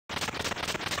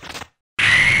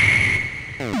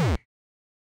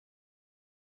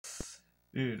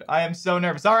Dude, I am so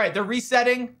nervous. All right, they're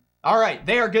resetting. All right,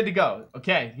 they are good to go.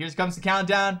 Okay, here comes the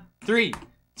countdown. 3,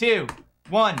 2,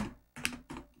 1,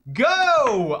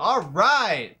 go! All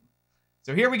right.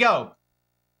 So here we go.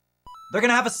 They're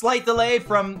gonna have a slight delay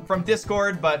from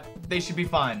Discord, but they should be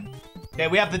fine. Okay,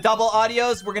 we have the double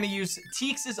audios. We're gonna use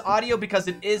Teex's audio because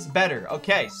it is better.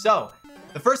 Okay, so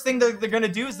the first thing they're gonna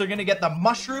do is they're gonna get the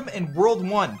mushroom in World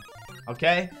 1.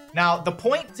 Okay, now the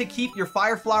point to keep your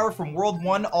fire flower from World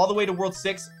 1 all the way to World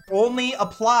 6 only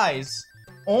applies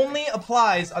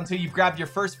until you've grabbed your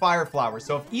first fire flower.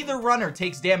 So if either runner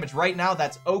takes damage right now,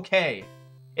 that's okay.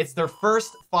 It's their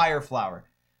first fire flower.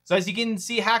 So as you can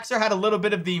see, Haxor had a little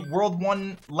bit of the World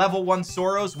 1 Level 1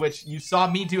 Soros, which you saw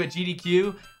me do at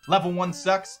GDQ. Level 1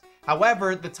 sucks.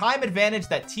 However, the time advantage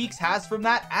that Teex has from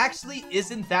that actually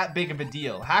isn't that big of a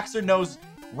deal. Haxor knows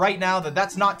right now that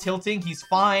that's not tilting. He's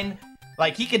fine.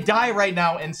 Like, he could die right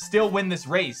now and still win this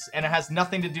race, and it has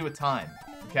nothing to do with time,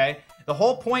 okay? The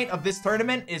whole point of this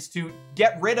tournament is to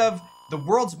get rid of the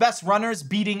world's best runners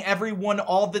beating everyone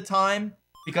all the time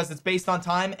because it's based on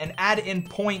time, and add in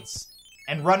points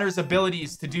and runners'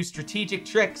 abilities to do strategic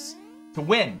tricks to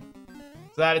win.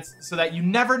 So that you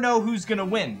never know who's gonna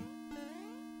win.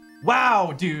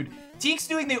 Wow, dude. Teex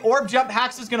doing the orb jump.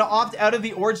 Haxor's gonna opt out of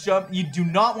the orb jump. You do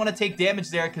not want to take damage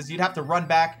there because you'd have to run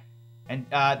back. And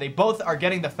they both are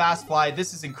getting the fast fly.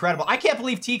 This is incredible. I can't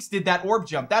believe Teex did that orb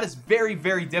jump. That is very,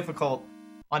 very difficult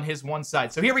on his one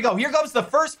side. So here we go. Here comes the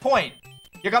first point.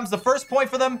 Here comes the first point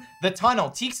for them. The tunnel.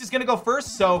 Teex is gonna go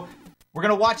first. So we're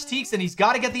gonna watch Teex, and he's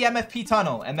got to get the MFP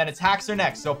tunnel. And then it's Haxor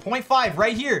next. So 0.5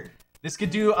 right here. This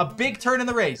could do a big turn in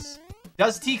the race.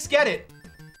 Does Teex get it?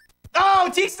 Oh,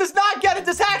 Teex does not get it.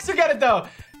 Does Haxor get it, though?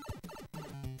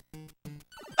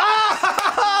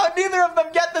 Ah! Neither of them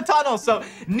get the tunnel. So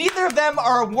neither of them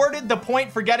are awarded the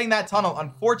point for getting that tunnel.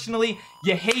 Unfortunately,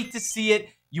 you hate to see it.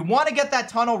 You want to get that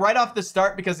tunnel right off the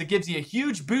start because it gives you a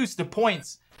huge boost of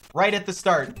points right at the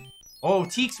start. Oh,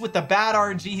 Teex with the bad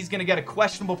RNG. He's going to get a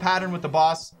questionable pattern with the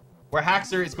boss, where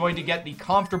Haxor is going to get the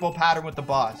comfortable pattern with the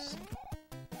boss.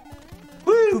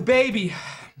 Woo, baby.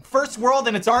 First world,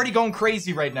 and it's already going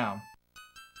crazy right now.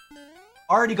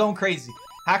 Already going crazy.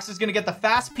 Haxor's gonna get the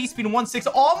fast P-Speed 1.6.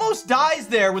 Almost dies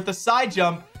there with the side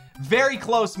jump. Very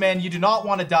close, man. You do not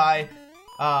want to die.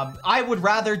 I would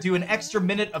rather do an extra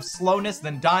minute of slowness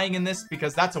than dying in this,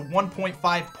 because that's a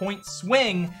 1.5 point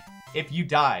swing if you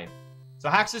die. So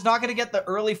Haxor's not gonna get the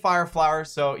early fire flower,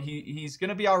 so he's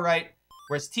gonna be all right.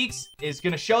 Whereas Teex is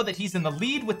gonna show that he's in the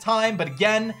lead with time, but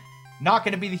again, not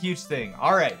gonna be the huge thing.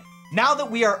 All right. Now that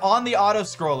we are on the auto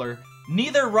scroller,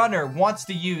 neither runner wants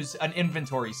to use an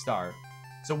inventory star.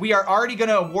 So we are already going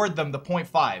to award them the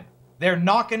 0.5. They're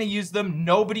not going to use them.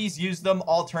 Nobody's used them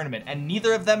all tournament. And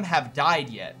neither of them have died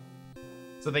yet.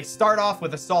 So they start off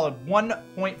with a solid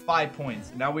 1.5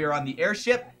 points. Now we are on the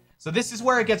airship. So this is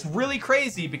where it gets really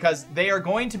crazy because they are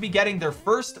going to be getting their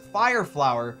first fire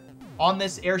flower on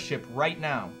this airship right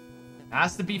now. It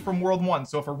has to be from World 1.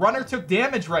 So if a runner took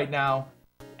damage right now,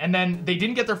 and then they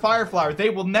didn't get their fire flower, they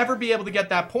will never be able to get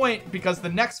that point because the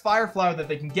next fire flower that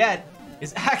they can get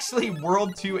is actually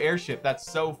World 2 airship.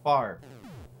 That's so far.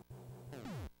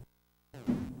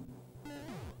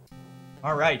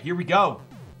 All right, here we go.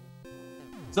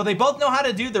 So they both know how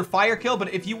to do their fire kill,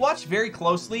 but if you watch very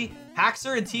closely,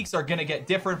 Haxor and Teex are gonna get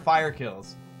different fire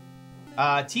kills.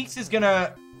 Teex is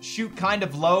gonna shoot kind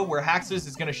of low, where Haxor's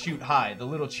is gonna shoot high. The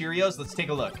little Cheerios, let's take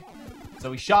a look. So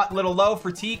we shot a little low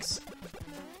for Teex.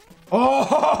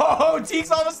 Oh, Teex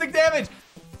almost took damage.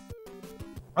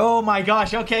 Oh my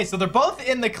gosh. Okay, so they're both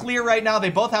in the clear right now. They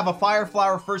both have a fire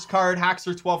flower first card.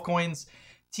 Haxor 12 coins,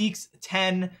 Teex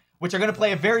 10, which are going to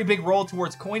play a very big role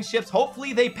towards coin ships.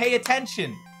 Hopefully they pay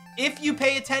attention. If you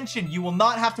pay attention, you will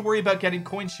not have to worry about getting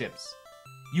coin ships.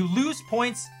 You lose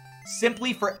points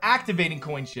simply for activating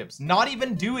coin ships, not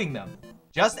even doing them.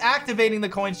 Just activating the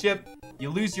coin ship, you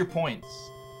lose your points.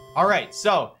 All right,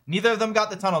 so neither of them got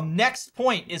the tunnel. Next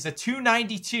point is a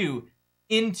 292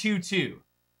 in 2-2.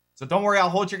 So don't worry, I'll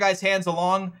hold your guys' hands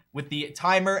along with the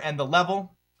timer and the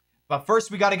level. But first,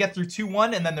 we got to get through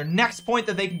 2-1, and then their next point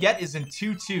that they can get is in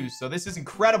 2-2. So this is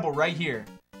incredible right here.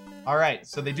 All right,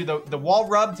 so they do the wall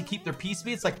rub to keep their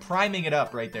P-Speed. It's like priming it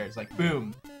up right there. It's like,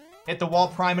 boom. Hit the wall,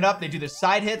 prime it up. They do their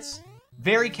side hits.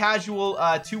 Very casual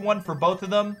 2-1 for both of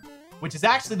them, which is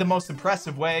actually the most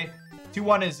impressive way.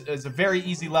 2-1 is a very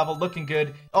easy level, looking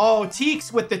good. Oh,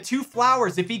 Teex with the 2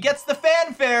 flowers. If he gets the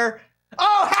fanfare.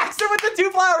 Oh, Haxor with the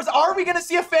 2 flowers. Are we going to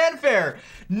see a fanfare?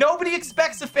 Nobody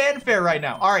expects a fanfare right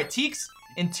now. All right, Teex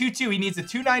in 2-2. He needs a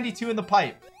 292 in the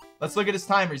pipe. Let's look at his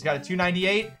timer. He's got a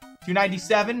 298,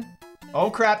 297. Oh,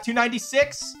 crap.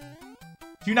 296,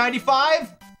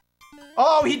 295.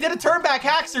 Oh, he did a turn back.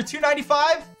 Haxor,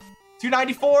 295,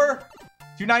 294,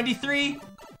 293.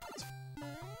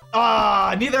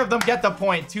 Ah, neither of them get the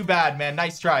point. Too bad, man.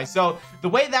 Nice try. So the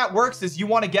way that works is you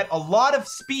want to get a lot of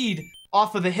speed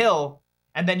off of the hill,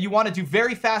 and then you want to do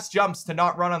very fast jumps to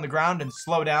not run on the ground and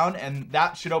slow down, and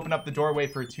that should open up the doorway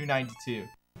for a 292.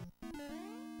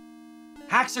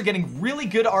 Haxor getting really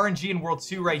good RNG in World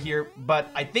 2 right here, but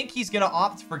I think he's going to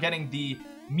opt for getting the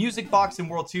music box in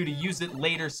World 2 to use it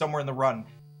later somewhere in the run.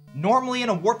 Normally in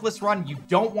a Warpless run, you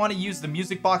don't want to use the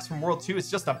music box from World 2.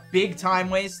 It's just a big time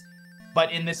waste.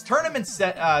 But in this tournament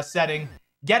setting,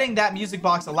 getting that music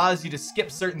box allows you to skip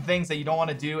certain things that you don't want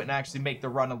to do and actually make the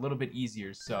run a little bit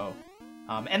easier. So,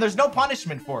 and there's no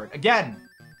punishment for it.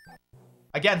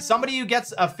 Again, somebody who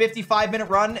gets a 55-minute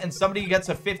run and somebody who gets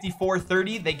a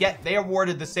 54:30, they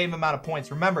awarded the same amount of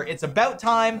points. Remember, it's about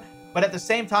time, but at the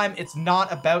same time, it's not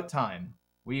about time.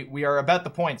 We are about the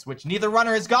points, which neither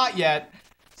runner has got yet.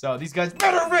 So these guys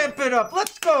better ramp it up.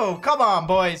 Let's go. Come on,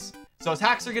 boys. So is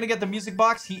Haxor going to get the music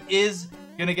box? He is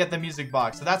going to get the music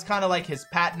box. So that's kind of like his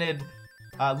patented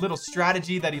little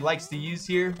strategy that he likes to use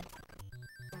here.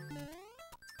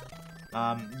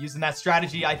 Using that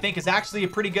strategy, I think, is actually a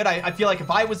pretty good. I feel like if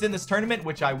I was in this tournament,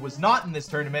 which I was not in this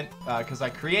tournament because I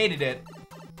created it.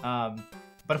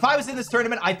 But if I was in this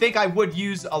tournament, I think I would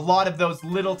use a lot of those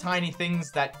little tiny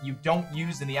things that you don't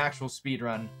use in the actual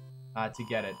speedrun to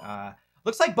get it.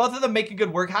 Looks like both of them making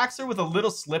good work. Haxor with a little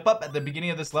slip up at the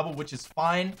beginning of this level, which is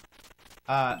fine.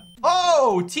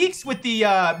 Oh, Teex with the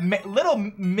little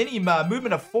mini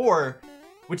movement of 4,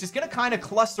 which is going to kind of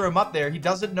cluster him up there. He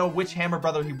doesn't know which Hammer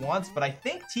Brother he wants, but I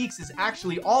think Teex is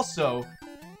actually also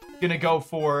going to go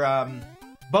for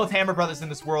both Hammer Brothers in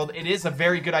this world. It is a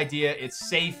very good idea. It's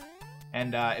safe,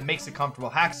 and it makes it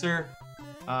comfortable. Haxor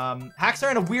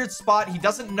in a weird spot. He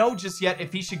doesn't know just yet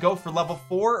if he should go for level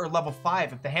 4 or level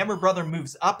 5. If the Hammer Brother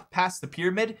moves up past the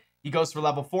pyramid, he goes for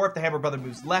level 4. If the Hammer Brother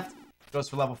moves left, he goes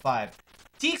for level 5.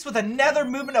 Teex with another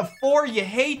movement of 4. You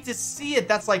hate to see it.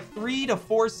 That's like 3 to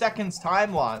 4 seconds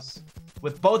time loss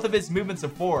with both of his movements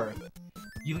of 4.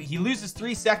 He loses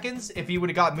 3 seconds if he would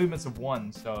have got movements of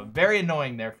 1. So very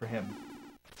annoying there for him.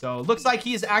 So looks like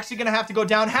he is actually going to have to go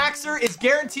down. Haxor is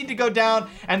guaranteed to go down.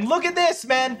 And look at this,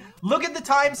 man. Look at the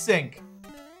time sink.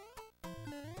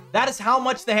 That is how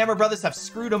much the Hammer Brothers have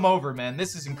screwed him over, man.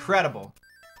 This is incredible.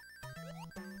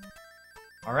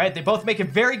 All right, they both making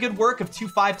very good work of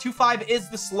 2-5. 2-5 is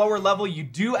the slower level. You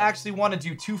do actually want to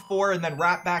do 2-4 and then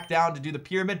wrap back down to do the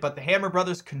pyramid, but the Hammer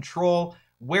Brothers control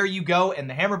where you go, and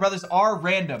the Hammer Brothers are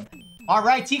random. All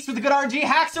right, Teex with the good RNG.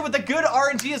 Haxor with the good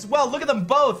RNG as well. Look at them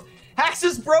both.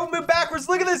 Haxor's bro moved backwards.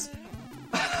 Look at this.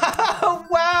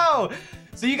 Wow.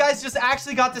 So you guys just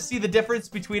actually got to see the difference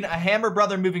between a Hammer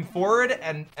Brother moving forward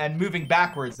and moving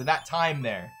backwards at that time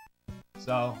there.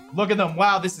 So look at them.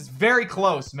 Wow, this is very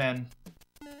close, man.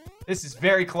 This is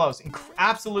very close.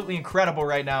 Absolutely incredible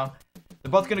right now.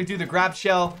 They're both going to do the grab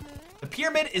shell. The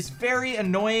pyramid is very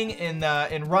annoying in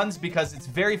runs because it's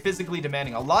very physically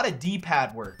demanding. A lot of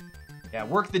D-pad work. Yeah,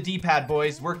 work the D-pad,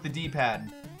 boys. Work the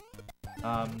D-pad.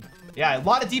 Yeah, a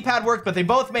lot of D-pad work, but they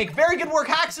both make very good work.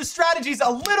 Haxor's strategies a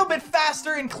little bit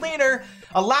faster and cleaner.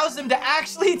 Allows him to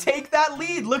actually take that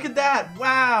lead. Look at that.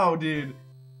 Wow, dude.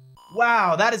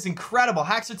 Wow, that is incredible.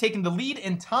 Haxor taking the lead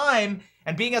in time,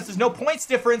 and being as there's no points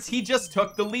difference, he just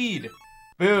took the lead.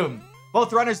 Boom.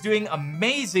 Both runners doing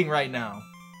amazing right now.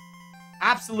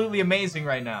 Absolutely amazing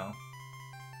right now.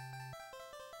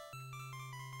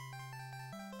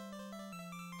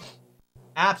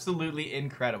 Absolutely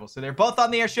incredible. So they're both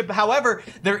on the airship. However,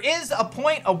 there is a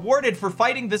point awarded for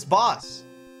fighting this boss.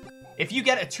 If you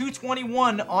get a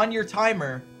 221 on your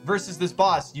timer versus this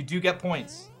boss, you do get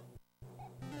points.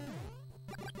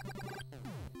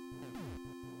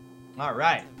 All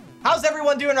right. How's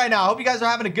everyone doing right now? Hope you guys are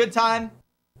having a good time.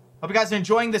 Hope you guys are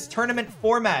enjoying this tournament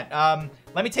format.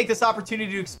 Let me take this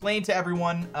opportunity to explain to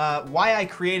everyone why I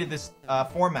created this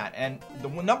format. And the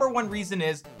number one reason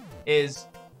is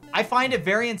I find it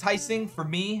very enticing for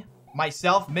me,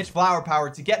 myself, Mitch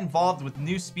Flowerpower, to get involved with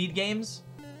new speed games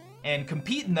and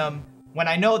compete in them when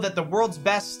I know that the world's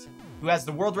best, who has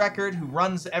the world record, who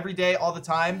runs every day, all the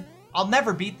time, I'll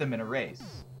never beat them in a race.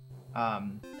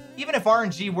 Even if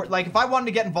RNG were, like, if I wanted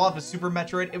to get involved with Super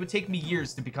Metroid, it would take me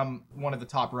years to become one of the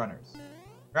top runners,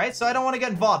 right? So I don't want to get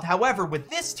involved. However, with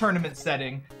this tournament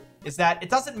setting, is that it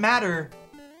doesn't matter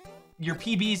your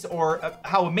PBs or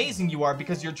how amazing you are,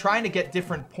 because you're trying to get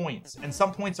different points, and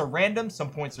some points are random, some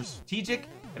points are strategic.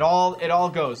 It all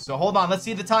goes. So hold on, let's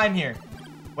see the time here.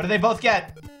 What do they both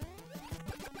get?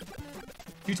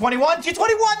 221,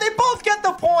 221. They both get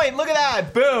the point. Look at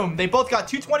that. Boom. They both got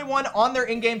 221 on their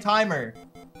in-game timer.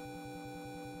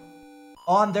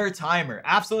 on their timer.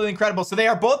 Absolutely incredible. So they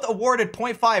are both awarded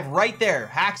 0.5 right there.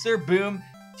 Haxor, boom.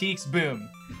 Teex, boom.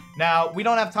 Now, we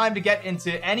don't have time to get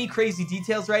into any crazy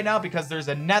details right now because there's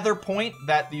another point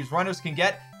that these runners can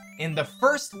get in the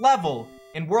first level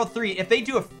in World 3. If they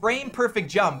do a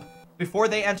frame-perfect jump before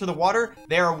they enter the water,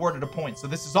 they are awarded a point. So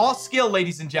this is all skill,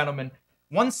 ladies and gentlemen.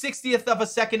 1/60th of a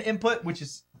second input, which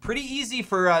is pretty easy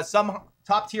for some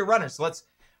top-tier runners. So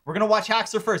we're going to watch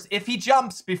Haxor first. If he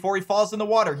jumps before he falls in the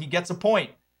water, he gets a point.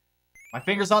 My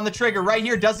finger's on the trigger right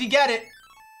here. Does he get it?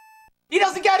 He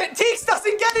doesn't get it. Teex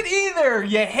doesn't get it either.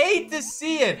 You hate to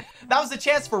see it. That was a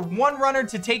chance for one runner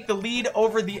to take the lead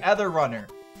over the other runner.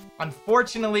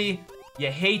 Unfortunately,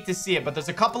 you hate to see it. But there's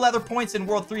a couple other points in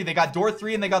World 3. They got Door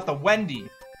 3 and they got the Wendy.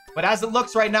 But as it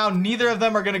looks right now, neither of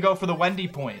them are going to go for the Wendy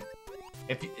point.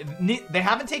 They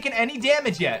haven't taken any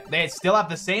damage yet. They still have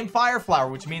the same Fire Flower,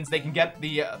 which means they can get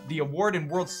the award in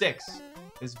World 6.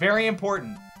 It's very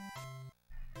important.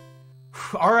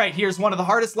 All right, here's one of the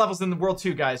hardest levels in the World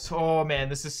 2, guys. Oh, man,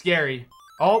 this is scary.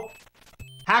 Oh,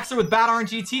 Haxor with bad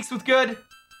RNG. Teex with good.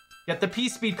 Get the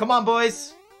P-Speed. Come on,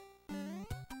 boys.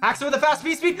 Haxor with a fast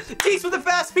P-Speed. Teex with a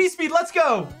fast P-Speed. Let's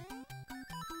go.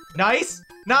 Nice.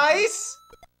 Nice.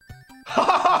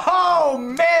 Oh,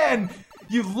 man.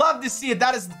 You love to see it.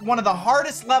 That is one of the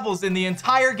hardest levels in the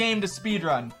entire game to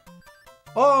speedrun.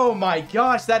 Oh my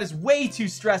gosh, that is way too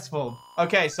stressful.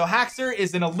 Okay, so Haxor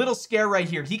is in a little scare right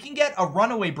here. He can get a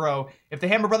runaway, bro, if the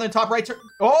Hammer Brother in top right turn.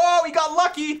 Oh, he got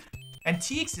lucky. And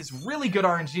Teex is really good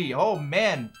RNG. Oh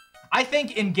man, I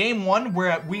think in game 1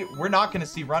 we're not gonna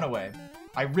see runaway.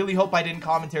 I really hope I didn't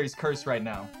commentary's curse right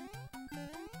now.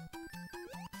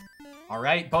 All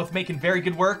right, both making very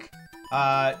good work.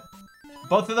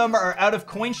 Both of them are out of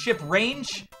coin ship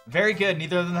range. Very good.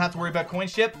 Neither of them have to worry about coin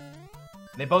ship.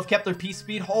 They both kept their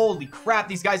P-Speed. Holy crap,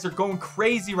 these guys are going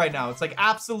crazy right now. It's like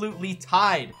absolutely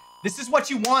tied. This is what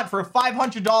you want for a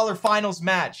 $500 finals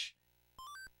match.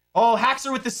 Oh,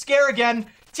 Haxor with the scare again.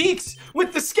 Teex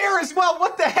with the scare as well.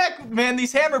 What the heck, man?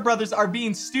 These Hammer Brothers are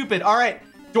being stupid. All right,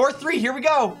 Door 3, here we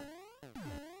go.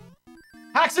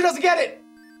 Haxor doesn't get it.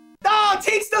 No,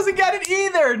 Teex doesn't get it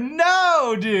either.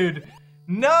 No, dude.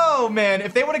 No, man.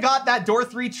 If they would have got that Door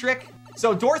 3 trick.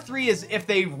 So Door 3 is if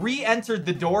they re-entered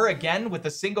the door again with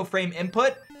a single frame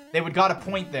input, they would got a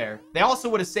point there. They also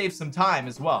would have saved some time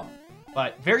as well.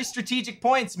 But very strategic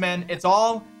points, man. It's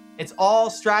all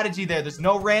strategy there. There's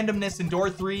no randomness in Door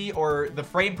 3 or the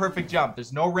frame perfect jump.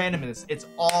 There's no randomness. It's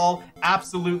all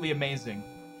absolutely amazing.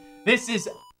 This is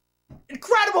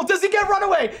incredible. Does he get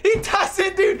runaway? He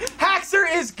doesn't, dude. Haxor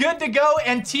is good to go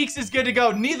and Teex is good to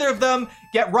go. Neither of them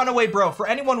get runaway, bro. For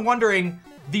anyone wondering,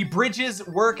 the bridges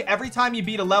work every time you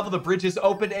beat a level. The bridges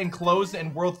open and close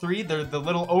in World 3. They're the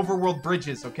little overworld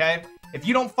bridges, okay? If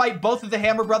you don't fight both of the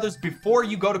Hammer Brothers before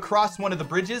you go to cross one of the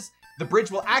bridges, the bridge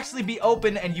will actually be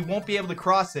open and you won't be able to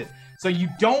cross it. So you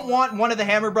don't want one of the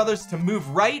Hammer Brothers to move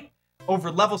right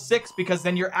over level 6 because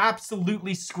then you're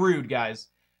absolutely screwed, guys.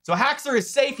 So Haxor is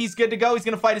safe. He's good to go. He's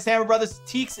going to fight his Hammer Brothers.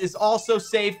 Teex is also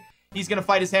safe. He's going to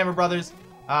fight his Hammer Brothers.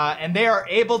 And they are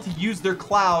able to use their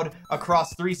cloud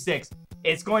across 3-6.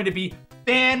 It's going to be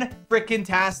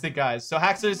fan-frickin-tastic, guys. So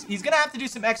Haxor's, he's going to have to do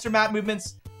some extra map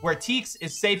movements where Teex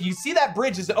is safe. You see that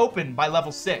bridge is open by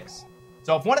level 6.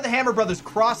 So if one of the Hammer Brothers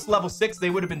crossed level 6,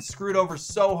 they would have been screwed over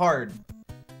so hard.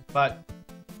 But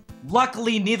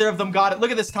luckily, neither of them got it. Look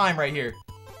at this time right here.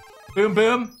 Boom,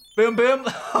 boom. Boom, boom.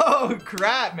 Oh,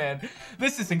 crap, man.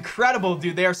 This is incredible,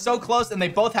 dude. They are so close, and they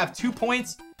both have 2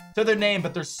 points to their name,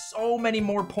 but there's so many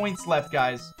more points left,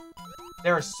 guys.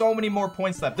 There are so many more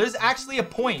points left. There's actually a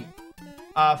point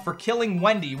for killing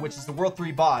Wendy, which is the World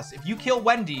 3 boss. If you kill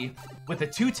Wendy with a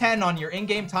 210 on your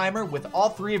in-game timer with all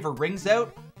 3 of her rings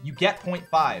out, you get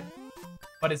 0.5.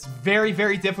 But it's very,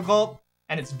 very difficult,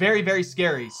 and it's very, very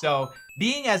scary. So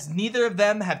being as neither of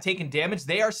them have taken damage,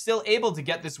 they are still able to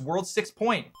get this World 6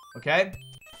 point, okay?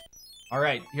 All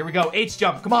right, here we go.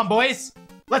 H-jump. Come on, boys.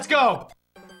 Let's go.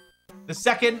 The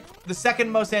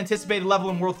second most anticipated level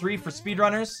in World 3 for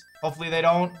speedrunners. Hopefully they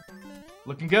don't.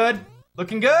 Looking good.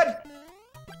 Looking good.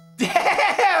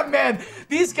 Damn, man.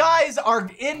 These guys are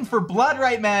in for blood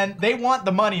right, man. They want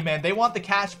the money, man. They want the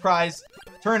cash prize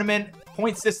tournament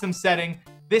point system setting.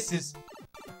 This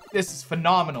is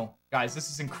phenomenal, guys.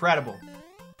 This is incredible.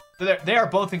 So they are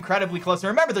both incredibly close. And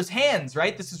remember, there's hands,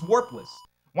 right? This is Warpless.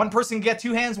 One person can get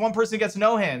 2 hands, one person gets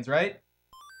no hands, right?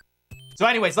 So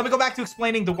anyways, let me go back to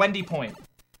explaining the Wendy point.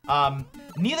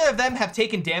 Neither of them have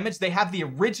taken damage. They have the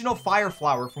original Fire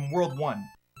Flower from World 1.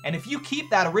 And if you keep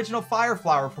that original Fire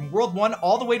Flower from World 1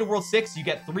 all the way to World 6, you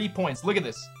get 3 points. Look at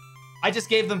this. I just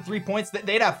gave them 3 points.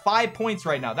 They'd have 5 points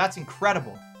right now. That's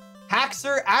incredible.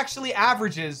 Haxor actually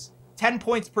averages 10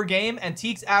 points per game, and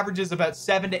Teex averages about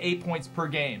 7 to 8 points per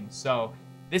game. So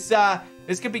this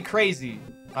could be crazy.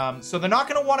 So they're not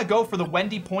going to want to go for the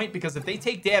Wendy point, because if they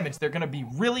take damage, they're going to be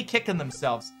really kicking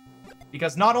themselves.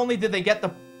 Because not only did they get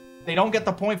they don't get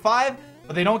the 0.5,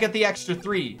 but they don't get the extra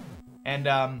 3. And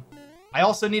I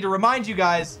also need to remind you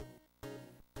guys,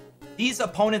 these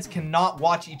opponents cannot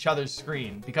watch each other's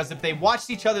screen, because if they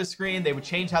watched each other's screen, they would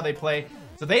change how they play.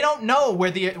 So they don't know where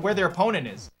their opponent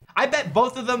is. I bet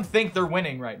both of them think they're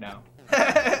winning right now.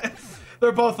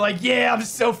 They're both like, yeah, I'm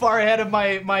so far ahead of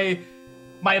my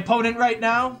opponent right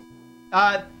now.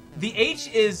 The H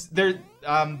is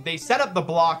they set up the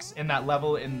blocks in that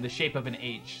level in the shape of an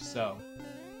H. So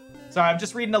sorry, I'm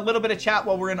just reading a little bit of chat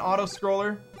while we're in auto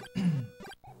scroller.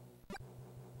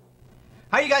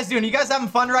 How you guys doing? You guys having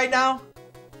fun right now?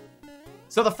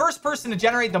 So the first person to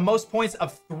generate the most points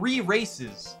of 3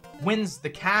 races wins the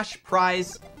cash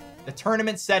prize, the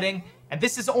tournament setting, and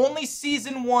this is only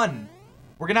season 1.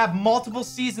 We're gonna have multiple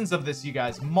seasons of this, you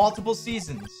guys. Multiple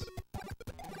seasons.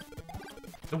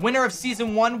 The winner of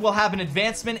season 1 will have an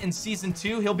advancement in season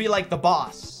 2. He'll be like the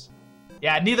boss.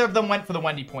 Yeah, neither of them went for the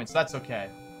Wendy points. That's okay.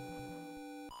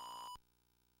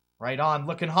 Right on.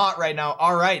 Looking hot right now.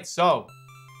 All right, so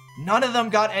none of them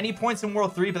got any points in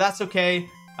World 3, but that's okay.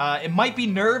 It might be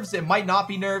nerves. It might not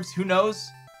be nerves. Who knows?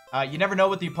 You never know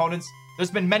with the opponents.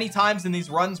 There's been many times in these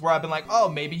runs where I've been like, oh,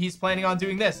 maybe he's planning on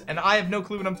doing this. And I have no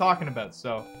clue what I'm talking about,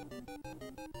 so.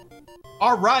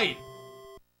 All right.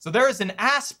 So there is an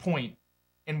ass point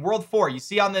in World 4. You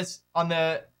see on this, on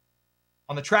the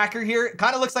tracker here, it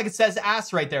kind of looks like it says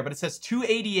ass right there, but it says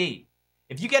 288.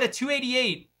 If you get a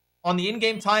 288 on the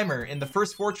in-game timer in the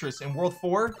first fortress in World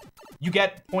 4, you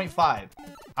get 0.5.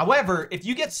 However, if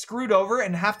you get screwed over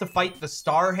and have to fight the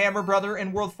Star Hammer Brother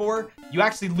in World 4, you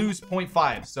actually lose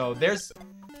 0.5. So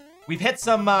we've hit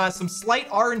some slight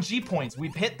RNG points.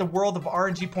 We've hit the world of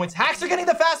RNG points. Haxor getting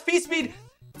the fast P speed.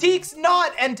 Teex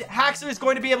not, and Haxor is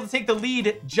going to be able to take the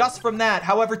lead just from that.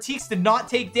 However, Teex did not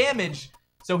take damage,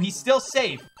 so he's still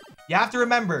safe. You have to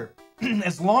remember,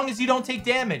 as long as you don't take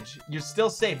damage, you're still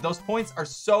safe. Those points are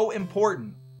so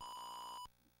important.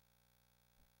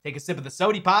 Take a sip of the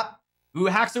sody pop. Ooh,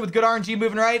 Haxor with good RNG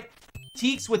moving right.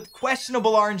 Teex with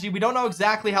questionable RNG. We don't know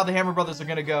exactly how the Hammer Brothers are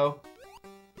going to go.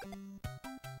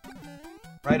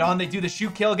 Right on. They do the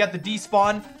shoot kill, get the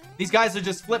despawn. These guys are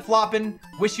just flip-flopping,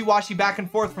 wishy-washy back and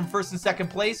forth from first and second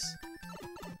place.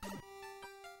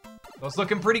 Those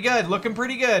looking pretty good. Looking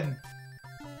pretty good.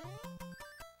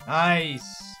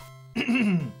 Nice.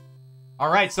 All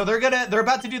right, so they're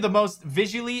about to do the most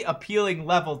visually appealing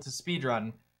level to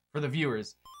speedrun for the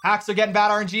viewers. Haxor getting bad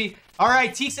RNG. All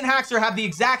right, Teex and Haxor have the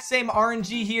exact same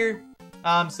RNG here.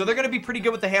 So they're going to be pretty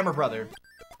good with the Hammer Brother.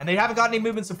 And they haven't got any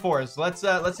movements before, so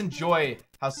let's enjoy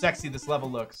how sexy this level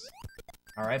looks.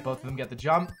 All right, both of them get the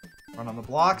jump. Run on the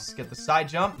blocks, get the side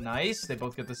jump. Nice, they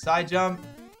both get the side jump.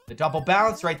 The double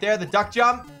bounce right there, the duck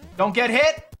jump. Don't get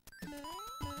hit.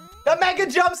 The mega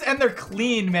jumps, and they're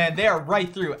clean, man. They are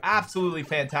right through. Absolutely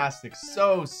fantastic.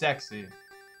 So sexy.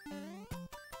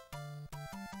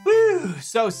 Woo,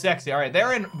 so sexy. All right,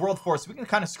 they're in World 4, so we can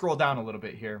kind of scroll down a little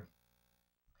bit here.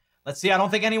 Let's see. I don't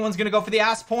think anyone's going to go for the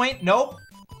ass point. Nope.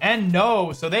 And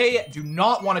no. So they do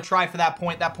not want to try for that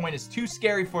point. That point is too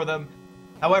scary for them.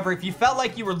 However, if you felt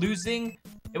like you were losing,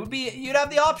 you'd have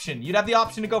the option. You'd have the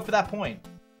option to go for that point.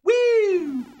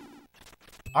 Woo!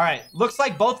 All right. Looks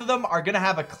like both of them are going to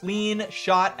have a clean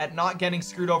shot at not getting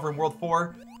screwed over in World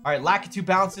 4. All right. Lakitu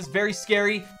bounces. Very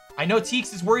scary. I know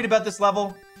Teex is worried about this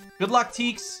level. Good luck,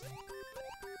 Teex.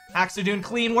 Haxor doing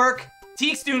clean work.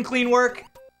 Teex doing clean work.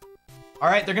 All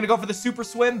right, they're going to go for the super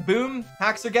swim. Boom.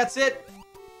 Haxor gets it.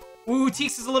 Ooh,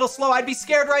 Teex is a little slow. I'd be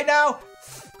scared right now.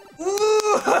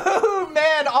 Ooh,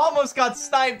 man, almost got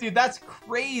sniped, dude. That's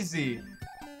crazy.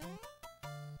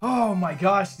 Oh, my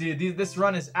gosh, dude. This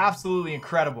run is absolutely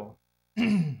incredible.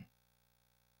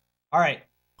 All right.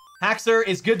 Haxor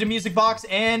is good to music box,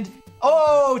 and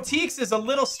oh, Teex is a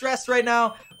little stressed right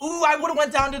now. Ooh, I would have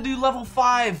went down to do level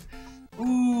 5.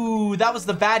 Ooh, that was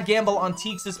the bad gamble on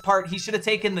Teex's part. He should have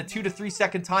taken the 2 to 3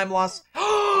 second time loss.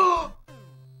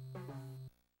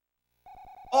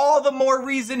 All the more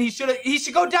reason he should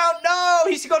go down. No,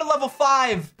 he should go to level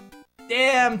 5.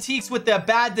 Damn, Teex with the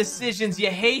bad decisions. You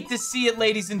hate to see it,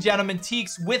 ladies and gentlemen.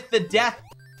 Teex with the death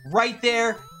right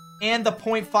there and the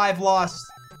 0.5 loss.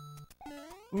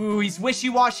 Ooh, he's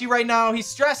wishy-washy right now. He's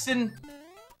stressing.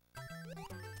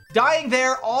 Dying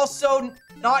there also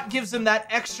not gives him that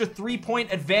extra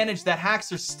 3-point advantage that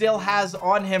Haxor still has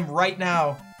on him right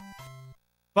now.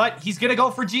 But he's going to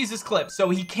go for Jesus Clip, so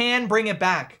he can bring it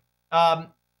back.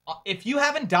 If you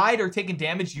haven't died or taken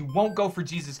damage, you won't go for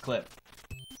Jesus Clip.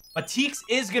 But Teex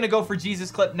is going to go for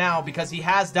Jesus Clip now because he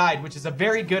has died, which is a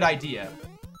very good idea.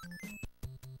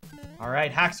 All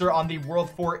right, Haxor on the World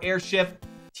 4 airship.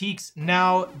 Teex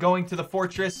now going to the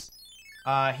fortress.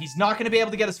 He's not going to be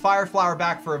able to get his Fire Flower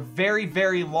back for a very,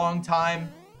 very long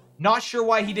time. Not sure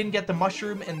why he didn't get the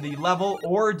mushroom in the level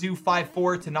or do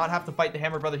 5-4 to not have to fight the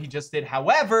Hammer Brother he just did.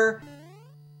 However,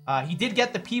 he did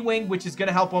get the P-Wing, which is going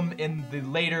to help him in the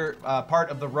later part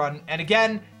of the run. And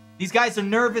again, these guys are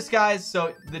nervous guys,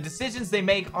 so the decisions they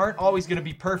make aren't always going to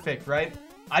be perfect, right?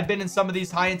 I've been in some of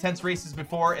these high-intense races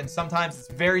before, and sometimes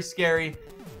it's very scary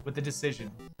with the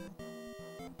decision.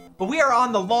 But we are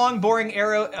on the long, boring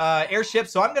airship,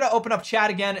 so I'm going to open up chat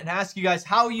again and ask you guys,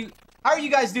 how are you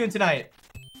guys doing tonight?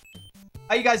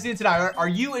 How you guys doing tonight? Are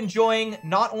you enjoying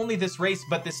not only this race,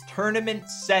 but this tournament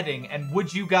setting? And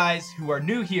would you guys, who are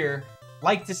new here,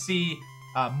 like to see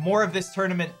more of this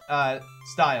tournament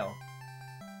style?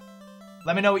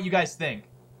 Let me know what you guys think.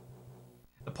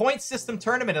 The point system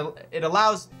tournament, it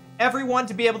allows everyone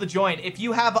to be able to join. If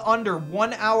you have under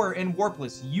 1 hour in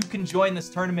Warpless, you can join this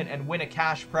tournament and win a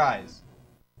cash prize.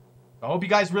 I hope you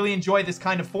guys really enjoy this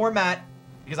kind of format,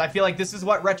 because I feel like this is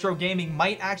what retro gaming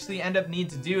might actually end up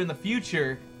needing to do in the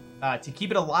future to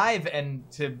keep it alive and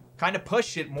to kind of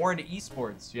push it more into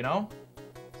esports, you know?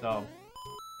 So,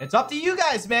 it's up to you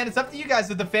guys, man. It's up to you guys.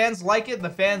 If the fans like it and the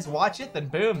fans watch it, then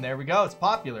boom, there we go. It's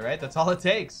popular, right? That's all it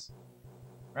takes.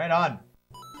 Right on.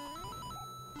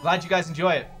 Glad you guys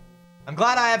enjoy it. I'm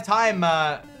glad I have time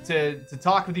to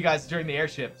talk with you guys during the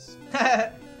airships.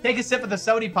 Take a sip of the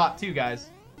Sody Pop too, guys.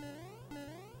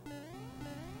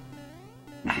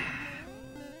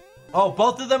 Oh,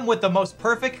 both of them with the most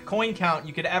perfect coin count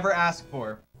you could ever ask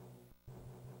for.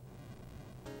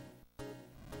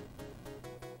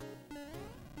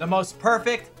 The most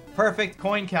perfect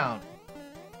coin count.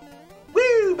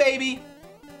 Woo, baby!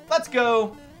 Let's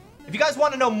go! If you guys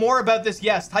want to know more about this,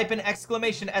 yes, type in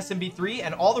exclamation SMB3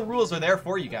 and all the rules are there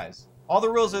for you guys. All the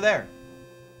rules are there.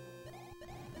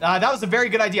 That was a very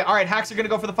good idea. All right, Hacks are going to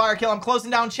go for the fire kill. I'm closing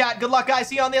down chat. Good luck, guys.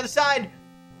 See you on the other side.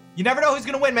 You never know who's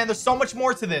going to win, man. There's so much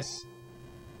more to this.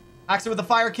 Haxor with the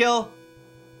fire kill.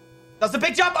 Does the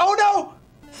big jump. Oh,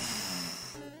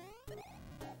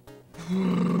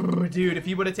 no. Dude, if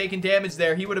he would have taken damage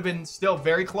there, he would have been still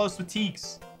very close with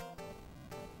Teex.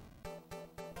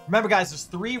 Remember, guys, there's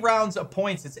 3 rounds of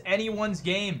points. It's anyone's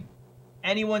game.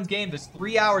 Anyone's game. There's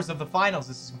 3 hours of the finals.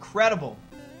 This is incredible.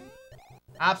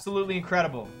 Absolutely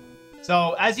incredible.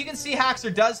 So, as you can see, Haxor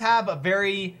does have a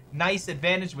very nice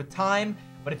advantage with time.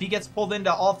 But if he gets pulled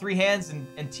into all 3 hands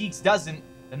and Teex doesn't,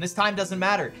 then this time doesn't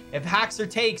matter. If Haxor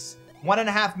takes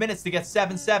 1.5 minutes to get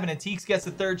 7-7 and Teex gets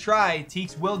the 3rd try,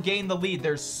 Teex will gain the lead.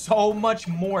 There's so much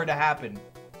more to happen.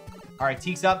 All right,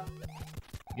 Teex up.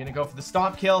 Gonna go for the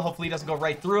stomp kill. Hopefully he doesn't go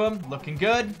right through him. Looking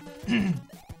good.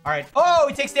 All right. Oh,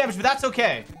 he takes damage, but that's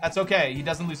okay. That's okay. He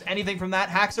doesn't lose anything from that.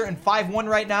 Haxor in 5-1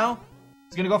 right now.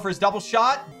 He's gonna go for his double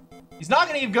shot. He's not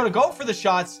gonna even go for the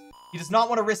shots. He does not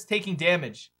want to risk taking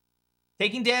damage.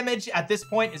 Taking damage at this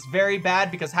point is very bad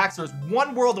because Haxor is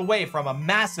 1 world away from a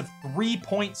massive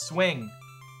 3-point swing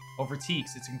over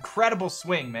Teex. It's an incredible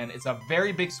swing, man. It's a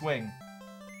very big swing.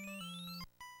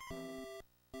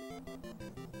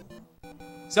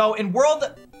 So in World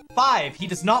 5, he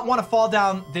does not want to fall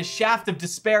down this shaft of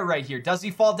despair right here. Does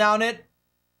he fall down it?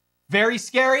 Very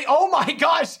scary. Oh my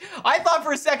gosh. I thought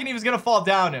for a second he was going to fall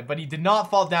down it, but he did not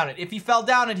fall down it. If he fell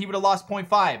down it, he would have lost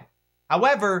 0.5.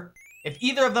 However, if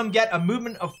either of them get a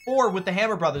movement of 4 with the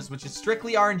Hammer Brothers, which is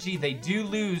strictly RNG, they do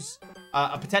lose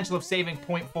a potential of saving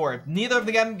 0.4. If neither of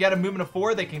them get a movement of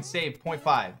 4, they can save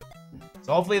 0.5.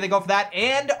 So hopefully they go for that.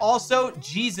 And also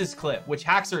Jesus Clip, which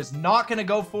Haxor is not going to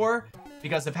go for.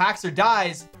 Because if Haxor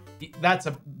dies, that's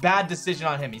a bad decision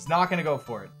on him. He's not going to go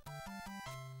for it.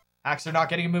 Haxor not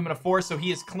getting a movement of 4, so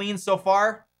he is clean so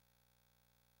far.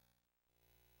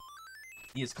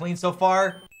 He is clean so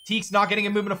far. Teex not getting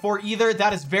a movement of 4 either.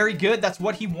 That is very good. That's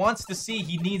what he wants to see.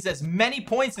 He needs as many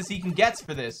points as he can get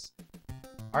for this.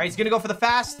 All right, he's going to go for the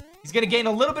fast. He's going to gain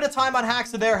a little bit of time on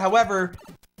Haxor there. However,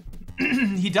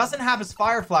 he doesn't have his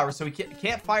fire flower, so he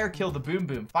can't fire kill the Boom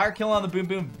Boom. Fire kill on the Boom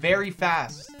Boom very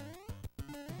fast.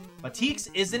 But Teex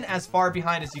isn't as far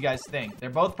behind as you guys think. They're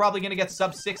both probably going to get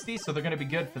sub 60, so they're going to be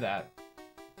good for that.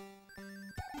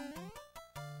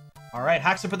 All right,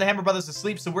 Haxor put the Hammer Brothers to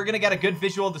sleep, so we're going to get a good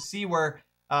visual to see where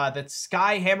that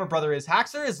Sky Hammer Brother is.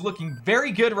 Haxor is looking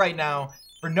very good right now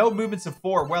for no movements of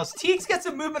 4, whereas Teex gets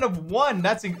a movement of 1.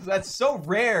 That's so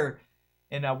rare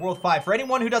in World 5. For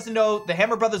anyone who doesn't know, the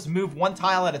Hammer Brothers move 1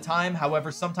 tile at a time.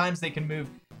 However, sometimes they can move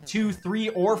 2, 3,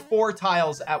 or 4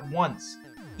 tiles at once.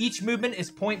 Each movement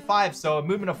is 0.5, so a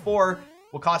movement of 4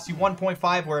 will cost you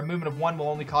 1.5, where a movement of 1 will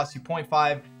only cost you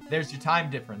 0.5. There's your time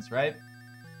difference, right?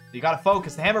 So you gotta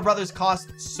focus. The Hammer Brothers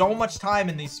cost so much time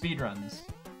in these speedruns.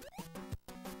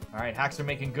 All right, Haxor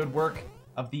making good work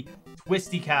of the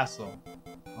Twisty Castle.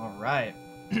 All right.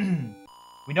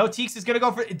 We know Teex is gonna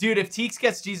go for... Dude, if Teex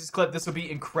gets Jesus Clip, this will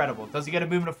be incredible. Does he get a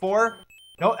movement of 4?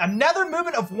 No, another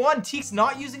movement of 1. Teex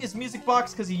not using his music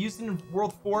box because he used it in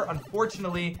World 4.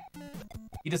 Unfortunately,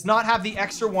 he does not have the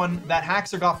extra one that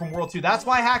Haxor got from World 2. That's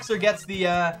why Haxor gets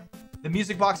the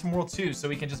music box from World 2, so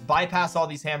he can just bypass all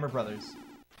these Hammer Brothers.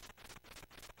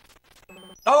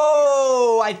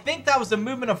 Oh, I think that was a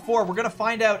movement of 4. We're gonna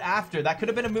find out after. That could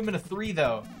have been a movement of 3,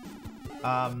 though.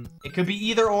 It could be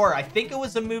either or. I think it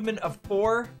was a movement of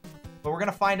 4, but we're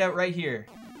gonna find out right here.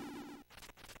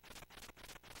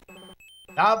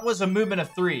 That was a movement of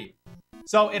 3.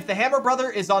 So if the Hammer Brother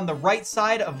is on the right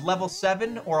side of level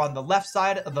 7 or on the left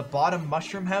side of the bottom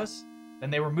mushroom house, then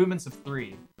they were movements of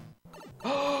 3.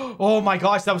 Oh my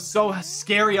gosh, that was so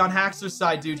scary on Haxor's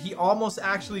side, dude. He almost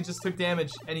actually just took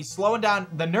damage, and he's slowing down.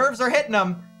 The nerves are hitting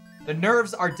him. The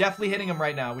nerves are definitely hitting him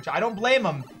right now, which I don't blame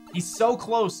him. He's so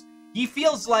close. He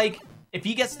feels like if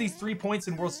he gets these 3 points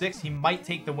in World 6, he might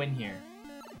take the win here.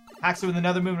 Haxor with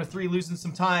another movement of 3, losing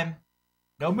some time.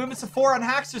 No movements of 4 on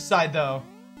Haxor's side, though.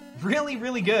 Really,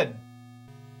 really good.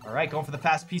 All right, going for the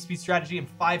fast P-speed strategy in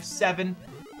 5-7.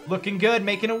 Looking good,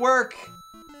 making it work.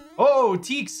 Oh,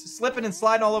 Teex slipping and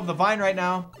sliding all over the vine right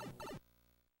now.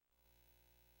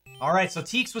 All right, so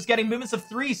Teex was getting movements of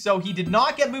 3, so he did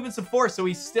not get movements of 4, so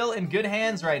he's still in good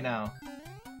hands right now.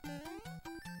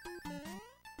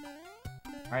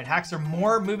 All right, Haxor,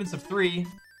 more movements of 3.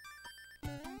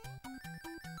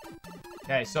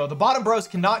 Okay, so the bottom bros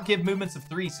cannot give movements of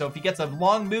 3, so if he gets a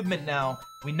long movement now,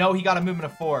 we know he got a movement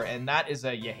of 4, and that is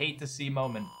a you hate to see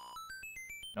moment.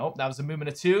 Nope, that was a movement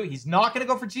of 2. He's not going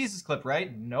to go for Jesus Clip,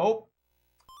 right? Nope.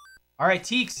 All right,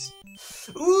 Teex.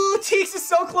 Ooh, Teex is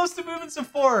so close to movements of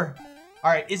 4.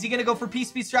 All right, is he going to go for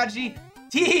P-speed strategy?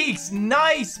 Teex,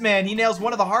 nice, man. He nails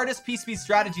one of the hardest P-speed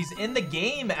strategies in the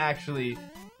game, actually,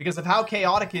 because of how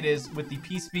chaotic it is with the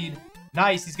P-speed.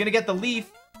 Nice, he's going to get the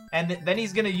leaf, and then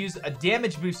he's going to use a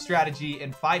damage boost strategy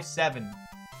in 5-7.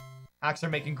 Haxor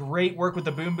making great work with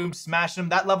the boom boom, smashing him.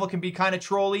 That level can be kind of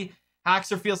trolly.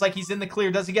 Haxor feels like he's in the clear.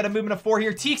 Does he get a movement of 4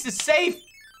 here? Teex is safe.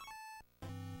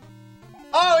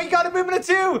 Oh, he got a movement of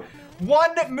 2.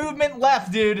 1 movement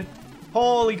left, dude.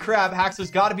 Holy crap.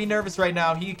 Haxor's got to be nervous right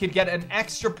now. He could get an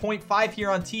extra 0.5 here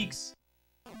on Teex.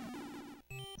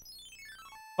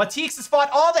 But Teex has fought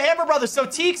all the Hammer Brothers, so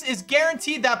Teex is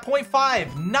guaranteed that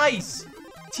 0.5. Nice.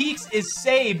 Teex is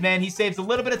saved, man. He saves a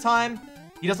little bit of time.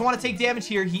 He doesn't want to take damage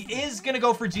here. He is going to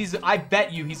go for Jesus. I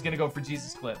bet you he's going to go for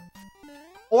Jesus Clip.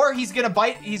 Or he's going to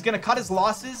bite. He's going to cut his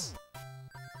losses.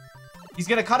 He's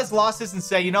going to cut his losses and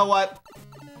say, you know what?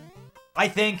 I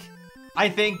think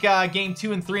game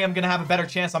 2 and 3, I'm going to have a better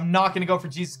chance. I'm not going to go for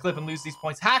Jesus Clip and lose these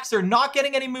points. Haxor not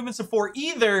getting any movements of 4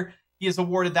 either. He is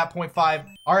awarded that 0.5.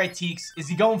 All right, Teex. Is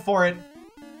he going for it?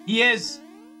 He is.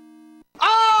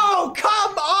 Oh,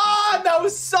 come on. That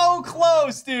was so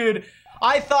close, dude.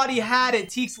 I thought he had it.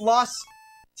 Teex lost.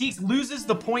 Teex loses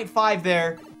the 0.5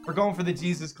 there for going for the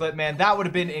Jesus Clip, man. That would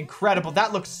have been incredible.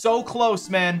 That looks so close,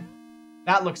 man.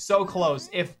 That looks so close.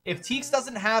 If Teex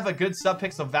doesn't have a good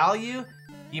sub-pixel value,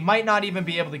 he might not even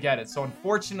be able to get it. So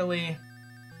unfortunately,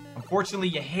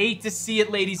 you hate to see it,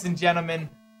 ladies and gentlemen.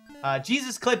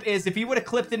 Jesus Clip is, if he would have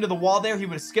clipped into the wall there, he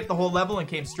would have skipped the whole level and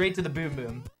came straight to the boom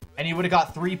boom. And he would have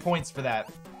got 3 points for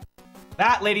that.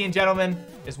 That, ladies and gentlemen,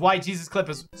 is why Jesus Clip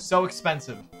is so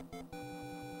expensive.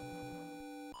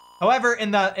 However, in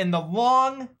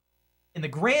the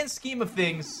grand scheme of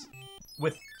things,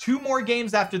 with 2 more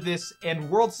games after this and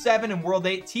World 7 and World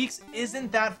 8, Teex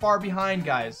isn't that far behind,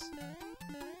 guys.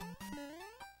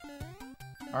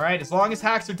 All right, as long as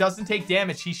Haxor doesn't take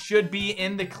damage, he should be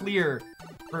in the clear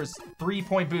for his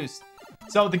 3-point boost.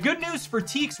 So the good news for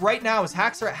Teex right now is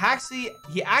Haxor,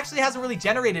 he actually hasn't really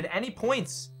generated any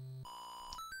points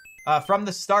from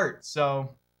the start.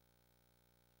 So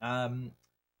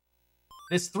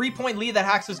this 3-point lead that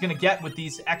Haxor's going to get with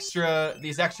these extra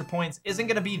points isn't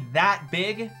going to be that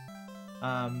big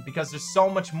because there's so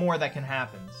much more that can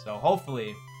happen. So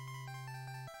hopefully.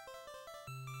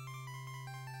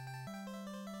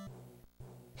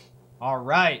 All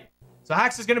right. So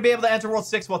Haxor's going to be able to enter World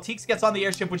 6 while Teex gets on the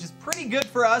airship, which is pretty good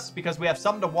for us because we have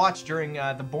something to watch during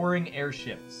the boring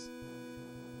airships.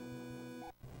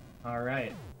 All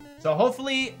right. So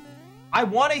hopefully, I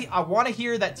want to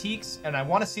hear that Teex, and I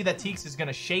want to see that Teex is going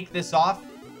to shake this off.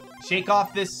 Shake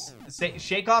off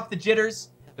the jitters.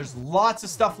 There's lots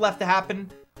of stuff left to happen.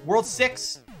 World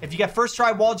 6, If you get first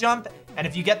try wall jump, and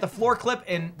if you get the floor clip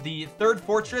in the third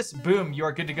fortress, boom, you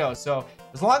are good to go. So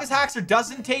as long as Haxor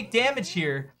doesn't take damage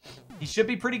here, he should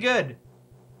be pretty good.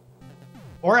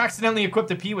 Or accidentally equip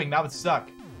the P-Wing, that would suck.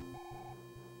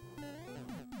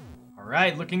 All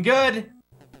right, looking good.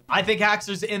 I think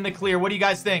Haxor's in the clear. What do you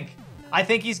guys think? I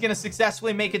think he's gonna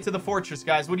successfully make it to the fortress,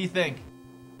 guys. What do you think?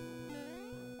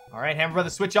 All right, Hammer Brother,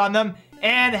 switch on them.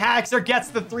 And Haxor gets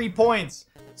the 3 points.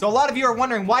 So a lot of you are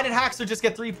wondering, why did Haxor just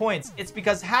get 3 points? It's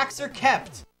because Haxor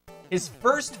kept his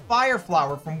first Fire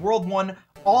Flower from World 1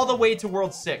 all the way to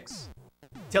World 6.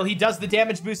 Till he does the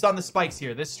damage boost on the spikes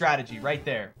here. This strategy right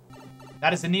there.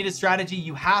 That is the neatest strategy.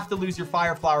 You have to lose your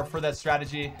Fire Flower for that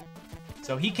strategy.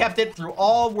 So he kept it through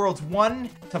all Worlds 1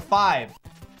 to 5.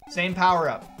 Same power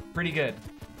up. Pretty good.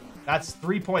 That's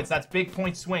 3 points. That's big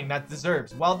point swing. That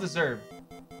deserves. Well deserved.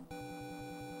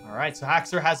 All right, so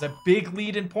Haxor has a big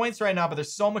lead in points right now, but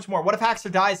there's so much more. What if Haxor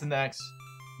dies in the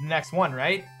next one,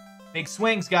 right? Big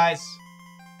swings, guys.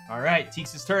 All right,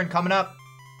 Teex' turn coming up.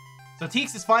 So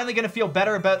Teex is finally going to feel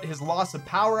better about his loss of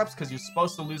power-ups because you're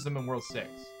supposed to lose them in World 6.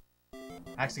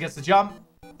 Haxor gets the jump.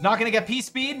 Not going to get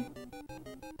P-Speed.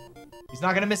 He's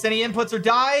not going to miss any inputs or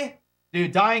die.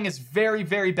 Dude, dying is very,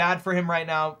 very bad for him right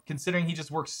now, considering he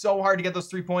just worked so hard to get those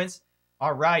 3 points.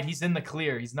 All right, he's in the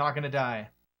clear. He's not going to die.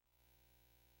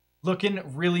 Looking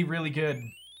really, really good.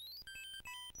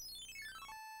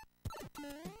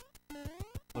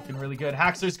 Looking really good.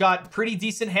 Haxor's got pretty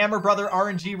decent Hammer Brother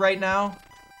RNG right now.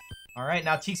 All right,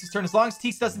 now Teex' turn. As long as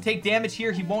Teex doesn't take damage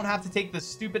here, he won't have to take the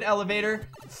stupid elevator.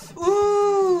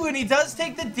 Ooh, and he does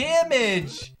take the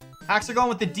damage. Haxor going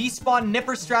with the despawn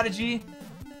nipper strategy.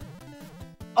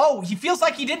 Oh, he feels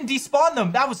like he didn't despawn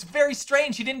them. That was very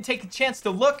strange. He didn't take a chance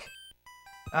to look.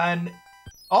 And...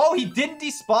 oh, he didn't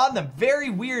despawn them. Very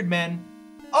weird, man.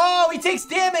 Oh, he takes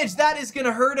damage. That is going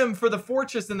to hurt him for the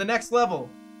fortress in the next level.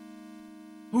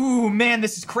 Ooh, man,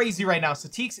 this is crazy right now. So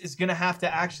Teex is going to have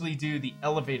to actually do the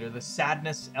elevator, the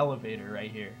sadness elevator right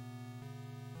here.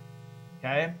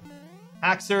 Okay.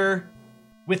 Haxor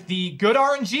with the good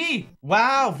RNG.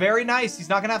 Wow, very nice. He's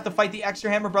not going to have to fight the extra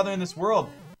Hammer Brother in this world.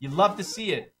 You love to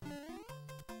see it.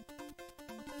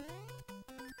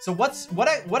 So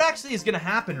what actually is going to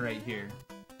happen right here?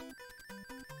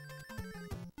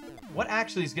 What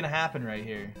actually is going to happen right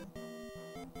here?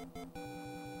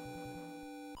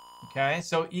 Okay,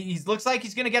 so he looks like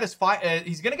he's going to get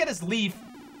his leaf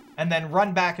and then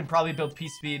run back and probably build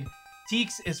P-Speed.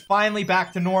 Teex is finally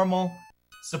back to normal.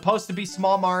 Supposed to be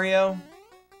small Mario.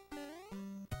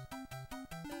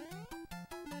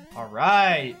 All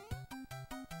right.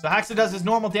 So Haxor does his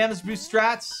normal damage boost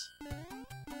strats.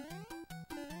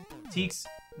 Teex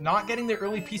not getting the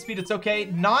early P-Speed, it's okay.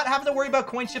 Not having to worry about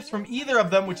coin chips from either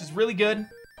of them, which is really good.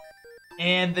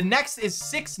 And the next is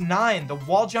 6-9. The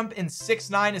wall jump in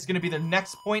 6-9 is going to be the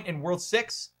next point in World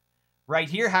 6. Right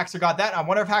here, Haxor got that. I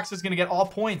wonder if Haxor's going to get all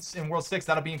points in World 6.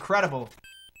 That'll be incredible.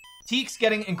 Teex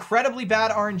getting incredibly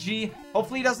bad RNG.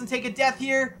 Hopefully he doesn't take a death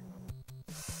here.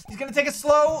 He's going to take a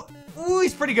slow. Ooh,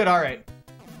 he's pretty good. All right.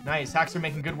 Nice. Haxor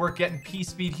making good work getting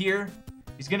P-Speed here.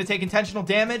 He's going to take intentional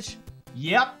damage.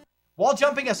 Yep. Wall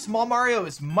jumping as small Mario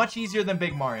is much easier than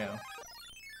big Mario.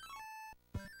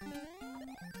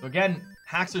 So again,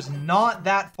 Haxor's not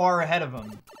that far ahead of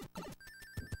him.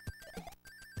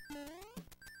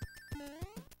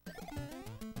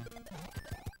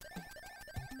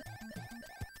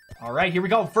 All right, here we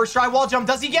go. First try wall jump.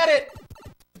 Does he get it?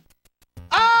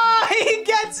 Ah, he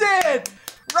gets it!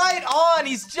 Right on.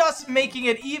 He's just making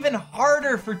it even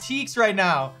harder for Teex right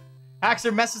now.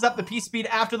 Haxor messes up the P-Speed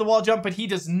after the wall jump, but he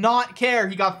does not care.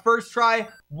 He got first try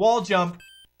wall jump.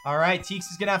 All right,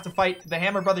 Teex is going to have to fight the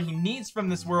Hammer Brother he needs from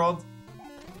this world.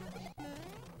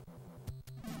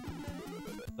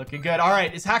 Looking good. All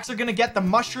right, is Haxor going to get the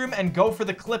mushroom and go for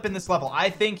the clip in this level? I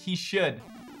think he should.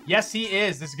 Yes, he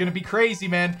is. This is going to be crazy,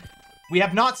 man. We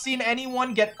have not seen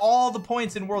anyone get all the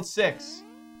points in World 6.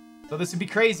 So this would be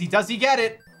crazy. Does he get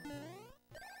it?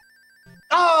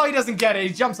 Oh, he doesn't get it.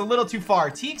 He jumps a little too far.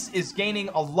 Teex is gaining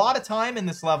a lot of time in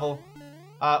this level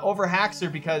over Haxor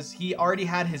because he already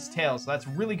had his tail. So that's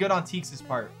really good on Teex's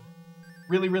part.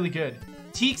 Really, really good.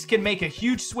 Teex can make a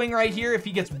huge swing right here if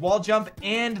he gets wall jump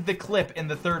and the clip in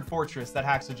the third fortress that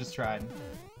Haxor just tried.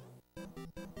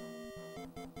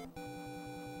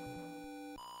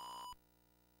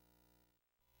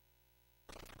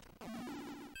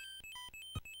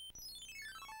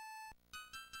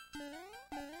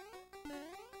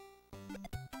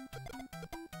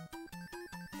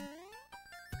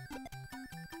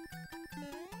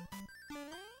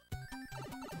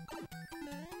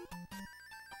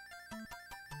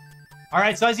 All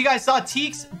right, so as you guys saw,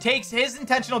 Teex takes his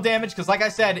intentional damage because, like I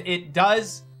said, it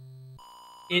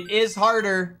is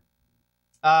harder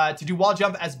to do wall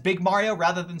jump as Big Mario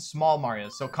rather than Small Mario.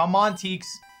 So come on, Teex.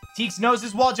 Teex knows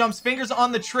his wall jumps. Fingers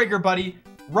on the trigger, buddy.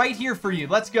 Right here for you.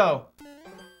 Let's go.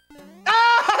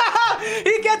 Ah!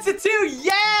 He gets it too.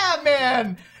 Yeah,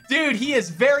 man. Dude, he is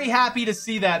very happy to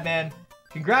see that, man.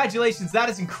 Congratulations. That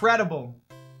is incredible.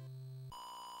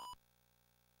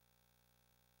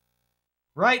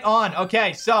 Right on.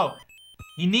 Okay, so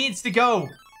he needs to go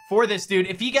for this, dude.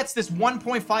 If he gets this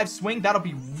 1.5 swing, that'll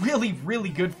be really, really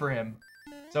good for him.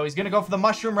 So he's going to go for the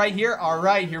mushroom right here. All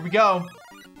right, here we go.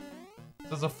 So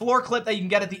there's a floor clip that you can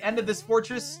get at the end of this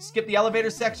fortress. Skip the elevator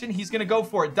section. He's going to go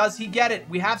for it. Does he get it?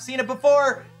 We have seen it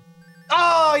before.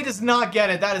 Oh, he does not get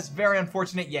it. That is very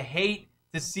unfortunate. You hate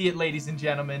to see it, ladies and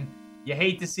gentlemen. You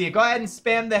hate to see it. Go ahead and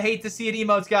spam the hate to see it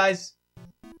emotes, guys.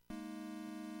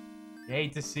 You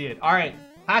hate to see it. All right.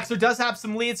 Haxor does have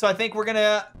some lead, so I think we're going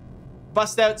to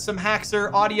bust out some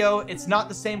Haxor audio. It's not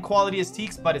the same quality as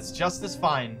Teex, but it's just as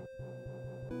fine.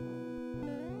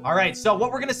 All right, so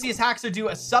what we're going to see is Haxor do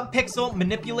a sub-pixel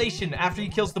manipulation. After he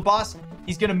kills the boss,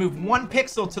 he's going to move 1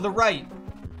 pixel to the right.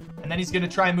 And then he's going to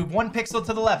try and move 1 pixel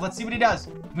to the left. Let's see what he does.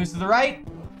 Moves to the right.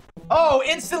 Oh,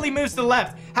 instantly moves to the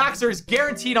left. Haxor is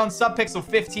guaranteed on sub-pixel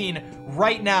 15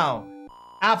 right now.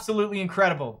 Absolutely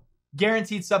incredible.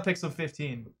 Guaranteed sub-pixel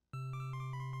 15.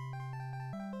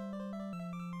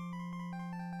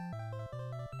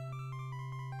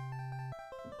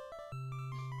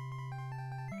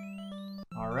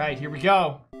 All right, here we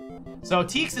go. So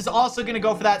Teex is also going to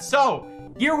go for that. So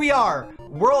here we are,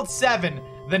 World 7,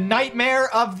 the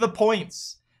nightmare of the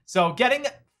points. So getting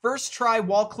first try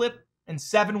wall clip in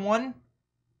 7-1,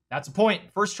 that's a point.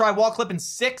 First try wall clip in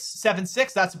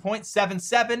 7-6, that's a point.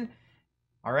 7-7.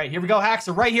 All right, here we go,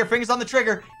 Haxor. Right here, fingers on the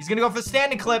trigger. He's going to go for the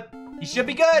standing clip. He should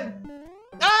be good.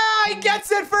 Ah, he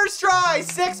gets it first try.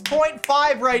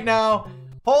 6.5 right now.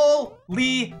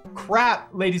 Holy crap,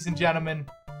 ladies and gentlemen.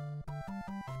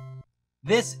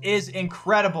 This is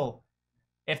incredible.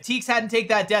 If Teex hadn't taken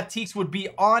that death, Teex would be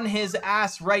on his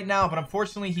ass right now. But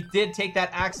unfortunately, he did take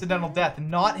that accidental death.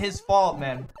 Not his fault,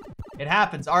 man. It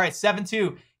happens. All right,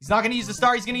 7-2. He's not going to use the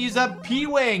star. He's going to use a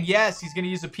P-Wing. Yes, he's going to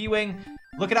use a P-Wing.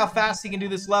 Look at how fast he can do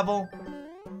this level.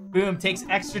 Boom. Takes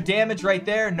extra damage right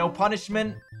there. No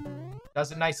punishment.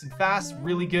 Does it nice and fast.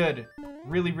 Really good.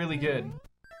 Really, really good.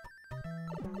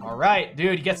 All right,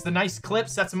 dude, he gets the nice clip,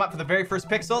 sets him up for the very first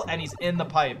pixel, and he's in the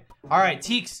pipe. All right,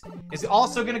 Teex is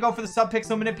also going to go for the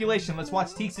sub-pixel manipulation. Let's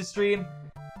watch Teex's stream.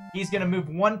 He's going to move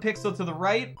 1 pixel to the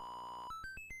right.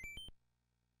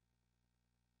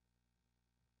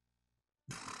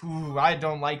 Ooh, I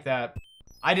don't like that.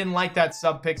 I didn't like that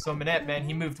sub-pixel manip, man.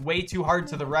 He moved way too hard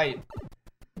to the right.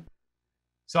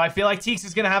 So I feel like Teex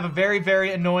is going to have a very,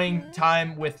 very annoying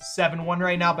time with 7-1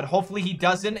 right now, but hopefully he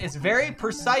doesn't. It's very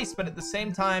precise, but at the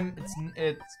same time,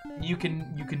 you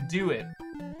can do it.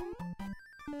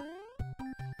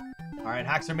 All right,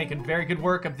 Haxor making very good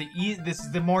work of this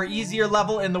is the more easier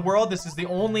level in the world. This is the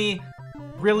only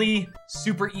really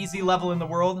super easy level in the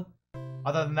world.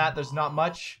 Other than that, there's not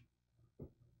much.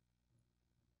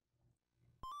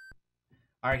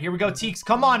 All right, here we go, Teex.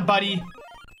 Come on, buddy.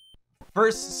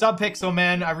 First sub-pixel,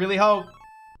 man. I really hope.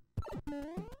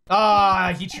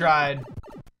 Ah, he tried.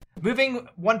 Moving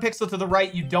 1 pixel to the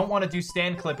right, you don't want to do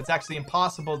stand clip. It's actually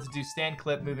impossible to do stand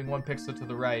clip moving 1 pixel to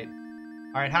the right.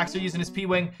 All right, Haxor using his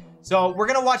P-Wing. So we're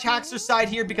going to watch Haxor's side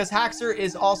here because Haxor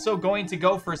is also going to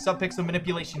go for a sub-pixel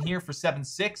manipulation here for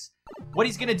 7-6. What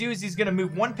he's going to do is he's going to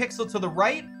move 1 pixel to the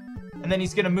right, and then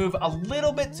he's going to move a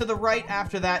little bit to the right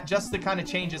after that just to kind of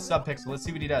change his sub-pixel. Let's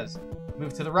see what he does.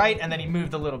 Move to the right, and then he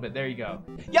moved a little bit. There you go.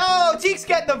 Yo, Teex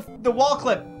getting the wall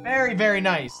clip. Very, very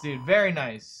nice, dude. Very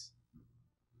nice.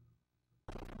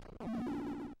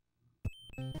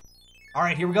 All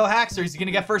right, here we go, Haxor. Is he going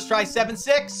to get first try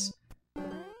 7-6?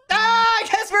 Ah, I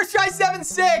guess first try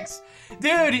 7-6.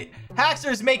 Dude, Haxor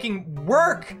is making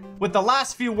work with the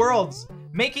last few worlds,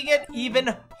 making it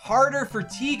even harder for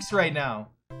Teex right now.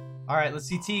 All right, let's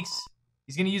see Teex.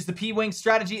 He's going to use the P-Wing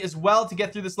strategy as well to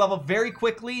get through this level very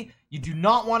quickly. You do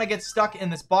not want to get stuck in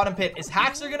this bottom pit. Is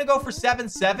Haxor going to go for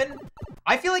 7-7?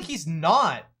 I feel like he's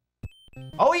not.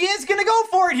 Oh, he is going to go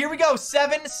for it. Here we go.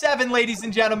 7-7, ladies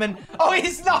and gentlemen. Oh,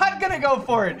 he's not going to go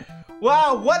for it.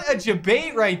 Wow, what a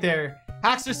debate right there.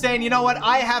 Haxor saying, you know what?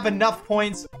 I have enough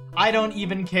points. I don't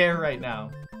even care right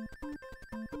now.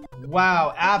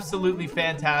 Wow, absolutely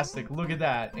fantastic. Look at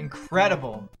that.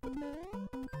 Incredible.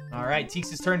 All right,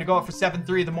 Teex's turn to go up for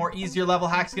 7-3, the more easier level.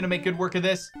 Haxor's going to make good work of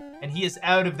this, and he is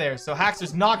out of there. So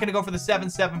Haxor's not going to go for the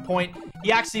 7-7 point.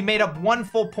 He actually made up 1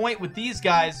 full point with these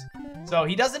guys. So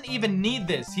he doesn't even need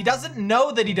this. He doesn't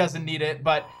know that he doesn't need it,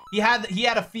 but he had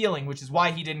a feeling, which is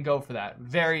why he didn't go for that.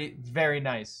 Very, very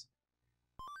nice.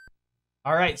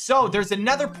 All right, so there's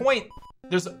another point.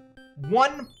 There's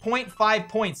 1.5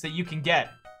 points that you can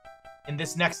get in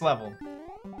this next level.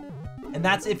 And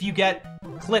that's if you get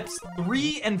clips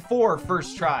 3 and 4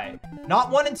 first try. Not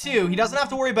 1 and 2. He doesn't have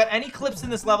to worry about any clips in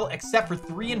this level except for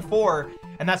 3 and 4.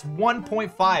 And that's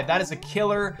 1.5. That is a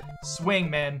killer swing,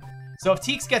 man. So if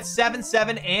Teex gets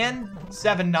 7-7 and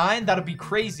 7-9, that'll be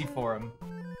crazy for him.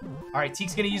 All right,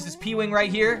 Teex gonna use his P-Wing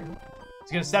right here.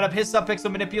 He's gonna set up his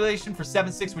sub-pixel manipulation for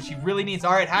 7-6, which he really needs.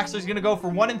 All right, Haxor's gonna go for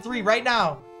 1 and 3 right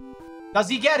now. Does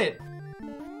he get it?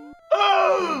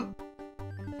 Oh,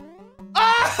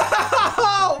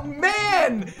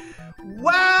 man!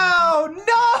 Wow,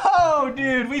 no,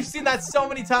 dude. We've seen that so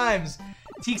many times.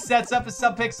 Teex sets up his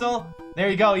sub-pixel. There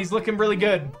you go. He's looking really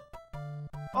good.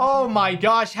 Oh my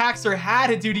gosh, Haxor had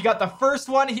it, dude. He got the first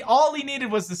one. All he needed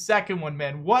was the second one,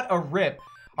 man. What a rip.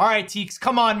 All right, Teex,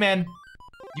 come on, man.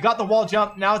 You got the wall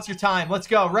jump. Now it's your time. Let's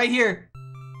go. Right here.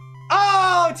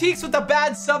 Oh, Teex with the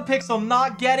bad sub-pixel,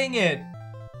 not getting it.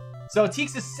 So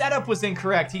Teex's setup was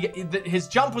incorrect. His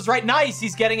jump was right. Nice.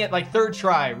 He's getting it like third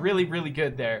try. Really, really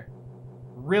good there.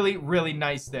 Really, really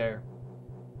nice there.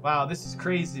 Wow, this is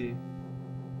crazy.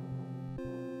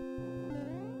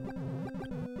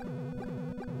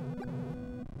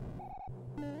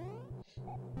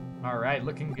 All right,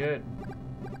 looking good.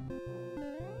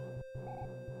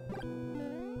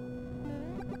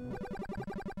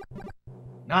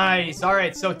 Nice. All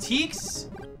right, so Teex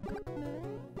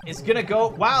is gonna go.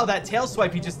 Wow, that tail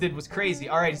swipe he just did was crazy.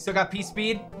 All right, he still got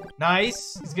P-Speed.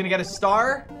 Nice. He's gonna get a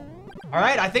star. All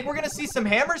right, I think we're gonna see some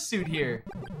hammer suit here.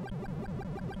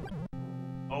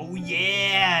 Oh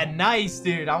yeah, nice,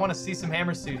 dude. I want to see some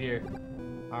hammer suit here.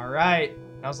 All right.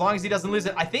 Now, as long as he doesn't lose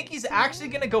it, I think he's actually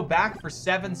going to go back for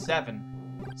 7-7.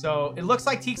 So it looks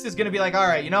like Teex is going to be like, all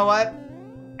right, you know what?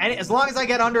 And as long as I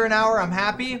get under an hour, I'm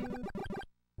happy.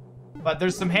 But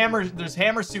there's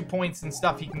hammer suit points and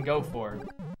stuff he can go for.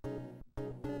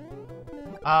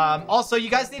 Also, you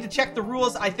guys need to check the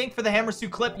rules. I think for the hammer suit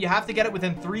clip, you have to get it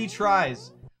within 3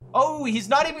 tries. Oh, he's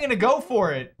not even going to go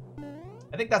for it.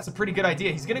 I think that's a pretty good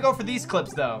idea. He's going to go for these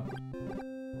clips, though.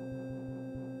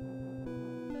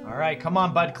 All right, come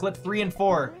on, bud. Clip 3 and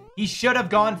 4. He should have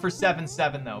gone for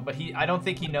 7-7, though, but I don't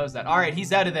think he knows that. All right,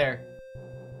 he's out of there.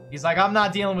 He's like, I'm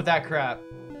not dealing with that crap.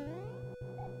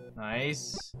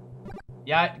 Nice.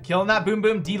 Yeah, killing that boom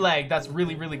boom D-leg. That's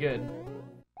really, really good.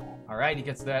 All right, he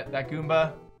gets that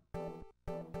Goomba.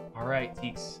 All right,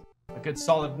 Teex. A good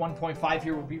solid 1.5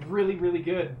 here would be really, really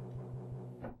good.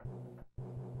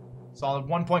 Solid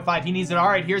 1.5. He needs it. All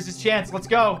right, here's his chance. Let's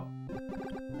go.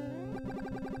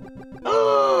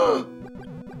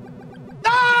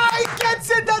 He gets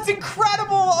it. That's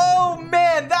incredible. Oh,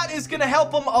 man. That is going to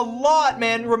help him a lot,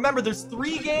 man. Remember, there's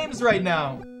 3 games right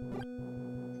now.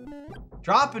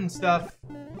 Dropping stuff.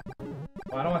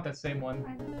 Oh, I don't want that same one.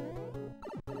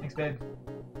 Thanks, babe.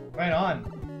 Right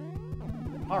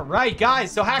on. All right,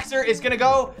 guys. So Haxor is going to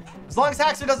go. As long as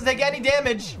Haxor doesn't take any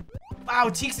damage. Wow,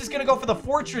 Teex is going to go for the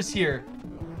fortress here.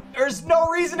 There's no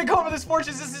reason to go for this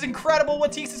fortress. This is incredible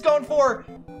what Teex is going for.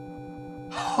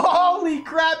 Holy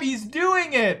crap, he's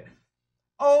doing it.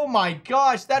 Oh my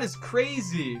gosh, that is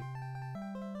crazy.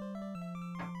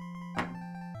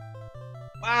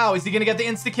 Wow, is he going to get the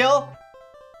insta-kill?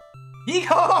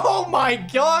 Oh my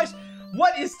gosh.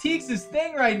 What is Teex's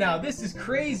thing right now? This is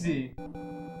crazy.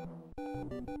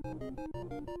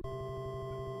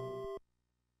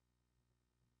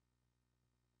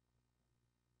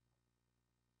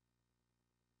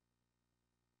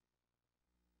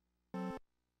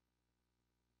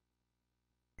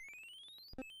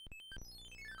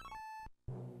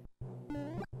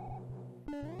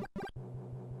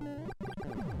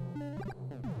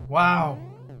 Wow.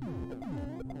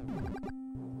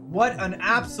 What an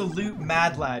absolute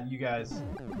mad lad, you guys.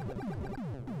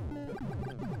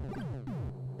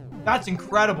 That's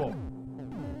incredible.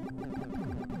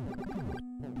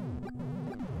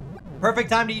 Perfect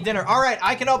time to eat dinner. All right,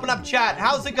 I can open up chat.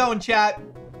 How's it going, chat?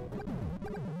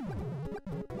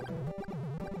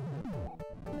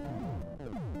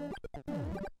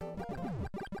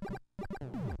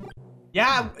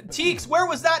 Yeah, Teex, where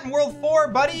was that in World 4,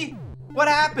 buddy? What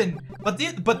happened?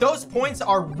 But those points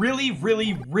are really,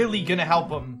 really, really gonna help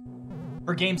him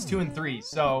for games 2 and 3.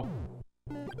 So,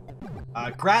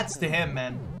 grats to him,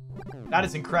 man. That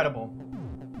is incredible.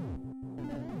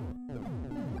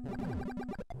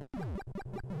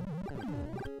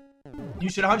 You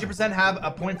should 100% have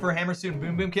a point for a hammer suit and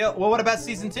boom boom kill. Well, what about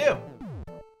season 2?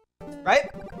 Right?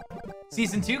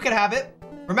 Season 2 could have it.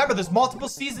 Remember, there's multiple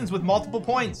seasons with multiple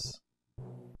points.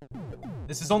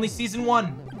 This is only season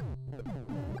 1.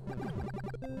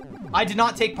 I did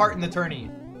not take part in the tourney.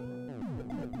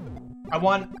 I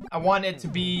want it to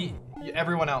be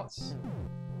everyone else.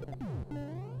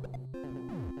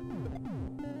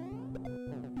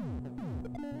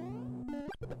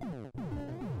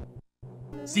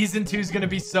 Season 2 is gonna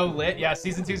be so lit. Yeah,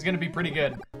 season 2 is gonna be pretty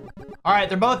good. All right,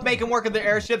 they're both making work of their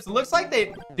airships. It looks like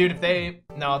they, dude,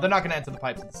 no, they're not gonna enter the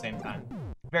pipes at the same time.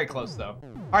 Very close though.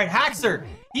 All right, Haxor,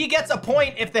 he gets a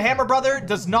point if the Hammer Brother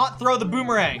does not throw the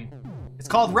boomerang. It's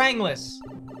called Rangless.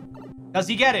 Does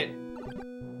he get it?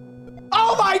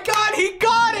 Oh my God, he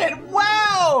got it!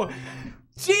 Wow!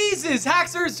 Jesus,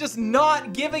 Haxor is just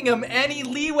not giving him any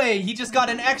leeway. He just got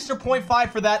an extra 0.5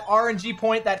 for that RNG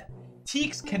point that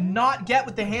Teex cannot get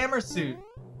with the hammer suit.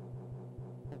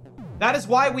 That is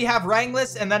why we have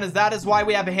Rangless, and that is why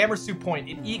we have a hammer suit point.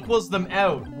 It equals them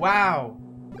out. Wow.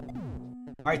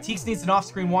 All right, Teex needs an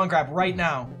off-screen wand grab right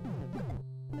now.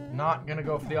 Not gonna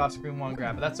go for the off-screen wand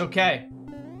grab, but that's okay.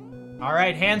 All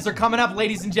right, hands are coming up,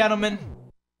 ladies and gentlemen.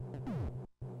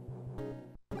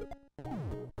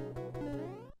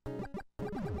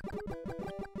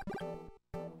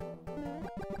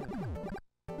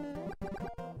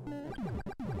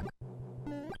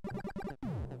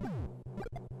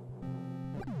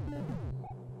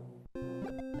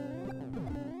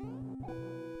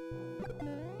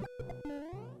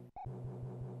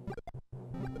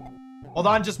 Hold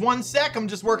on just one sec. I'm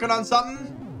just working on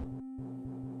something.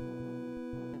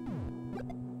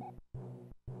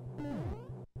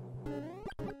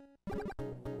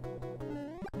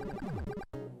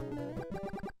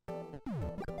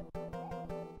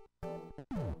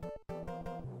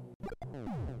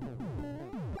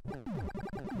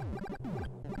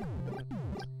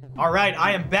 All right,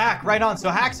 I am back. Right on.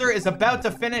 So Haxor is about to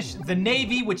finish the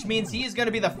Navy, which means he is going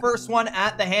to be the first one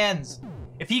at the hands.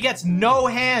 If he gets no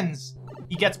hands,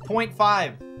 he gets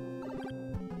 0.5.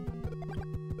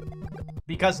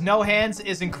 Because no hands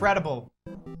is incredible.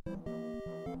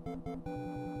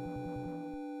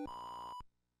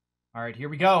 All right, here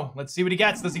we go. Let's see what he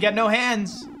gets. Does he get no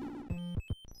hands?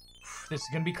 This is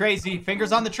going to be crazy.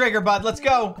 Fingers on the trigger, bud. Let's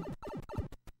go.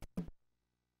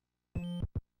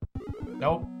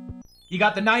 Nope. He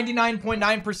got the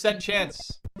 99.9% chance.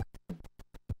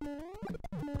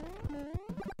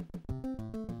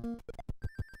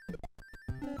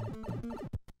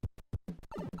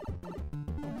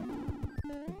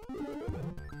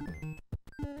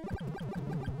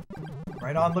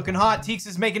 Right on, looking hot. Teex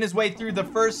is making his way through the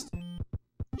first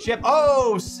ship.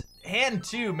 Oh, hand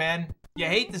 2, man. You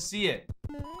hate to see it.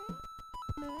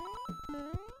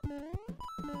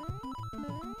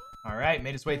 All right,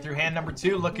 made his way through hand number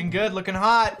 2. Looking good, looking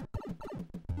hot.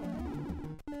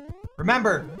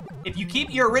 Remember, if you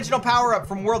keep your original power up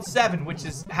from World 7, which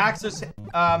is Haxor's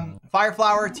Fire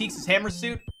Flower, Teex's Hammer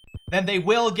Suit, then they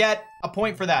will get a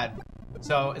point for that.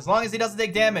 So as long as he doesn't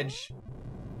take damage,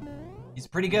 he's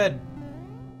pretty good.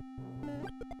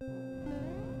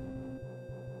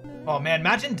 Oh man,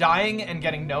 imagine dying and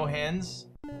getting no hands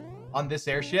on this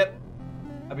airship.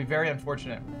 That'd be very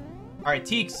unfortunate. All right,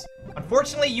 Teex.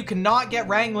 Unfortunately, you cannot get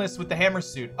Rangless with the hammer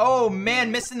suit. Oh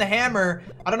man, missing the hammer.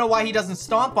 I don't know why he doesn't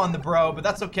stomp on the bro, but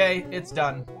that's okay. It's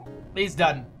done. He's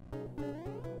done.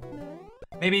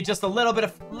 Maybe just a little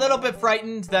bit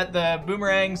frightened that the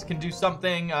boomerangs can do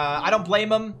something. I don't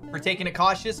blame him for taking it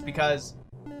cautious because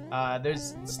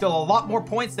there's still a lot more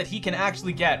points that he can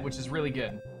actually get, which is really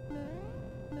good.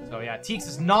 So yeah, Teex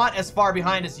is not as far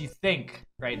behind as you think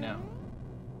right now.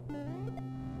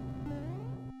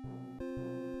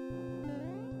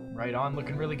 Right on,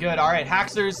 looking really good. All right,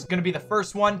 Haxor's gonna be the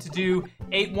first one to do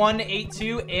 8-1,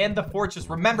 8-2, and the Fortress.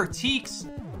 Remember, Teex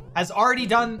has already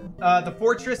done the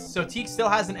Fortress, so Teex still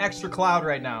has an extra cloud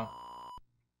right now.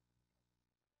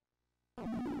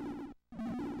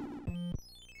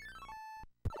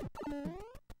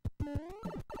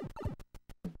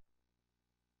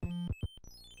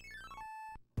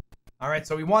 All right,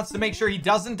 so he wants to make sure he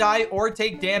doesn't die or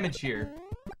take damage here.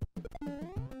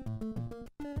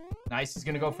 Nice, he's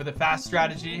gonna go for the fast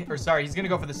strategy. Or sorry, he's gonna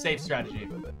go for the safe strategy.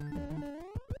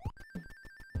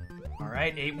 All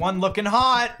right, 8-1 looking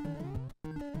hot.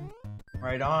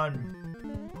 Right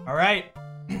on. All right,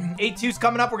 8-2's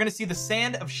coming up. We're gonna see the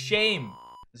Sand of Shame.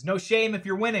 There's no shame if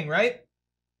you're winning, right?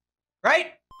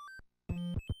 Right?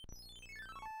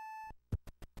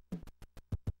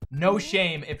 No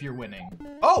shame if you're winning.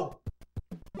 Oh!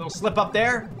 Little slip up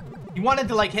there. He wanted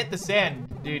to like hit the sand.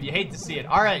 Dude, you hate to see it.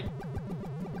 All right.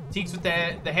 Teex with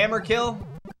the hammer kill.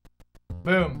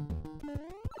 Boom.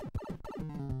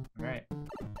 All right.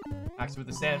 Haxor with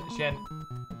the sand.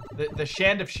 The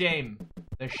Shand of Shame.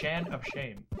 The Shand of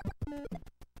Shame.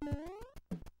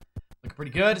 Looking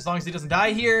pretty good as long as he doesn't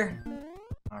die here.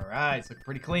 All right, it's looking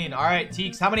pretty clean. All right,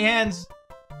 Teex, how many hands?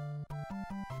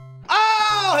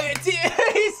 Oh,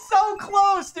 he's so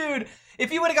close, dude. If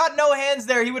he would have got no hands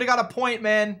there, he would have got a point,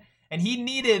 man. And he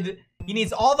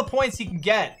needs all the points he can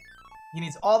get. He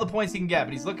needs all the points he can get,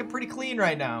 but he's looking pretty clean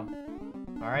right now.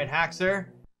 All right, Haxor,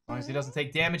 as long as he doesn't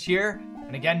take damage here.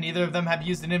 And again, neither of them have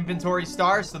used an inventory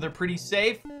star, so they're pretty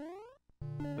safe.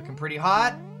 Looking pretty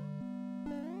hot.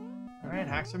 All right,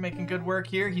 Haxor making good work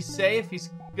here. He's safe. He's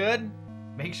good.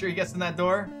 Make sure he gets in that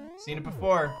door. Seen it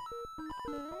before.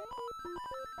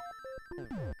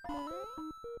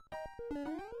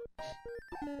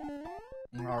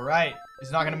 All right.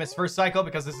 He's not going to miss first cycle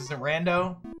because this isn't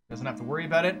rando. Doesn't have to worry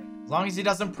about it. As long as he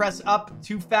doesn't press up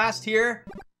too fast here.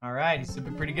 All right. He's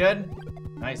been pretty good.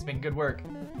 Nice. Making good work.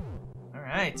 All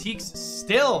right. Teex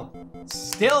still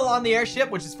on the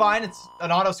airship, which is fine. It's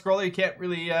an auto scroller. You can't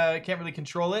really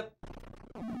control it.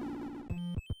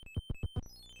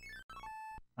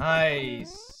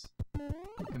 Nice.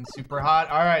 Looking super hot.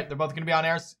 All right. They're both going to be on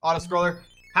air auto scroller.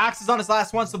 Hax is on his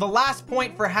last one. So the last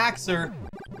point for Haxor,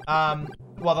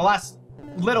 well, the last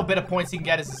little bit of points he can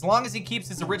get is as long as he keeps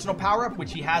his original power-up,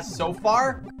 which he has so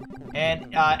far,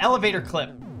 and elevator clip.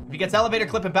 If he gets elevator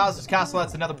clip in Bowser's Castle,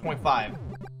 that's another 0.5.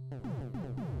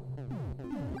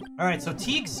 All right, so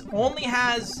Teex only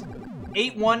has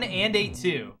 8-1 and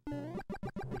 8-2,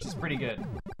 which is pretty good.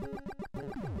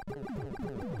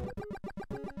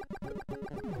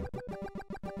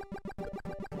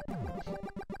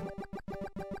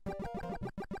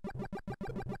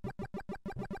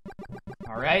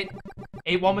 All right.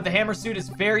 8-1 with the hammer suit is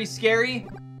very scary.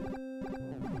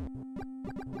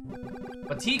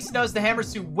 But Teex knows the hammer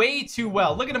suit way too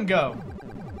well. Look at him go.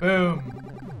 Boom.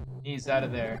 He's out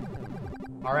of there.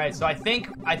 All right, so I think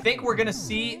we're gonna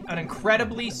see an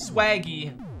incredibly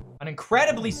swaggy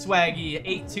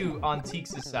 8-2 on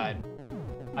Teex's side.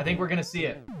 I think we're gonna see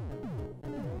it.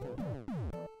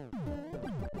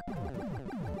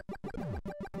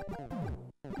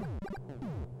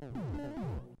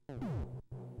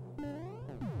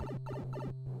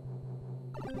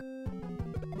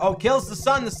 Oh, kills the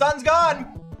sun. The sun's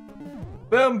gone.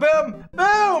 Boom, boom,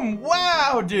 boom.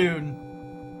 Wow, dude.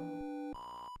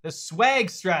 The swag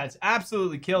strats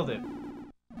absolutely killed it.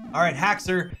 All right,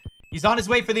 Haxor. He's on his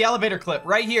way for the elevator clip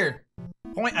right here.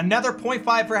 Another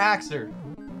 0.5 for Haxor.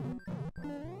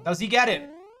 Does he get it?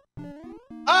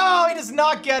 Oh, he does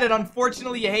not get it.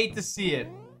 Unfortunately, you hate to see it.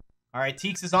 All right,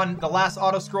 Teex is on the last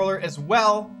auto scroller as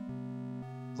well.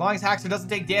 As long as Haxor doesn't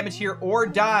take damage here or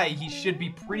die, he should be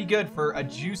pretty good for a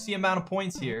juicy amount of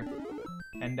points here.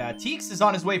 And Teex is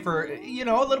on his way for, you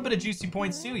know, a little bit of juicy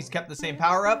points too. He's kept the same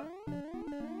power up.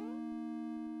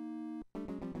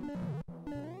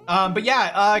 But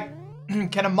yeah,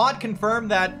 can a mod confirm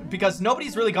that, because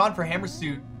nobody's really gone for hammer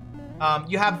suit,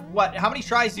 you have, what, how many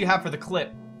tries do you have for the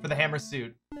clip for the hammer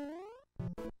suit?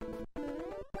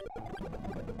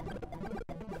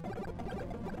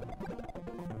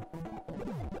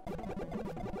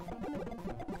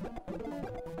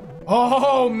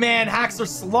 Oh, man, Haxor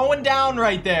slowing down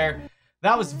right there.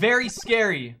 That was very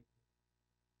scary.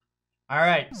 All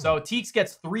right, so Teex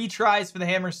gets 3 tries for the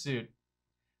hammer suit.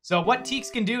 So what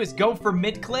Teex can do is go for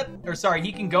mid-clip, or sorry,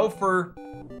 he can go for,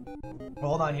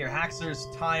 hold on here, Haxor's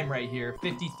time right here,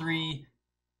 53,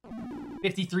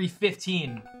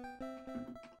 15.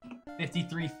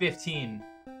 53-15.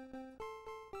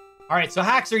 All right, so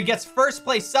Haxor, he gets first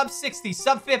place, sub 60,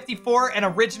 sub 54, and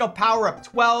original power up,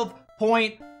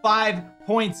 12.5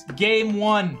 points. Game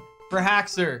 1 for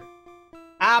Haxor.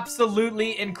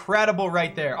 Absolutely incredible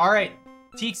right there. All right,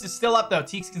 Teex is still up though.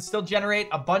 Teex can still generate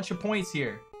a bunch of points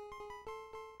here.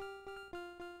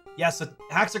 Yeah, so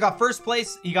Haxor got first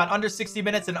place. He got under 60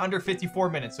 minutes and under 54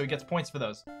 minutes, so he gets points for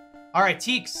those. All right,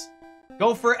 Teex,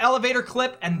 go for elevator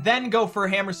clip and then go for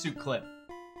hammer suit clip.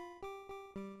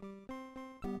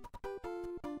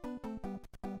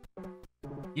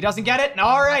 He doesn't get it.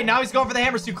 All right, now he's going for the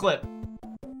hammer suit clip.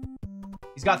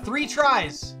 He's got 3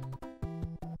 tries.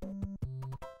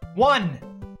 1.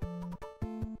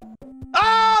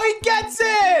 Oh, he gets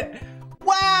it!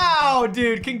 Wow,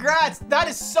 dude, congrats. That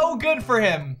is so good for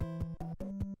him.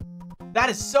 That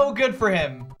is so good for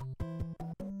him.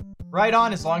 Right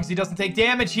on, as long as he doesn't take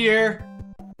damage here.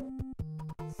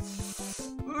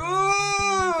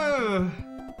 Ooh.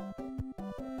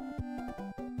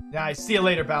 Nice. See you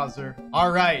later, Bowser.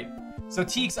 All right. So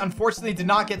Teex unfortunately did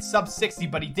not get sub 60,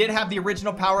 but he did have the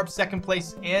original power up second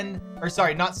place in, or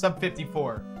sorry, not sub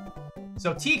 54.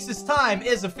 So Teex's time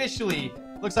is officially,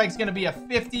 looks like it's going to be a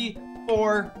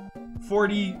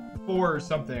 54-43 54 or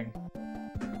something.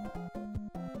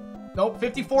 Nope,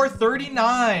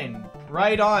 54-39.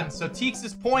 Right on. So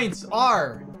Teex's points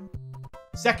are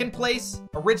second place,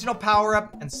 original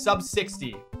power-up, and sub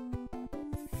 60.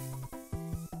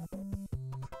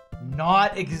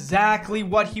 Not exactly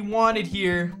what he wanted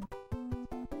here.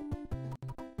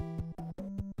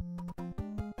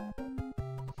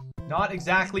 Not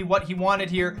exactly what he wanted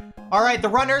here. All right, the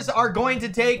runners are going to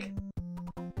take...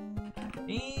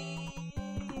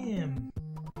 Damn.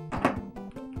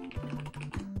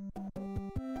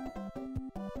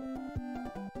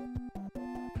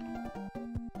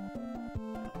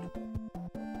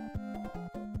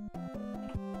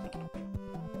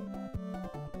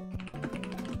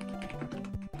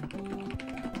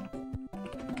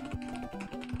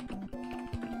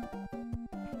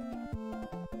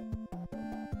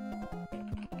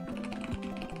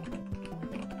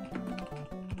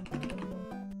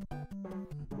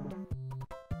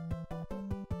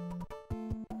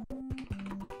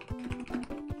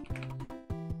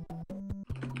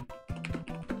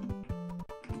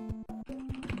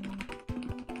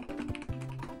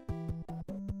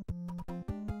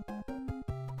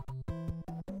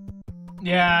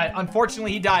 Yeah,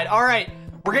 unfortunately he died. All right,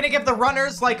 we're gonna give the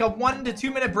runners like a 1 to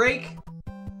 2 minute break.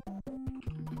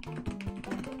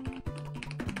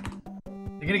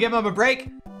 You're gonna give them a break?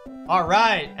 All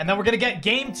right, and then we're gonna get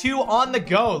game 2 on the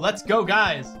go. Let's go,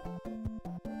 guys.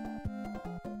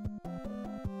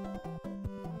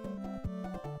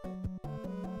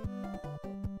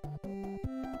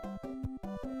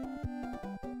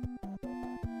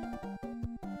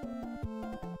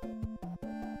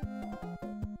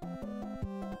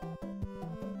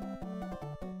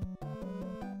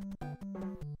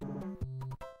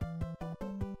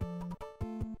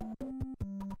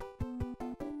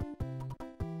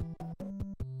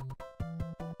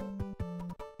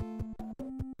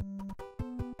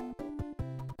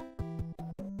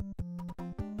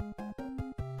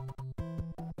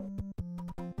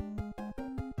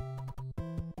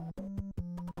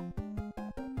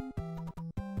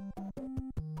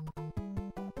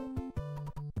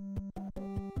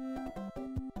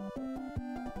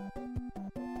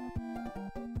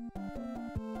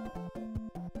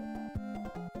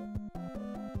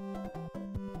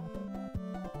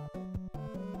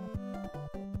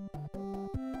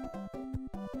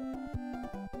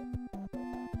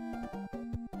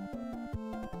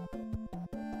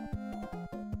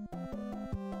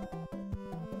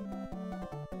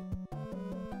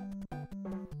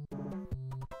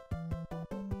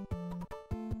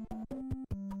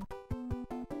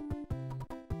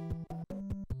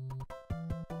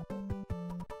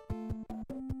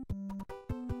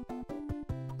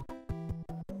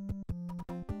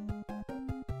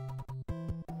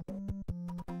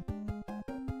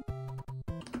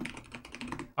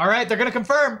 All right, they're gonna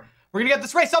confirm. We're gonna get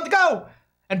this race on the go.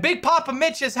 And Big Papa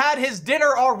Mitch has had his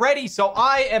dinner already, so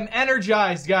I am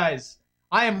energized, guys.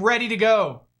 I am ready to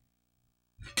go.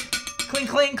 Cling,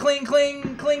 cling, cling,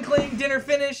 cling, cling, cling. Dinner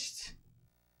finished.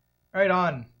 Right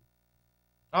on.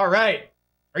 All right.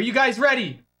 Are you guys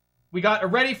ready? We got a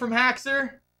ready from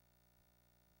Haxor.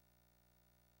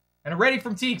 And a ready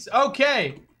from Teex.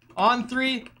 Okay. On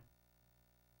 3.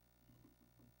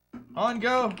 On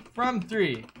go from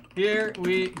 3. Here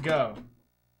we go.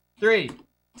 3,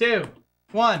 2,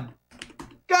 1.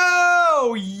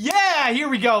 Go! Yeah! Here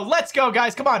we go. Let's go,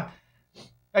 guys. Come on.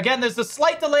 Again, there's a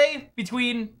slight delay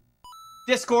between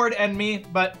Discord and me,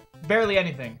 but barely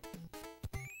anything.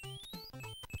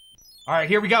 All right,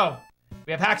 here we go.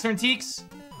 We have Haxor and Teex.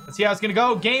 Let's see how it's going to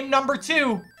go. Game number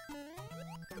 2.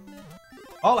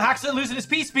 Oh, Haxor losing his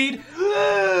P-speed.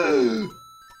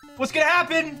 What's going to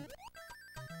happen?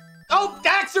 Oh,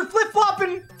 Haxor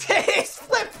flip-flopping! He's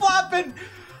flip-flopping!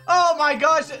 Oh my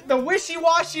gosh, the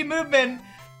wishy-washy movement.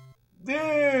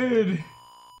 Dude.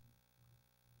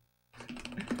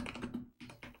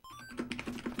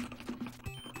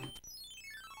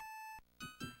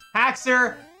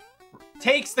 Haxor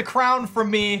takes the crown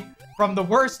from me from the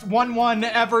worst 1-1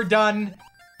 ever done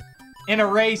in a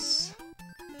race.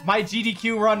 My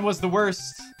GDQ run was the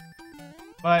worst,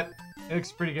 but it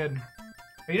looks pretty good.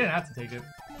 But you didn't have to take it.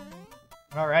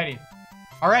 Alrighty.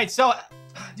 Alright, so,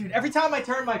 dude, every time I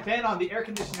turn my fan on, the air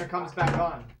conditioner comes back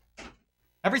on.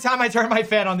 Every time I turn my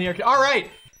fan on, the air conditioner.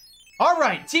 Alright.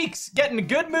 Alright, Teex getting a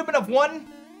good movement of 1.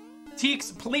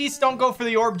 Teex, please don't go for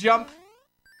the orb jump.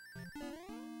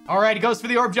 Alright, he goes for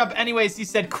the orb jump anyways. He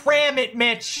said, cram it,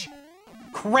 Mitch.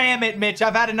 Cram it, Mitch.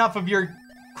 I've had enough of your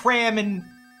cramming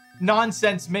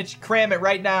nonsense, Mitch. Cram it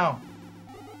right now.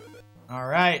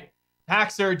 Alright.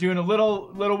 Haxor doing a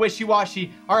little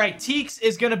wishy-washy. All right, Teex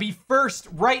is going to be first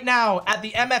right now at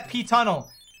the MFP tunnel.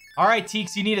 All right,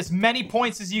 Teex, you need as many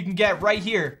points as you can get right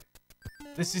here.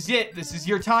 This is it. This is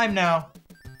your time now.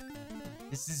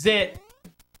 This is it.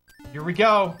 Here we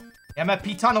go.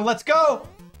 MFP tunnel, let's go.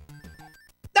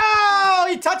 No!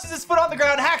 He touches his foot on the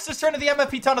ground. Haxor's turn to the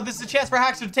MFP tunnel. This is a chance for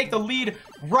Haxor to take the lead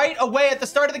right away at the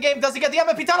start of the game. Does he get the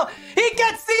MFP tunnel? He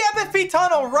gets the MFP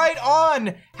tunnel right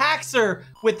on Haxor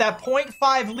with that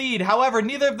 0.5 lead. However,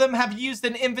 neither of them have used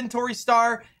an inventory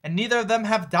star, and neither of them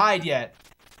have died yet.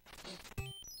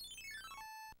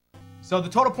 So the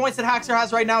total points that Haxor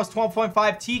has right now is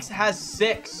 12.5. Teex has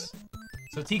 6.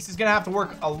 So Teex is going to have to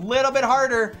work a little bit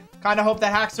harder. Kind of hope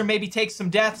that Haxor maybe takes some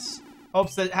deaths.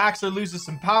 Hopes that Haxor loses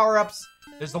some power-ups.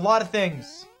 There's a lot of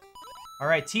things. All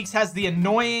right, Teex has the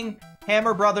annoying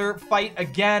Hammer Brother fight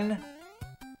again.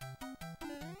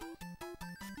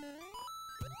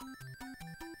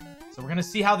 So we're going to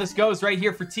see how this goes right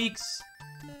here for Teex.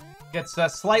 Gets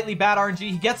slightly bad RNG.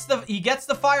 He gets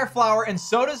the Fire Flower, and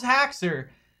so does Haxor.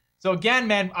 So again,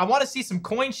 man, I want to see some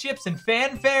coin ships and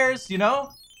fanfares, you know?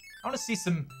 I want to see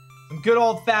some good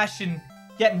old-fashioned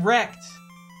getting wrecked.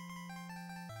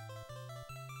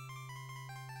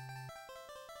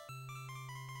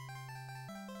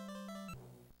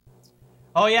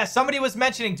 Oh yeah, somebody was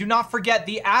mentioning, do not forget,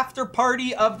 the after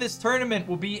party of this tournament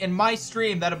will be in my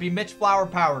stream. That'll be Mitch Flower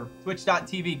Power,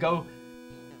 twitch.tv.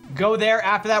 Go there.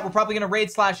 After that, we're probably going to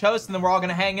raid/host, and then we're all going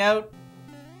to hang out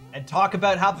and talk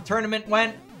about how the tournament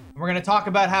went. We're going to talk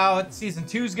about how Season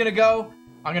 2 is going to go.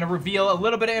 I'm going to reveal a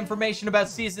little bit of information about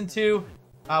Season 2,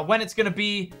 when it's going to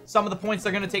be, some of the points that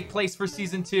are going to take place for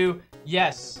Season 2.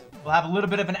 Yes, we'll have a little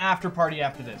bit of an after party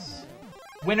after this.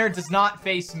 Winner does not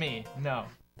face me. No.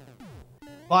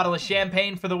 Bottle of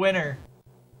champagne for the winner.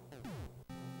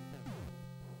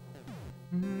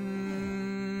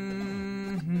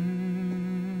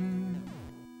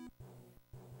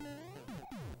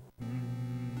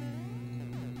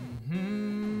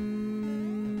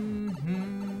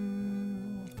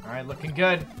 All right, looking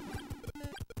good.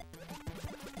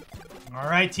 All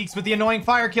right, Teex with the annoying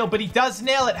fire kill, but he does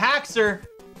nail it. Haxor.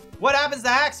 What happens to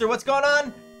Haxor? What's going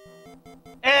on?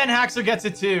 And Haxor gets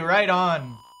it too. Right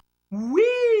on.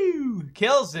 Woo!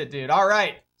 Kills it, dude. All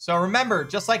right. So remember,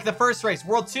 just like the first race,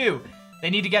 World 2, they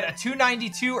need to get a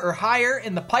 292 or higher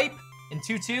in the pipe in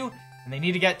 2-2, and they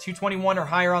need to get 221 or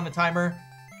higher on the timer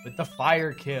with the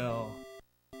fire kill.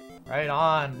 Right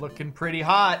on. Looking pretty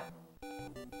hot.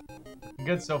 Looking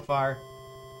good so far.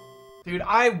 Dude,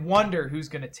 I wonder who's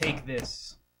going to take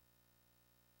this.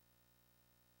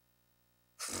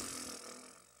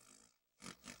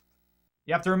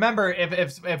 You have to remember,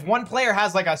 if one player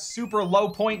has like a super low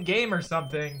point game or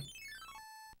something,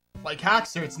 like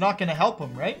Haxor, it's not going to help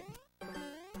him, right?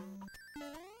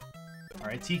 All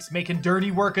right, Teex making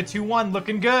dirty work, a 2-1,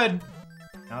 looking good.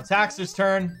 Now it's Haxor's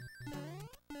turn.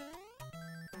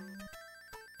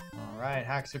 All right,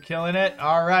 Haxor killing it.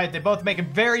 All right, they both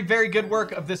making very, very good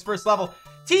work of this first level.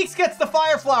 Teex gets the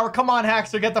Fire Flower. Come on,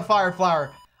 Haxor, get the Fire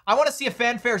Flower. I want to see a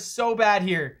fanfare so bad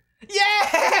here.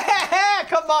 Yeah!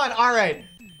 Come on. All right.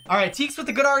 All right. Teex with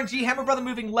the good RNG. Hammer Brother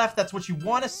moving left. That's what you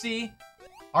want to see.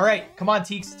 All right. Come on,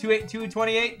 Teex.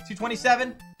 228,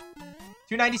 227,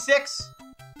 296,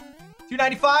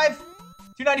 295,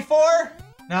 294.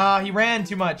 No, he ran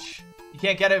too much. You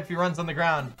can't get it if he runs on the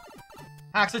ground.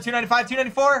 Haxor, 295,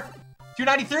 294,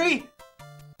 293,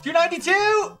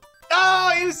 292.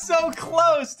 Oh, he was so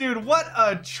close, dude. What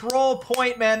a troll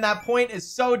point, man. That point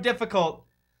is so difficult.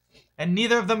 And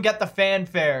neither of them get the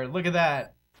fanfare. Look at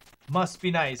that. Must be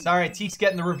nice. All right, Teex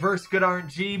getting the reverse good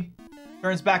RNG.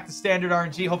 Turns back to standard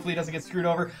RNG. Hopefully he doesn't get screwed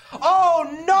over. Oh,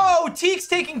 no! Teex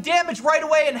taking damage right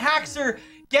away, and Haxor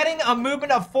getting a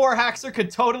movement of 4. Haxor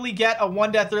could totally get a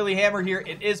 1-death early hammer here.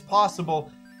 It is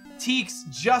possible. Teex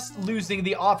just losing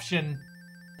the option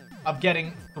of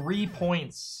getting 3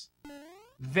 points.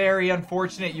 Very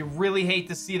unfortunate. You really hate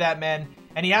to see that, man.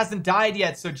 And he hasn't died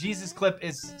yet, so Jesus Clip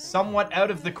is somewhat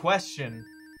out of the question.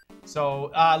 So,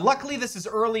 luckily this is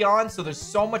early on, so there's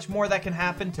so much more that can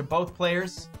happen to both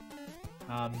players.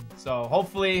 So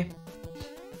hopefully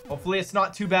it's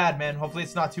not too bad, man. Hopefully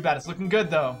it's not too bad. It's looking good,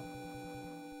 though.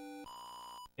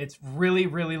 It's really,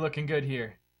 really looking good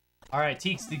here. All right,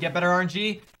 Teex, did he get better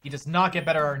RNG? He does not get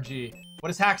better RNG. What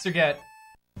does Haxor get?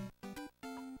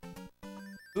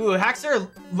 Ooh, Haxor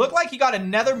looked like he got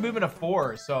another movement of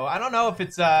 4. So I don't know if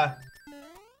it's I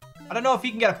don't know if he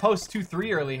can get a post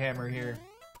 2-3 early hammer here.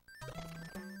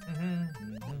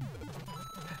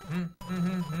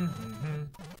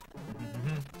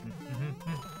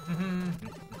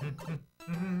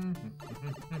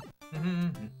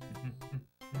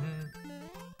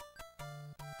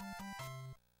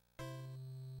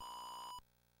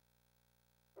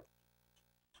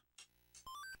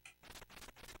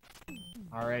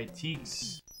 All right,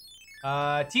 Teex.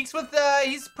 Teex with,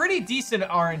 he's pretty decent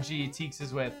RNG, Teex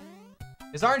is with.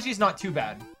 His RNG is not too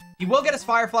bad. He will get his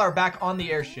Fire Flower back on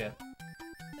the airship.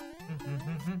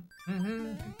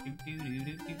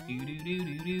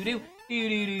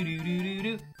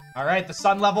 All right, the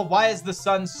sun level. Why is the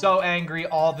sun so angry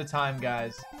all the time,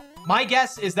 guys? My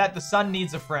guess is that the sun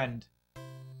needs a friend.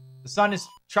 The sun is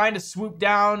trying to swoop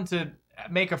down to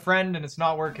make a friend, and it's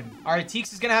not working. All right,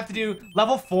 Teex is going to have to do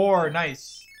level 4.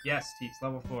 Nice. Yes, Teex,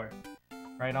 level 4.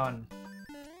 Right on.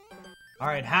 All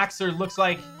right, Haxor looks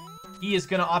like he is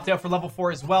going to opt out for level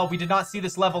 4 as well. We did not see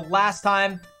this level last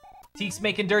time. Teex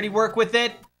making dirty work with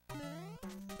it.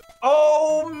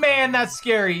 Oh, man, that's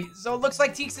scary. So it looks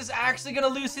like Teex is actually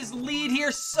going to lose his lead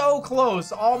here. So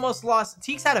close. Almost lost.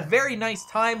 Teex had a very nice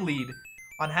time lead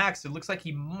on Haxor. Looks like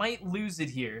he might lose it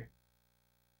here.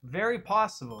 Very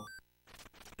possible.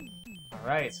 All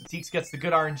right, so Teex gets the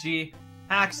good RNG.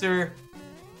 Haxor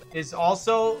is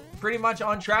also pretty much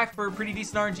on track for pretty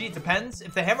decent RNG. It depends.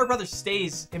 If the Hammer Brother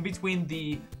stays in between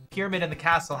the pyramid and the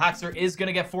castle, Haxor is going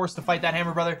to get forced to fight that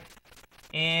Hammer Brother.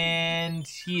 And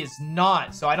he is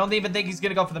not. So I don't even think he's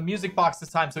going to go for the music box this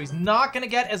time. So he's not going to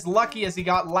get as lucky as he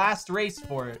got last race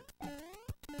for it.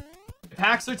 If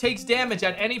Haxor takes damage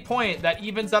at any point, that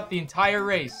evens up the entire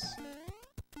race.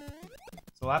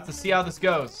 So we'll have to see how this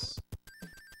goes.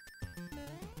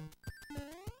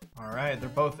 All right, they're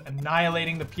both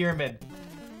annihilating the pyramid.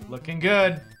 Looking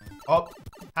good. Oh,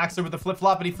 Haxor with the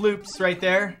flip-floppity floops right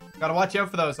there. Gotta watch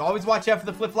out for those. Always watch out for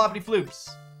the flip-floppity floops.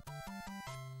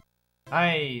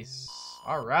 Nice.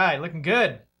 All right, looking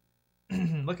good.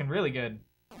 Looking really good.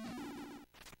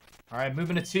 All right,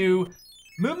 movement of 2.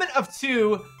 Movement of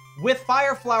 2 with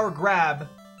Fire Flower grab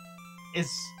is...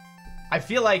 I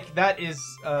feel like that is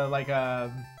like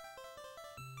a...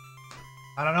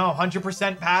 I don't know,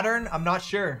 100% pattern? I'm not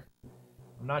sure.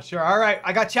 I'm not sure. All right,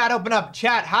 I got chat open up.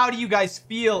 Chat, how do you guys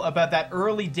feel about that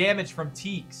early damage from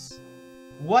Teex?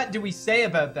 What do we say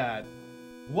about that?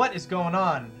 What is going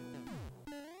on?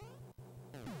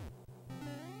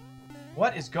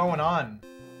 What is going on?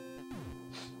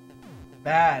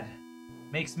 Bad.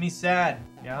 Makes me sad.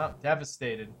 Yeah,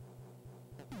 devastated.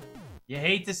 You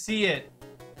hate to see it.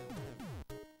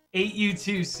 8 you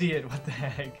too see it. What the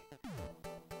heck?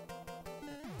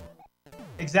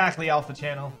 Exactly, Alpha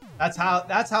Channel. That's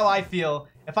how I feel.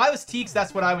 If I was Teex,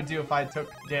 that's what I would do if I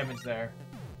took damage there.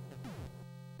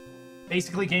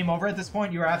 Basically game over at this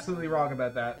point. You are absolutely wrong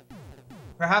about that.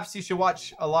 Perhaps you should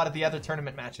watch a lot of the other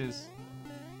tournament matches.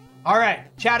 All right,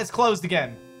 chat is closed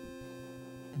again.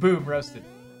 Boom, roasted.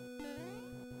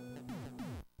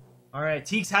 All right,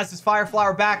 Teex has his Fire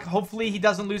Flower back. Hopefully he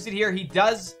doesn't lose it here. He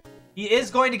does. He is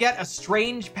going to get a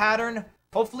strange pattern.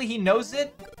 Hopefully he knows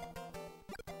it.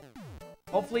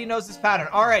 Hopefully he knows this pattern.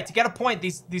 All right, to get a point,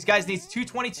 these guys need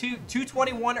 222,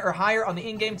 221 or higher on the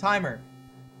in-game timer.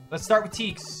 Let's start with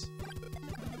Teex.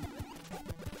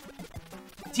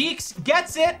 Teex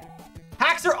gets it.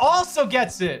 Haxor also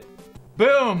gets it.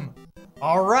 Boom.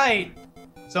 All right.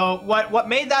 So what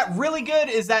made that really good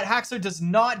is that Haxor does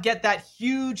not get that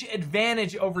huge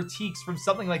advantage over Teex from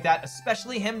something like that,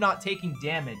 especially him not taking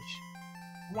damage.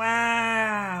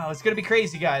 Wow. It's going to be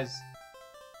crazy, guys.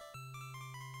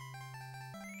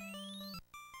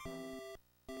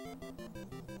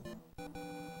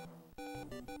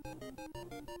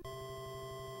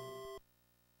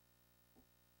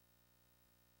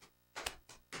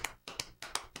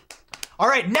 All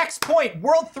right, next point,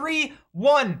 World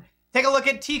 3-1. Take a look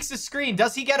at Teex's screen.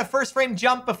 Does he get a first frame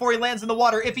jump before he lands in the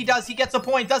water? If he does, he gets a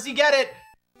point. Does he get it?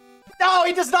 No,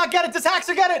 he does not get it. Does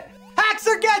Haxor get it?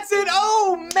 Haxor gets it.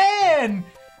 Oh, man.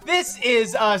 This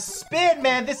is a spin,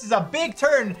 man. This is a big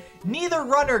turn. Neither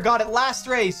runner got it last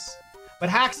race, but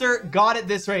Haxor got it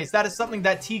this race. That is something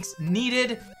that Teex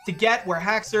needed to get where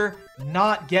Haxor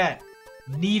not get.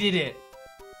 Needed it.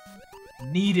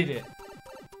 Needed it.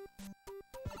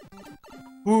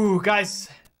 Ooh, guys.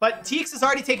 But Teex has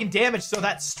already taken damage, so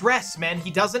that stress, man.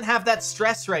 He doesn't have that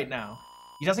stress right now.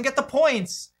 He doesn't get the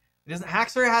points.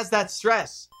 Haxor has that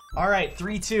stress. All right,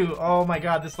 3-2. Oh my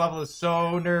god, this level is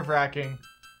so nerve-wracking.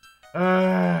 All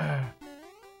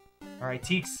right,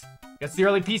 Teex gets the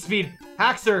early P-speed.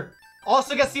 Haxor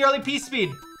also gets the early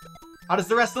P-speed. How does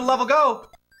the rest of the level go?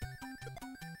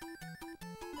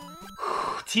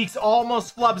 Teex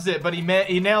almost flubs it, but he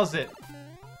nails it.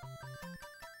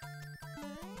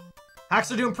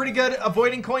 Haxor doing pretty good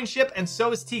avoiding coin ship, and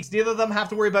so is Teex. Neither of them have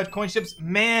to worry about coin ships.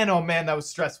 Man, oh man, that was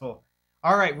stressful.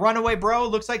 All right, runaway bro.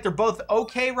 Looks like they're both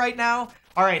okay right now.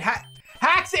 All right,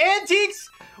 Hax and Teex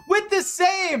with the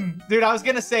same. Dude, I was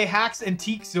going to say Hax and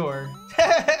Teexor.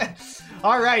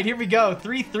 All right, here we go.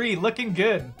 3-3, looking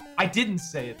good. I didn't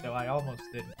say it, though. I almost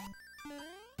did.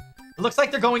 It looks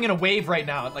like they're going in a wave right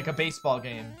now, like a baseball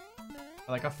game. Or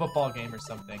like a football game or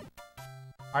something.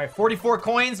 All right, 44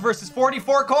 coins versus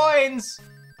 44 coins.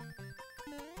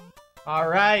 All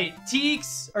right,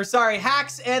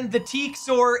 Hax and the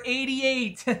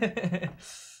Thehaxor88.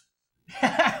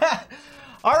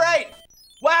 All right.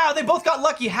 Wow, they both got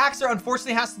lucky. Haxor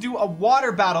unfortunately has to do a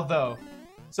water battle though.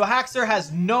 So Haxor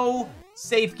has no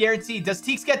safe guarantee. Does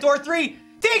Teex get door 3?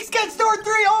 Teex gets door 3.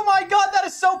 Oh my god, that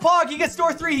is so pog. He gets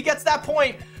door 3. He gets that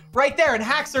point right there. And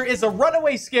Haxor is a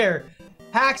runaway scare.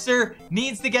 Haxor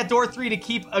needs to get door 3 to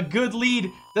keep a good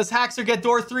lead. Does Haxor get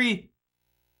door 3?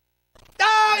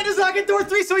 Ah, he does not get door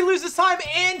 3, so he loses time.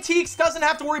 And Teex doesn't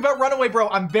have to worry about runaway, bro.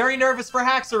 I'm very nervous for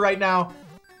Haxor right now.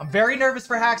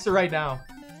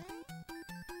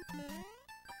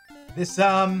 This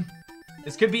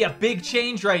could be a big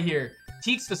change right here.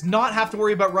 Teex does not have to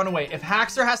worry about runaway. If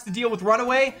Haxor has to deal with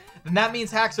runaway, then that means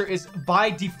Haxor is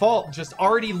by default just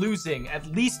already losing at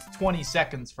least 20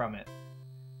 seconds from it.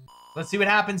 Let's see what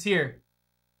happens here.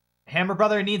 Hammer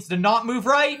Brother needs to not move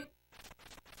right.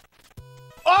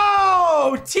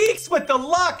 Oh, Teex with the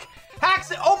luck.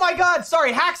 Haxor, oh my god,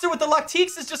 sorry, Haxor with the luck.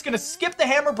 Teex is just gonna skip the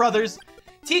Hammer Brothers.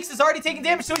 Teex is already taking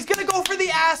damage, so he's gonna go for the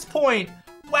ass point.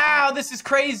 Wow, this is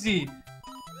crazy.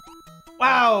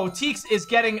 Wow, Teex is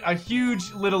getting a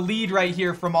huge little lead right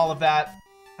here from all of that.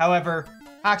 However,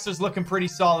 Haxor's looking pretty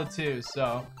solid too,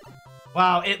 so.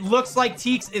 Wow, it looks like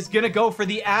Teex is gonna go for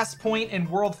the ass point in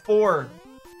World 4.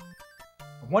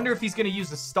 I wonder if he's gonna use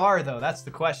the star though, that's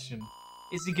the question.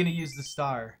 Is he gonna use the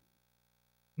star?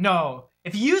 No.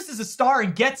 If he uses a star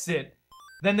and gets it,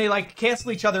 then they like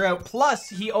cancel each other out. Plus,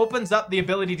 he opens up the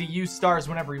ability to use stars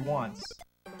whenever he wants.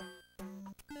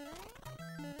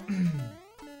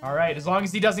 All right, as long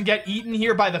as he doesn't get eaten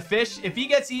here by the fish. If he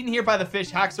gets eaten here by the fish,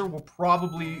 Haxor will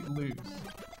probably lose.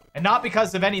 And not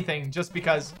because of anything, just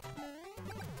because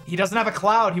he doesn't have a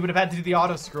cloud. He would have had to do the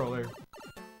auto-scroller.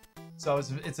 So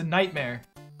it's a nightmare.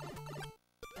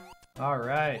 All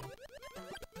right.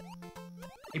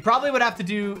 He probably would have to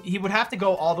do... He would have to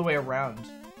go all the way around.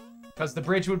 Because the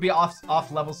bridge would be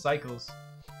off level cycles.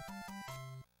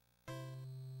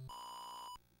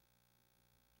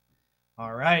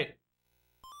 All right.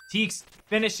 Teex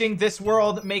finishing this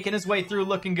world, making his way through,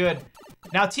 looking good.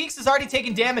 Now, Teex has already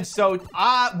taken damage, so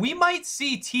we might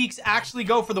see Teex actually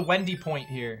go for the Wendy point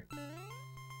here.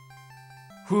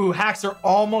 Whew, Haxor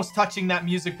almost touching that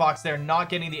music box there, not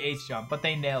getting the H jump, but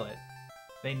they nail it.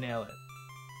 They nail it.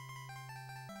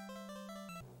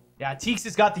 Yeah, Teex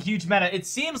has got the huge meta. It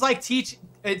seems like Teex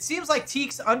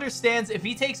understands if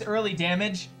he takes early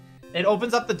damage, it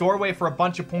opens up the doorway for a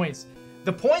bunch of points.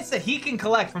 The points that he can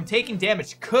collect from taking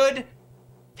damage could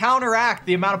counteract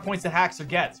the amount of points that Haxor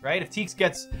gets, right? If Teex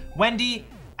gets Wendy,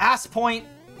 ass point,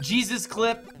 Jesus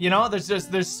clip, you know,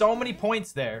 there's so many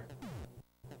points there.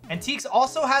 And Teex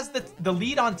also has the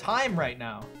lead on time right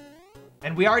now.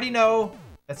 And we already know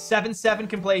that 7-7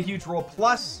 can play a huge role.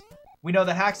 Plus, we know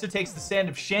that Haxor takes the Sand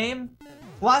of Shame.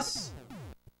 Plus,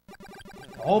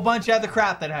 a whole bunch of other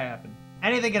crap that happened.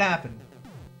 Anything can happen.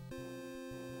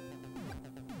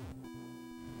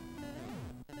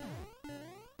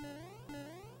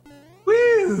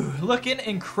 Woo! Looking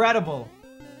incredible.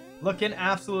 Looking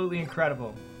absolutely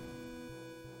incredible.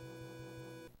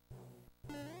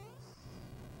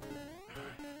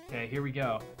 Okay, here we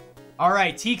go. All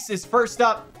right, Teex is first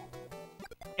up.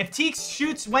 If Teex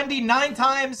shoots Wendy 9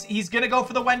 times, he's gonna go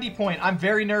for the Wendy point. I'm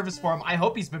very nervous for him. I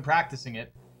hope he's been practicing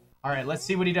it. All right, let's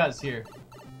see what he does here.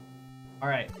 All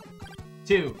right,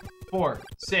 2, 4,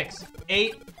 6,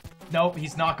 8. Nope,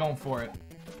 he's not going for it.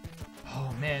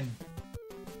 Oh, man.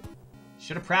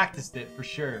 Should have practiced it for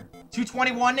sure.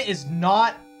 221 is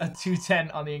not a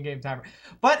 210 on the in-game timer.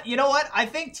 But you know what? I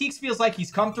think Teex feels like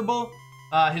he's comfortable.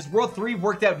 His World 3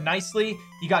 worked out nicely.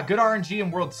 He got good RNG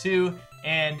in World 2.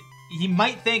 And he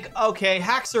might think, okay,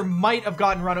 Haxor might have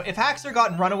gotten runaway. If Haxor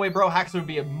gotten runaway, bro, Haxor would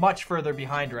be much further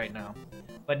behind right now.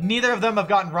 But neither of them have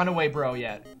gotten runaway, bro,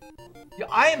 yet.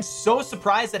 I am so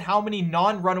surprised at how many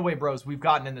non-runaway bros we've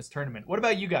gotten in this tournament. What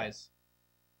about you guys?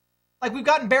 Like, we've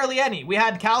gotten barely any. We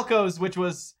had Calcos, which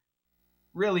was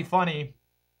really funny.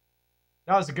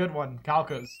 That was a good one,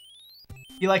 Calcos.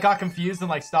 He, like, got confused and,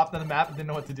 like, stopped on the map and didn't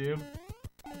know what to do.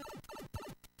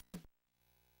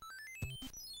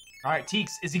 All right,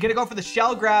 Teex. Is he going to go for the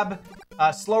shell grab,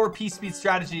 slower P-speed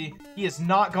strategy? He is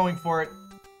not going for it.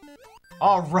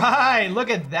 All right, look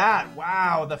at that.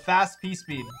 Wow, the fast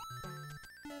P-speed.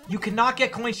 You cannot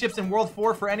get coin ships in World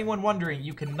 4 for anyone wondering.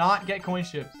 You cannot get coin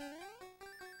ships.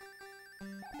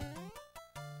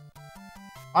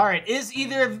 All right, is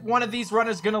either one of these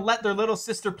runners going to let their little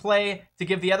sister play to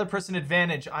give the other person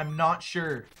advantage? I'm not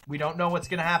sure. We don't know what's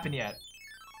going to happen yet.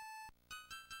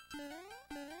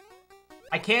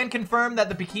 I can confirm that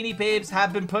the Bikini Babes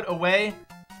have been put away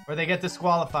or they get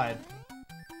disqualified.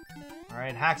 All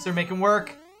right, Haxor making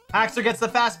work. Haxor gets the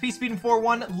fast P-Speed in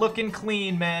 4-1. Looking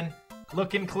clean, man.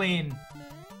 Looking clean.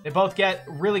 They both get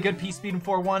really good P-Speed in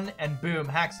 4-1, and boom,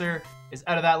 Haxor is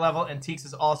out of that level, and Teex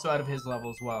is also out of his level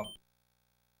as well.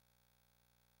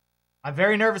 I'm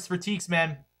very nervous for Teex,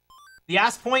 man. The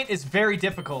ass point is very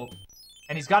difficult,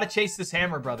 and he's got to chase this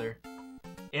hammer, brother.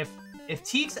 If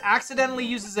Teex accidentally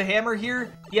uses a hammer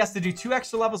here, he has to do 2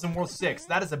 extra levels in World 6.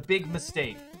 That is a big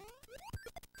mistake.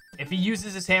 If he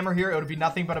uses his hammer here, it would be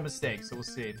nothing but a mistake, so we'll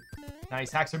see.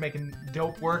 Nice, Haxor making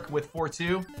dope work with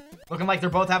 4-2. Looking like they're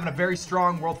both having a very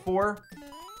strong World 4.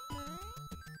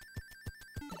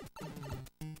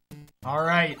 All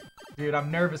right, dude, I'm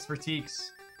nervous for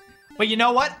Teex. But you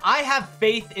know what? I have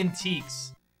faith in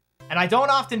Teex. And I don't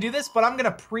often do this, but I'm going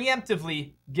to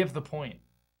preemptively give the point.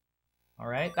 All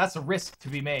right, that's a risk to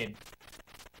be made.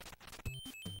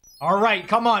 All right,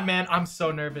 come on, man. I'm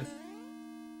so nervous.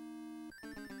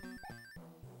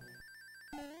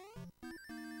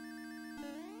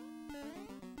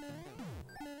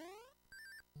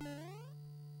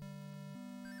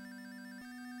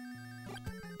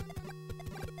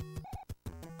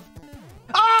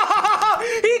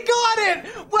 He got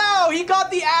it! Wow, he got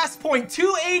the ass point.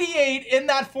 288 in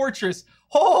that fortress.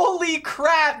 Holy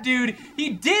crap, dude.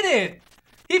 He did it.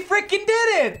 He freaking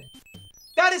did it.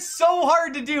 That is so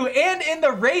hard to do. And in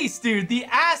the race, dude, the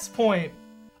ass point.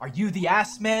 Are you the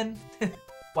ass man?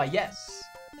 Why, yes.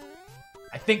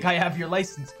 I think I have your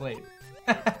license plate.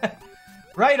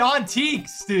 Right on,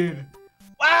 Teex, dude.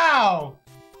 Wow.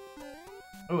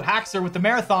 Ooh, Haxor with the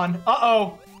marathon.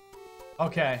 Uh-oh.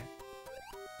 Okay.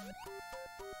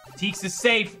 Teex is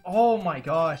safe. Oh my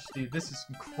gosh, dude. This is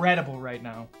incredible right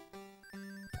now.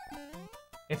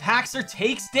 If Haxor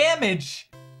takes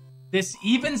damage, this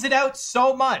evens it out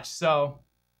so much. So,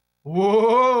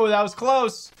 whoa, that was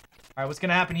close. All right, what's going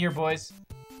to happen here, boys?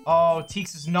 Oh,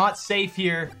 Teex is not safe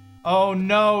here. Oh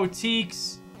no,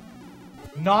 Teex.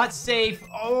 Not safe.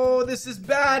 Oh, this is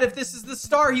bad. If this is the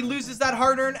star, he loses that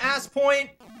hard-earned ass point.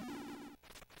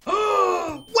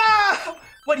 Oh, wow.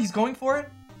 What, he's going for it?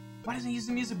 Why doesn't he use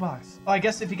the music box? Oh, I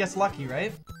guess if he gets lucky,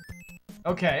 right?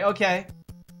 Okay, okay.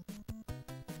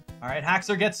 All right,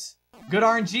 Haxor gets good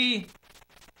RNG.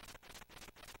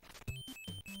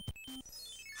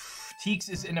 Teex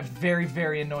is in a very,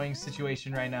 very annoying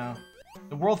situation right now.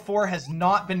 The World 4 has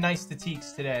not been nice to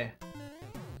Teex today.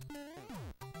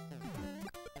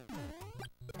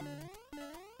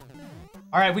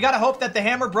 All right, we gotta hope that the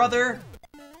Hammer Brother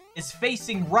is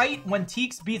facing right when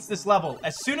Teex beats this level.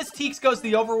 As soon as Teex goes to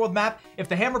the overworld map, if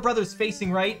the Hammer Brother is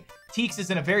facing right, Teex is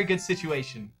in a very good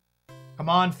situation. Come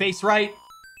on, face right.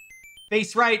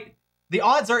 Face right. The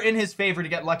odds are in his favor to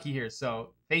get lucky here, so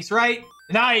face right.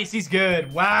 Nice, he's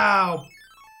good. Wow.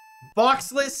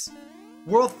 Boxless,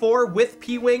 World 4 with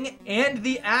P-Wing and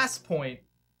the ass point.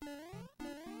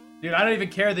 Dude, I don't even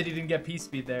care that he didn't get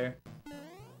P-Speed there.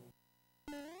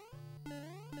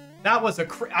 That was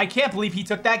I can't believe he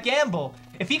took that gamble.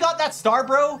 If he got that star,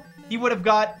 bro, he would have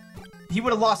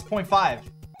lost 0.5.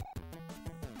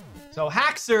 So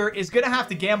Haxor is gonna have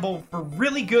to gamble for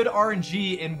really good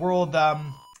RNG in World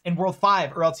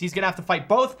 5, or else he's gonna have to fight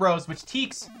both bros, which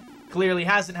Teex clearly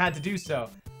hasn't had to do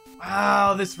so.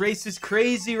 Wow, this race is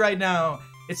crazy right now.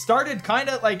 It started kind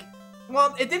of like,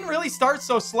 well, it didn't really start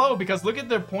so slow because look at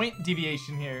the point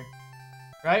deviation here.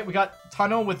 Right? We got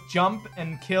tunnel with jump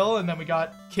and kill, and then we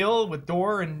got kill with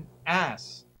door and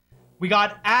ass. We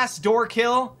got ass door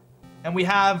kill, and we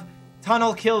have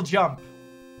tunnel kill jump.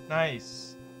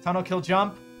 Nice. Tunnel kill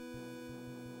jump.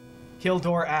 Kill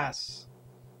door ass.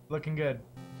 Looking good.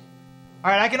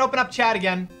 Alright, I can open up chat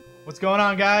again. What's going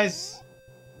on, guys?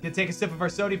 Gonna take a sip of our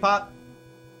sody pop.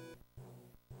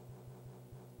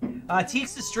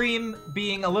 Teex's stream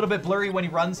being a little bit blurry when he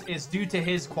runs is due to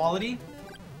his quality.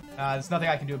 There's nothing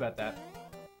I can do about that.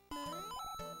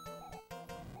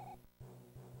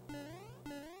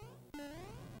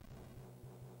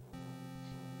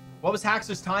 What was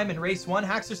Haxor's time in race 1?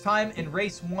 Haxor's time in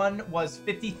race 1 was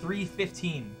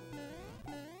 53:15.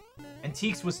 And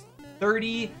Teex was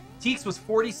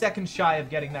 40 seconds shy of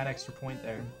getting that extra point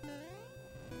there.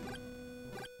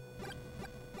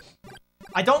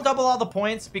 I don't double all the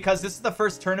points because this is the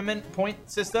first tournament point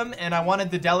system, and I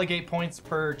wanted to delegate points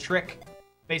per trick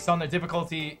based on the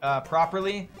difficulty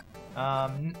properly.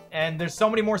 And there's so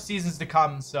many more seasons to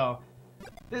come, so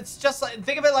It's just like,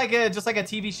 think of it like just like a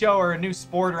TV show or a new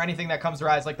sport or anything that comes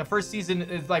around. Like the first season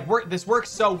is like, this works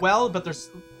so well, but there's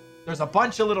a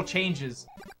bunch of little changes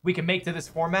we can make to this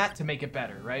format to make it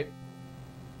better, right?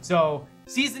 So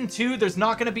season 2, there's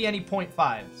not going to be any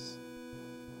 0.5s.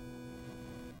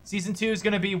 Season 2 is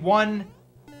going to be 1,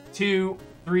 2,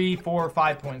 3, 4,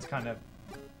 5 points kind of.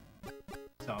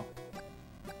 So,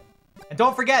 and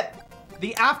don't forget,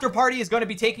 the after party is going to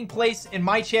be taking place in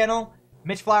my channel,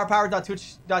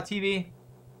 MitchFlowerPower.twitch.tv,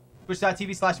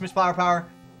 twitch.tv/MitchFlowerPower.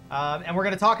 And we're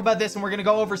going to talk about this, and we're going to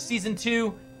go over season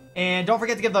 2. And don't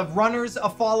forget to give the runners a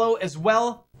follow as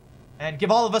well. And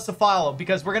give all of us a follow,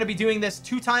 because we're going to be doing this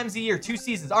 2 times a year, 2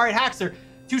 seasons. All right, Haxor,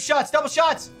 2 shots, double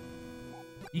shots.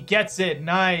 He gets it.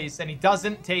 Nice. And he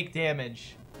doesn't take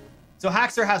damage. So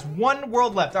Haxor has 1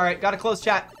 world left. All right, got to close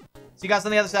chat. See you guys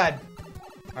on the other side.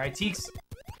 All right, Teex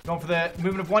going for the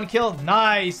movement of 1 kill.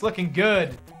 Nice. Looking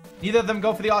good. Neither of them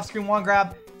go for the off-screen wand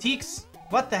grab. Teex,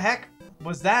 what the heck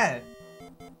was that?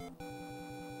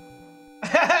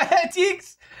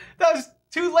 Teex, that was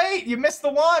too late. You missed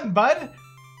the wand, bud.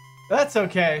 That's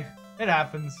okay. It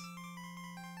happens.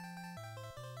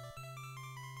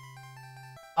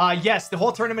 Yes, the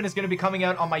whole tournament is going to be coming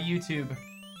out on my YouTube.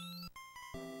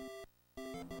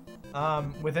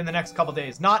 Within the next couple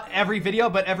days. Not every video,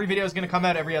 but every video is going to come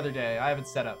out every other day. I have it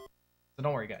set up. So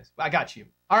don't worry, guys. I got you.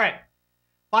 All right.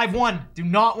 5-1. Do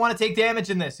not want to take damage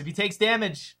in this. If he takes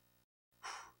damage,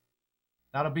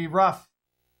 that'll be rough.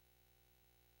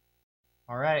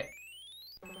 All right.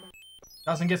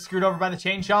 Doesn't get screwed over by the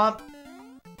chain chomp.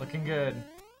 Looking good.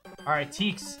 All right,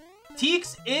 Teex.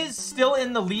 Teex is still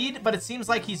in the lead, but it seems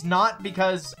like he's not,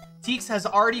 because Teex has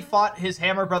already fought his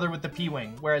Hammer brother with the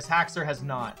P-Wing, whereas Haxor has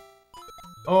not.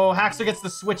 Oh, Haxor gets the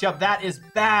switch up. That is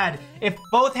bad. If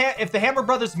the Hammer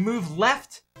brothers move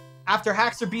left after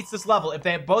Haxor beats this level,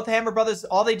 if both Hammer brothers,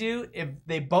 all they do, if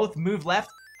they both move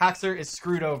left, Haxor is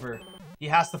screwed over. He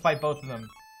has to fight both of them.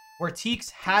 Where Teex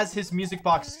has his music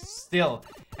box still.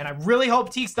 And I really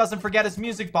hope Teex doesn't forget his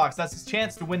music box. That's his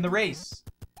chance to win the race.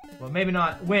 Well, maybe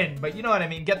not win, but you know what I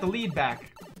mean. Get the lead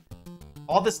back.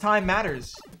 All this time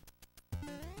matters.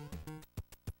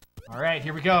 All right,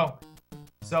 here we go.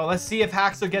 So let's see if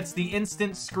Haxor gets the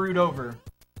instant screwed over.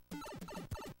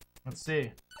 Let's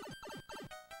see.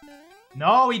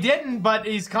 No, he didn't, but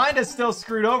he's kind of still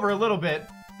screwed over a little bit.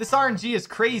 This RNG is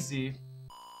crazy.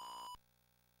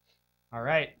 All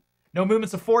right. No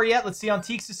movements of 4 yet. Let's see on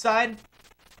Teex's side.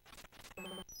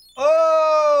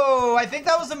 Oh, I think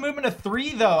that was a movement of 3,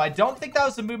 though. I don't think that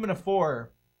was a movement of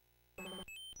 4.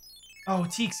 Oh,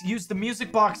 Teex, use the music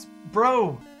box.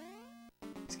 Bro.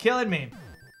 It's killing me.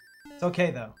 It's okay,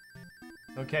 though.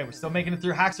 It's okay. We're still making it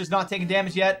through. Haxor's not taking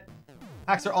damage yet.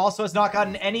 Haxor also has not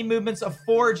gotten any movements of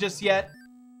 4 just yet.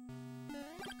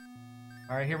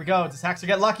 All right, here we go. Does Haxor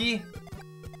get lucky?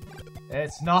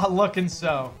 It's not looking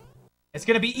so. It's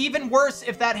going to be even worse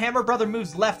if that Hammer brother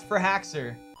moves left for Haxor.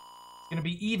 It's going to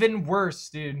be even worse,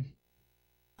 dude.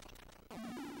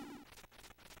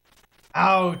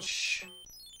 Ouch.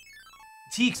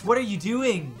 Teex, what are you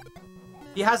doing?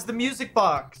 He has the music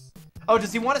box. Oh,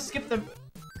 does he want to skip the...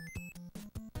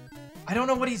 I don't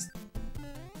know what he's...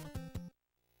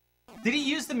 Did he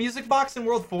use the music box in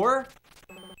World 4?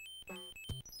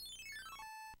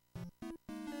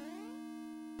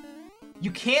 You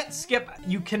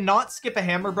cannot skip a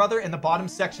Hammer brother in the bottom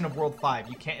section of World 5.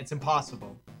 You can't, it's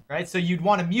impossible. Right? So you'd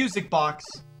want a music box.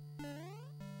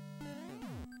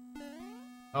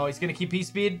 Oh, he's gonna keep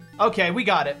P-Speed? Okay, we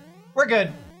got it. We're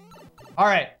good.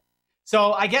 Alright.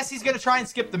 So I guess he's gonna try and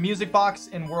skip the music box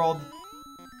in World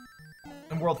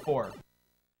 4.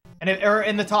 Or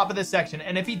in the top of this section.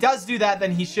 And if he does do that,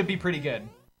 then he should be pretty good.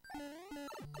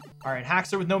 Alright,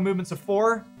 Haxor with no movements of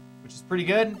 4, which is pretty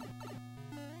good.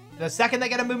 The second they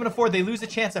get a movement of 4, they lose a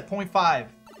chance at 0.5.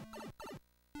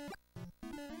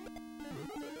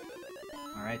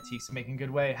 Alright, Teex making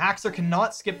good way. Haxor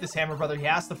cannot skip this Hammer brother. He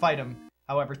has to fight him.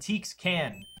 However, Teex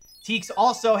can. Teex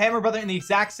also, Hammer brother in the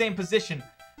exact same position.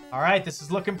 Alright, this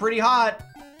is looking pretty hot.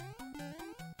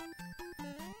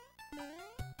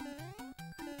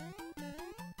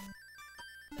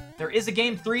 There is a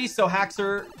game 3, so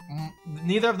Haxor...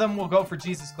 Neither of them will go for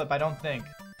Jesus Clip, I don't think.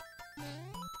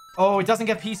 Oh, it doesn't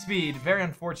get P-Speed. Very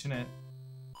unfortunate.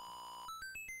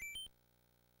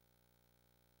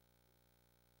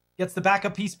 Gets the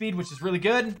backup P-Speed, which is really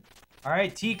good.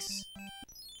 Alright, Teex.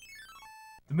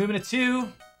 The movement of 2.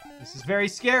 This is very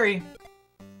scary.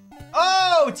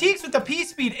 Oh, Teex with the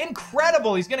P-Speed.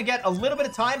 Incredible. He's going to get a little bit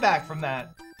of time back from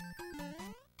that.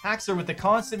 Haxor with the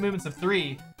constant movements of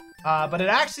 3. But it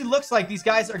actually looks like these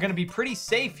guys are going to be pretty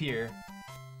safe here.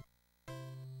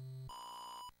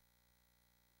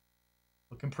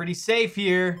 Looking pretty safe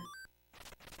here.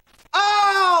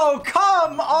 Oh,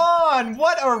 come on!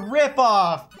 What a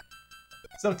ripoff!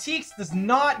 So Teex does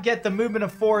not get the movement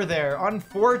of 4 there.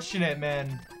 Unfortunate,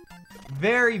 man.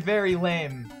 Very, very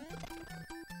lame.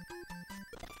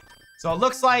 So it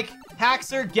looks like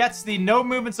Thehaxor gets the no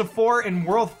movements of 4 in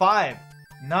World 5.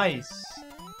 Nice.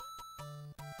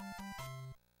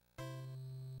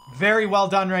 Very well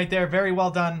done right there. Very well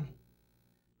done.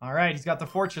 All right, he's got the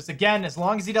fortress again, as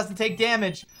long as he doesn't take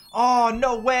damage. Oh,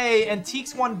 no way. And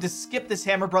Teex wanted to skip this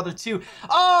Hammer Brother too.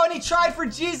 Oh, and he tried for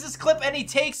Jesus Clip and he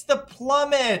takes the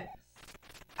plummet.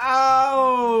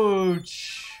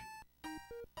 Ouch.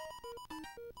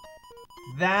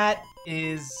 That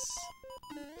is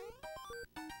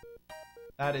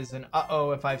an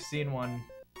uh-oh if I've seen one.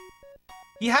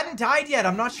 He hadn't died yet.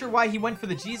 I'm not sure why he went for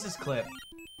the Jesus Clip.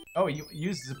 Oh, he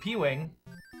uses a P-Wing.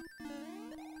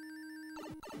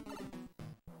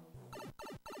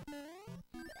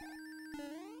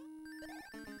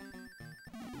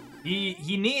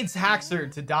 He needs Thehaxor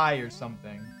to die or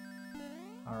something.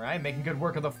 Alright, making good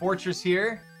work of the fortress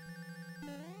here.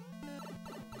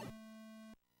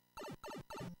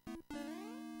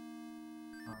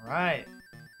 Alright.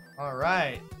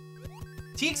 Alright.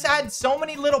 Teex had so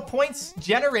many little points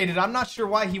generated. I'm not sure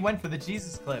why he went for the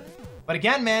Jesus Clip. But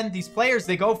again, man, these players,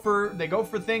 they go for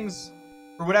things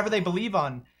for whatever they believe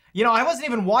on. You know, I wasn't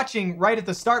even watching right at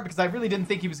the start because I really didn't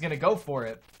think he was going to go for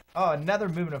it. Oh, another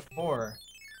movement of 4.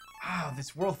 Wow,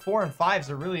 this World 4 and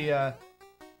 5s are really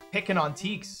picking on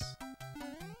Teex.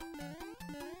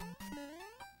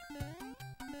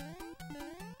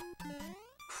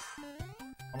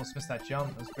 Almost missed that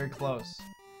jump. It was very close.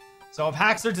 So if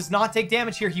Thehaxor does not take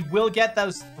damage here, he will get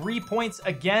those 3 points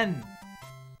again.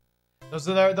 Those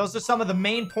are some of the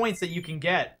main points that you can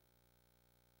get.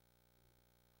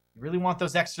 You really want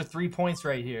those extra 3 points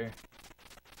right here.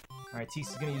 Alright, Teex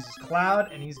is going to use his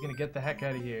cloud, and he's going to get the heck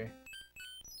out of here.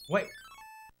 Wait.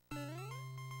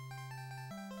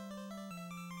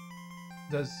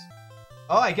 Oh,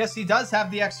 I guess he does have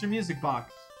the extra music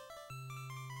box.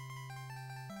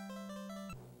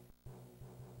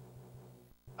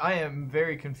 I am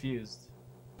very confused.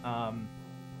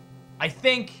 I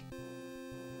think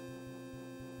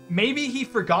maybe he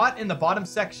forgot in the bottom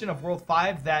section of World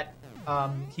 5 that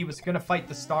he was going to fight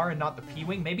the Star and not the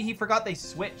P-Wing. Maybe he forgot they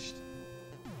switched.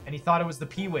 And he thought it was the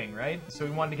P-Wing, right? So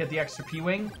he wanted to get the extra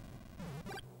P-Wing.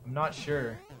 I'm not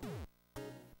sure.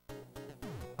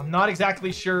 I'm not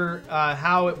exactly sure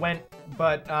how it went,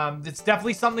 but it's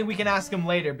definitely something we can ask him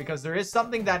later because there is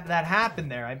something that happened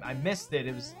there. I missed it.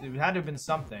 It had to have been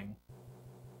something.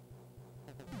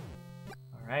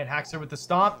 All right, Thehaxor with the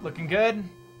stomp, looking good.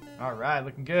 All right,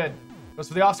 looking good. Goes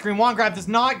for the off-screen wand grab. Does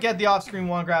not get the off-screen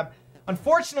wand grab.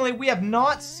 Unfortunately, we have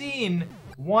not seen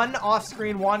one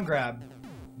off-screen wand grab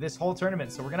this whole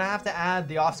tournament, so we're gonna have to add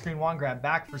the off-screen wand grab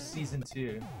back for season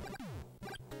 2.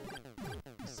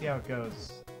 Let's see how it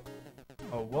goes.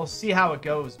 Oh, we'll see how it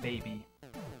goes, baby.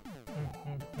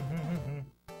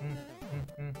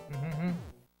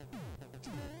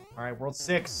 All right, World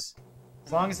 6.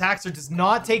 As long as Thehaxor does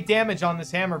not take damage on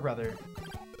this Hammer Brother.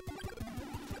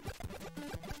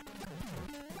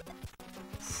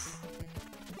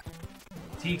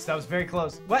 Teex, that was very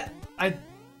close. What?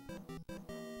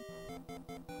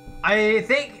 I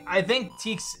think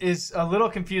Teex is a little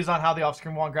confused on how the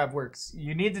off-screen wand grab works.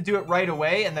 You need to do it right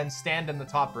away and then stand in the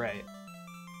top right.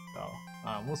 So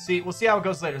we'll see how it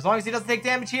goes later. As long as he doesn't take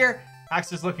damage here,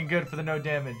 Thehaxor's looking good for the no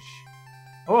damage.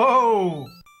 Oh,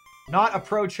 not a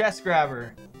pro chest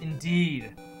grabber,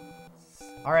 indeed.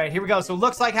 All right, here we go. So it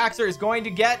looks like Thehaxor is going to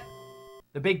get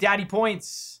the Big Daddy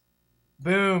points.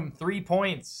 Boom, 3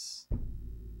 points.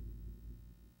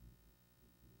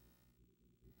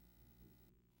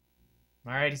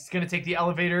 All right, he's going to take the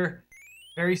elevator.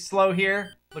 Very slow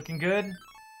here. Looking good.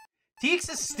 Teex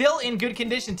is still in good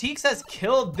condition. Teex has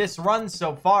killed this run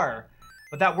so far.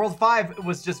 But that World 5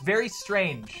 was just very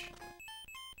strange.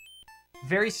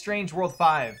 Very strange World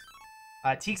 5.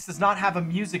 Teex does not have a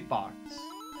music box.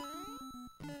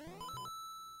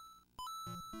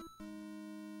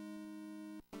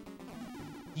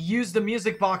 He used the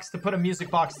music box to put a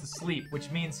music box to sleep, which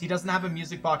means he doesn't have a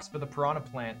music box for the Piranha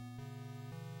Plant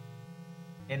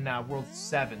in World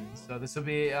 7. So this will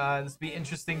be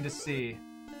interesting to see.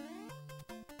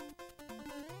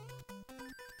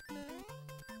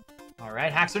 All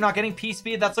right, Thehaxor not getting P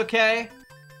speed. That's okay.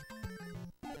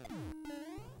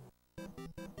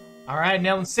 All right,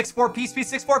 nailing 6-4 P speed.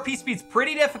 6-4 P speed's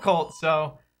pretty difficult,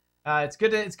 so it's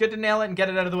good to nail it and get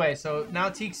it out of the way. So now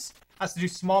Teex has to do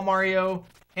small Mario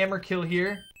hammer kill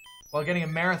here while getting a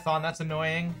marathon. That's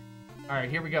annoying. All right,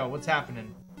 here we go. What's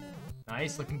happening?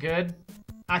 Nice, looking good.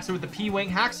 Haxor with the P-Wing.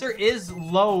 Haxor is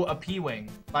low a P-Wing,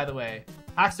 by the way.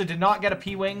 Haxor did not get a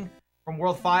P-Wing from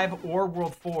World 5 or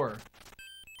World 4.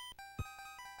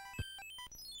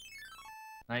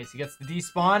 Nice, he gets the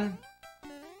despawn.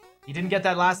 He didn't get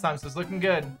that last time, so it's looking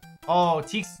good. Oh,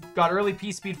 Teex got early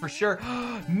P-Speed for sure.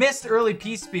 Missed early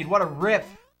P-Speed, what a rip.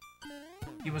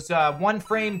 He was 1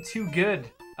 frame too good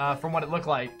from what it looked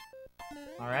like.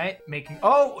 All right, making...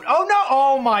 Oh no!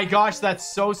 Oh my gosh,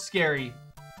 that's so scary.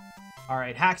 All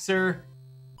right, Haxor.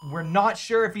 We're not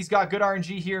sure if he's got good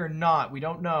RNG here or not. We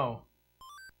don't know.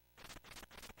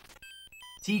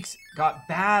 Teex got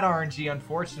bad RNG,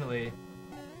 unfortunately.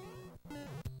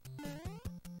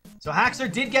 So Haxor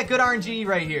did get good RNG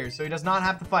right here, so he does not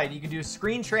have to fight. You can do a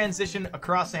screen transition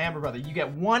across the Hammer Brother. You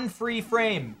get 1 free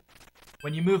frame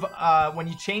when you move, when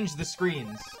you change the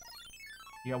screens.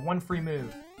 You got 1 free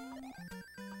move.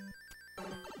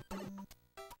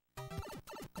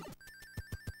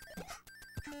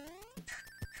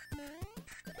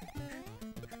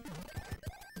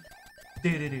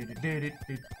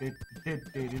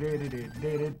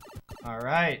 All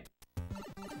right.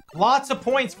 Lots of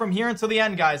points from here until the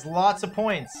end, guys. Lots of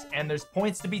points. And there's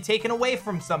points to be taken away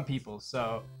from some people.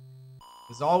 So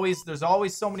there's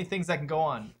always so many things that can go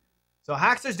on. So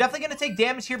Haxor's definitely going to take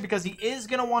damage here because he is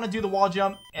going to want to do the wall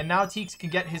jump. And now Teex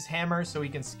can get his hammer so he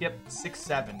can skip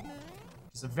 6-7.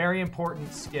 It's a very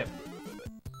important skip.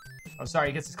 Oh, sorry.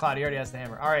 He gets his cloud. He already has the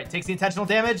hammer. All right. Takes the intentional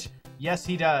damage. Yes,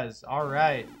 he does. All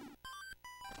right.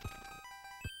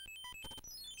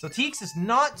 So Teex is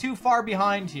not too far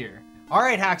behind here. All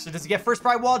right, Haxor, does he get first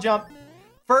fry wall jump?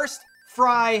 First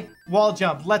fry wall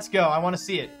jump. Let's go. I want to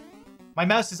see it. My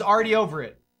mouse is already over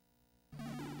it.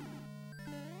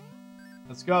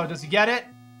 Let's go. Does he get it?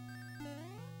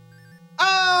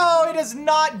 Oh, he does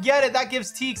not get it. That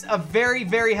gives Teex a very,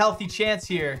 very healthy chance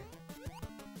here.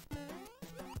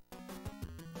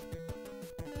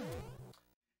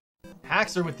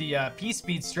 Haxor with the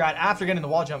P-Speed strat after getting the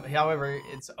wall jump. However,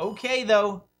 it's okay,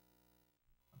 though.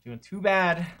 Not doing too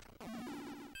bad.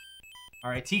 All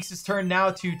right, Teex's turn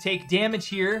now to take damage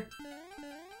here.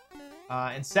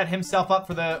 And set himself up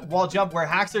for the wall jump where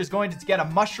Haxor is going to get a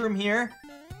mushroom here.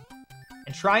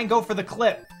 And try and go for the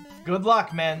clip. Good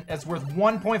luck, man. That's worth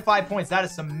 1.5 points. That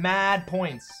is some mad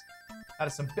points. That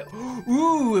is some...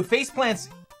 Ooh, face plants.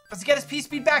 Does he get his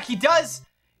P-Speed back? He does.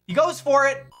 He goes for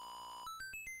it.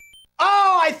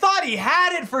 Oh, I thought he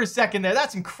had it for a second there.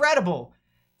 That's incredible.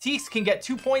 Teex can get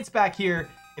 2 points back here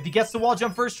if he gets the wall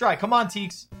jump first try. Come on,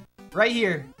 Teex. Right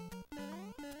here.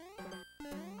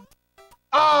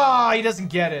 Oh, he doesn't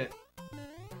get it.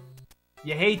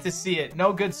 You hate to see it.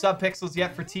 No good sub-pixels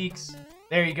yet for Teex.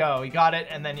 There you go. He got it,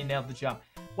 and then he nailed the jump.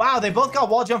 Wow, they both got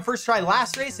wall jump first try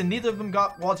last race, and neither of them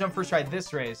got wall jump first try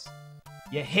this race.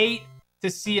 You hate to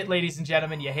see it, ladies and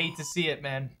gentlemen. You hate to see it,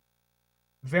 man.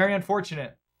 Very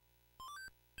unfortunate.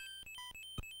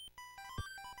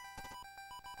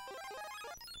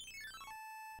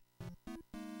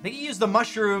 I think he used the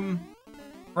mushroom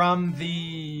from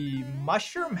the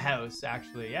mushroom house,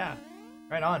 actually. Yeah,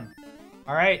 right on.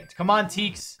 All right, come on,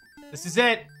 Teex. This is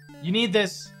it. You need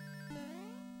this.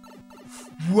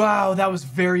 Wow, that was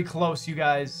very close, you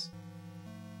guys.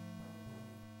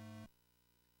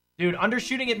 Dude,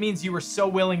 undershooting it means you were so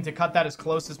willing to cut that as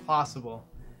close as possible.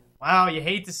 Wow, you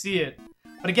hate to see it.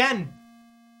 But again,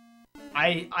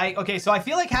 okay, so I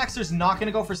feel like Haxor's not going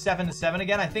to go for 7-7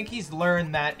 again. I think he's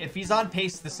learned that if he's on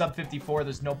pace to sub 54,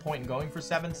 there's no point in going for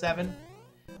 7-7.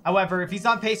 However, if he's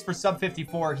on pace for sub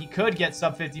 54, he could get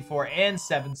sub 54 and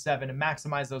 7-7 and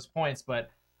maximize those points, but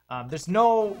there's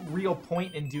no real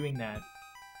point in doing that.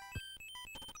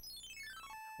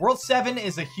 World 7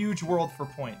 is a huge world for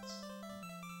points.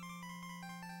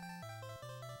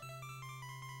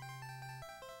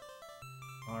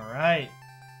 All right.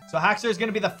 So Haxor is going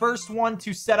to be the first one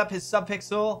to set up his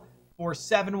sub-pixel for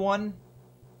 7-1.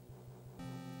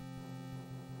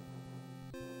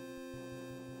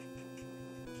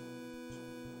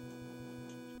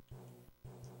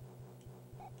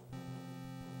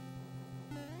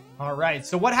 All right,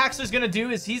 so what Haxor's going to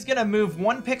do is he's going to move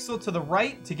 1 pixel to the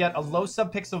right to get a low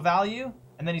sub-pixel value.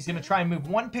 And then he's going to try and move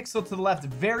 1 pixel to the left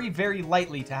very, very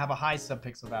lightly to have a high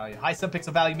sub-pixel value. High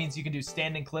sub-pixel value means you can do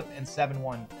standing clip and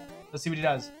 7-1. Let's see what he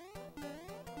does.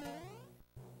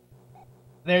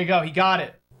 There you go. He got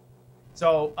it.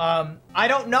 So, I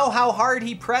don't know how hard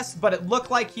he pressed, but it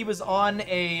looked like he was on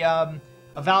a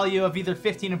value of either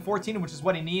 15 and 14, which is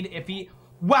what he needed. If he...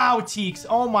 Wow, Teex.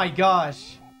 Oh, my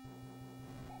gosh.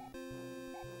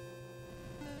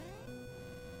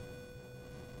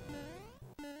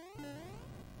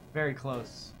 Very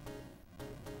close.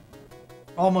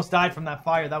 Almost died from that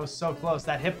fire. That was so close.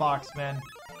 That hitbox, man.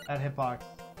 That hitbox.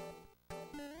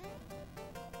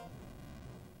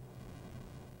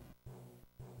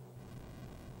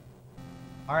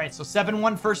 Alright, so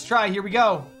 7-1 first try. Here we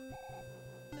go.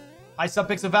 High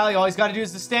sub-pixel value. All he's got to do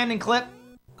is the standing clip.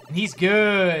 And he's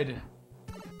good.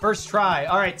 First try.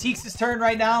 Alright, Teex' turn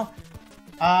right now.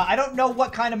 I don't know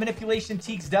what kind of manipulation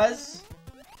Teex does.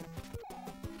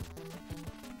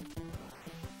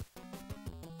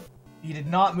 He did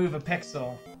not move a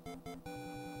pixel.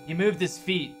 He moved his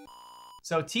feet.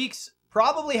 So Teex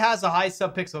probably has a high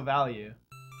sub-pixel value.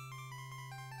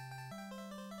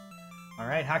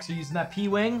 Alright, Haxor using that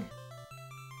P-Wing.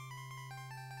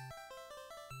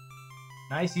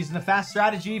 Nice, using the fast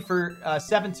strategy for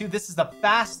 7-2. This is the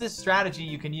fastest strategy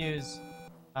you can use.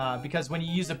 Because when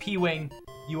you use a P-Wing,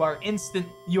 you are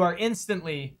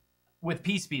instantly with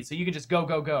P-Speed. So you can just go,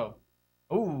 go, go.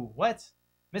 Ooh, what?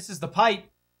 Misses the pipe.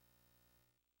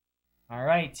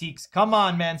 Alright, Teex. Come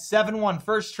on, man. 7-1,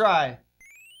 first try.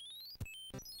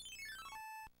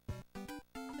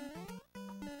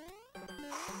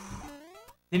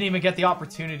 Didn't even get the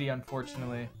opportunity,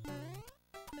 unfortunately.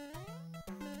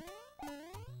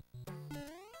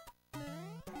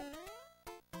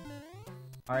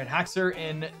 Alright, Haxor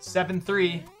in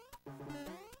 7-3.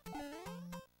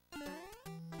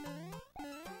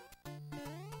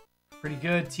 Pretty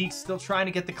good. Teex still trying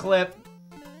to get the clip.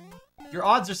 Your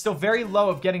odds are still very low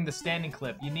of getting the standing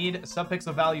clip. You need a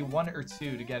sub-pixel value 1 or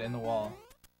 2 to get in the wall.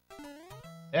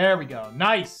 There we go.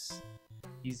 Nice.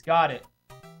 He's got it.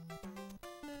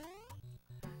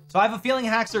 So I have a feeling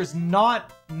Haxor is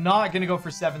not going to go for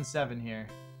 7-7 here.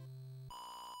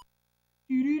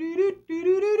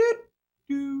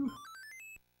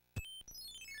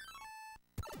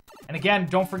 And again,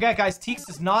 don't forget, guys, Teex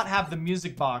does not have the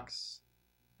music box.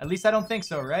 At least I don't think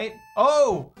so, right?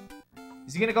 Oh!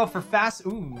 Is he going to go for fast?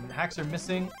 Ooh, Haxor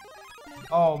missing.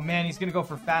 Oh, man, he's going to go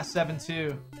for fast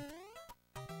 7-2.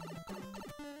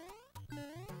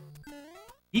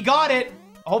 He got it!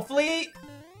 Hopefully...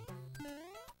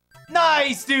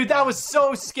 Nice, dude. That was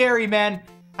so scary, man.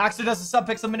 Haxor does a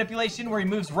sub-pixel manipulation where he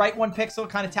moves right 1 pixel,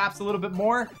 kind of taps a little bit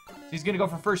more. So he's going to go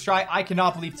for first try. I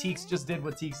cannot believe Teex just did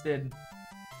what Teex did.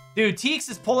 Dude, Teex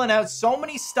is pulling out so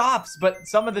many stops, but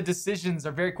some of the decisions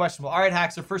are very questionable. All right,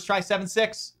 Haxor, first try,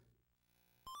 7-6.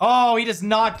 Oh, he does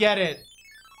not get it.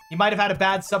 He might have had a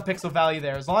bad sub-pixel value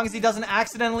there. As long as he doesn't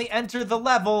accidentally enter the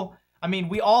level. I mean,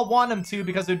 we all want him to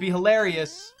because it would be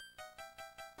hilarious.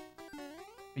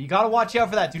 But you gotta watch out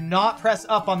for that. Do not press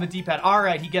up on the D-pad.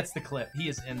 Alright, he gets the clip. He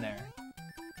is in there.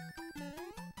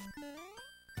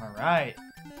 Alright.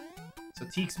 So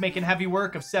Teex making heavy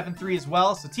work of 7-3 as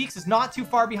well. So Teex is not too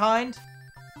far behind.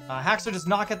 Haxor does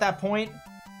not get that point.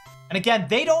 And again,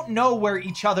 they don't know where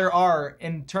each other are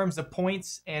in terms of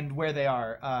points and where they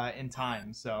are in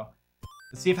time. So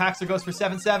let's see if Haxor goes for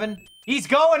 7-7. He's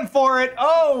going for it!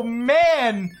 Oh,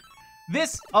 man!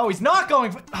 Oh, he's not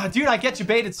going for... Oh, dude, I get you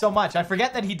baited so much. I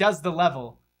forget that he does the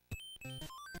level.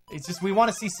 It's just we want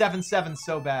to see 7-7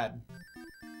 so bad.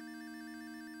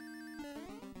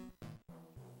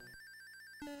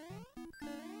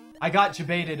 I got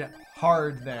jebaited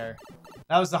hard there.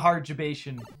 That was the hard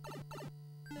jebation.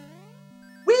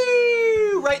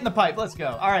 Woo! Right in the pipe. Let's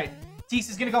go. All right. Teex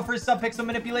is going to go for his sub-pixel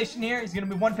manipulation here. He's going to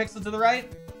move 1 pixel to the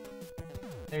right.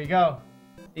 There you go.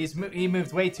 He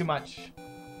moved way too much.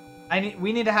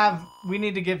 We need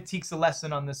to give Teex a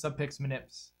lesson on the sub-pix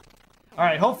manips. All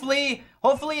right, hopefully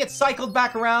it's cycled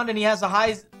back around and he has a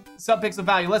high sub-pixel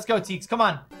value. Let's go, Teex. Come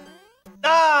on.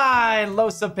 Ah, low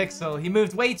sub-pixel. He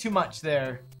moved way too much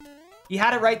there. He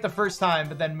had it right the first time,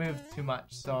 but then moved too much.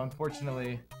 So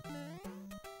unfortunately,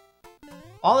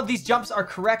 all of these jumps are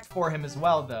correct for him as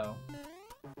well, though.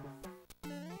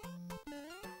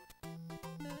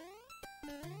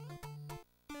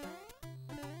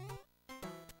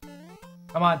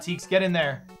 Come on, Teex, get in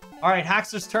there. All right,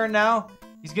 Haxor's turn now.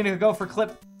 He's going to go for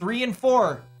clip 3 and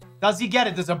 4. Does he get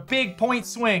it? There's a big point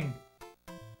swing.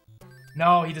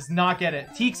 No, he does not get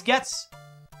it. Teex gets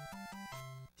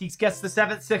the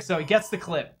 7-6, so he gets the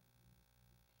clip.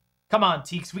 Come on,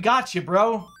 Teex, we got you,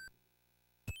 bro. All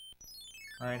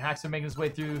right, Haxor making his way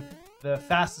through the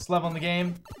fastest level in the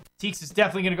game. Teex is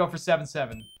definitely going to go for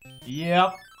 7-7.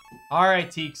 Yep. All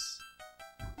right, Teex.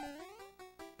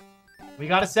 We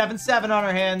got a 7-7 on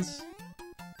our hands.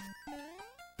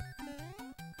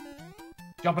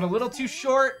 Jumping a little too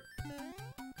short.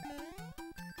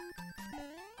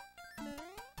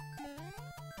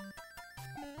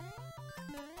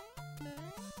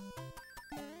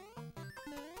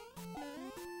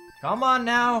 Come on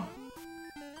now.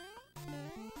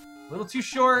 A little too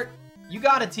short. You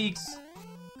got it, Teex.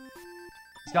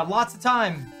 He's got lots of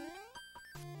time.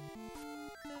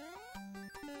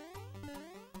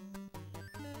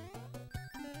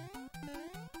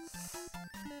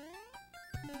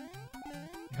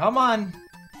 Come on.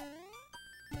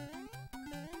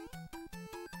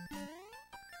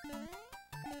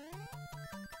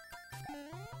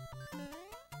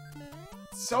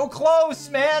 So close,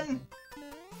 man.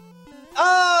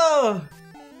 Oh!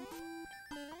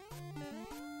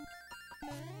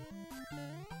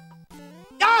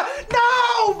 Ah!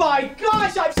 No! My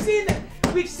gosh, I've seen it.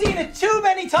 We've seen it too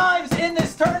many times in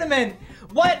this tournament.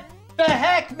 What the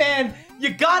heck, man?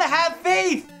 You gotta have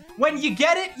faith. When you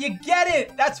get it, you get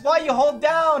it. That's why you hold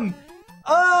down.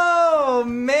 Oh,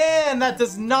 man, that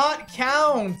does not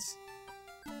count.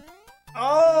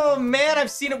 Oh, man,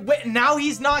 I've seen it. Wait, now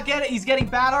he's not getting it. He's getting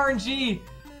bad RNG.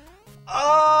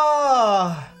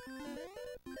 Oh.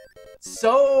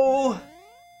 So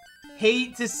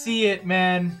hate to see it,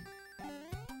 man.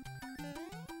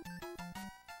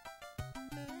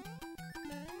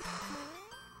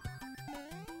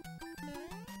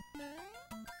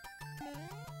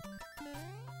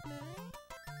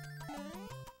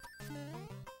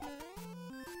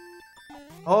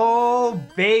 Oh,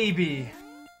 baby.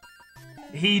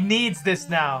 He needs this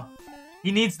now.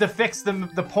 He needs to fix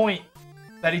the point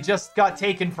that he just got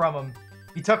taken from him.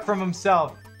 He took from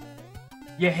himself.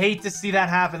 You hate to see that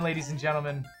happen, ladies and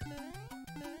gentlemen.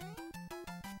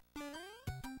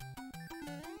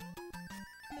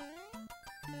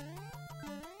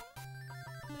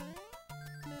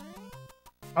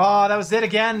 Oh, that was it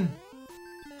again.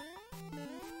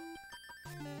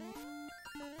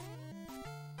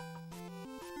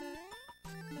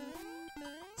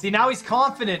 See, now he's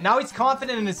confident. Now he's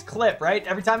confident in his clip, right?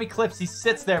 Every time he clips, he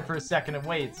sits there for a second and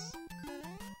waits.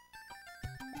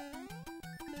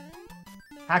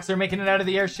 Haxor making it out of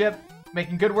the airship.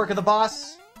 Making good work of the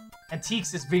boss. And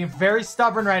Teex is being very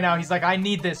stubborn right now. He's like, I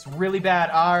need this really bad.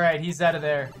 Alright, he's out of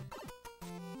there.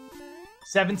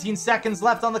 17 seconds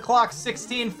left on the clock.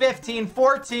 16, 15,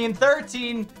 14,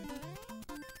 13.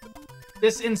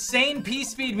 This insane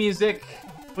P-Speed music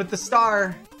with the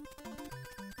star.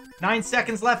 9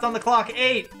 seconds left on the clock.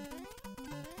 8.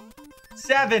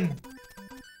 7.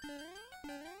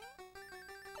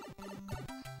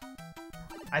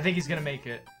 I think he's gonna make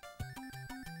it.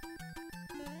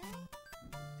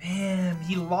 Damn,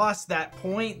 he lost that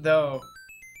point though.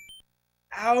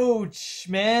 Ouch,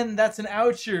 man. That's an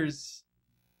ouchers.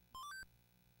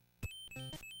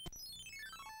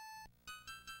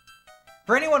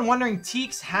 For anyone wondering,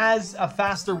 Teex has a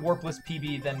faster Warpless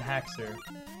PB than Haxor.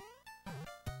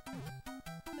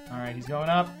 Alright, he's going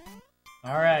up.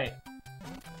 Alright.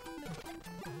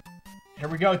 Here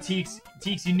we go, Teex.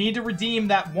 Teex, you need to redeem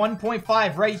that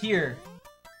 1.5 right here.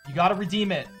 You gotta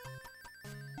redeem it.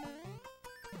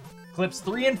 Clips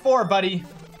 3 and 4, buddy.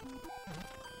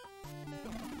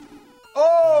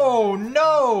 Oh,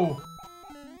 no!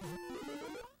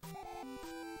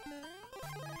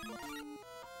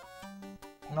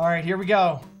 Alright, here we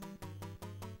go.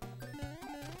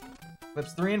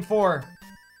 Clips 3 and 4.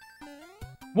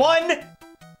 1!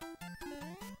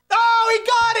 Oh, he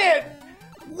got it!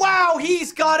 Wow,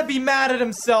 he's gotta be mad at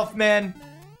himself, man.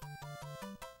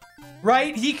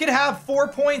 Right? He could have 4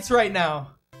 points right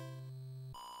now.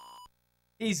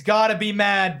 He's gotta be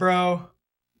mad, bro.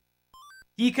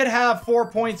 He could have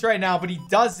 4 points right now, but he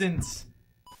doesn't.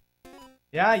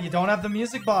 Yeah, you don't have the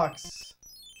music box.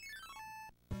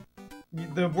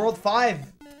 The World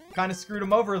 5 kind of screwed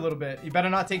him over a little bit. You better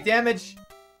not take damage.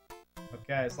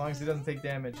 Okay, as long as he doesn't take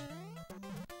damage.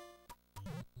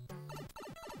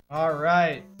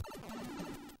 Alright.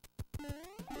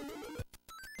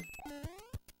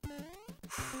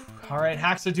 Alright,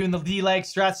 Haxor doing the D-leg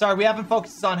strat. Sorry, we haven't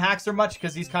focused on Haxor much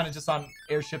because he's kind of just on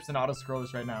airships and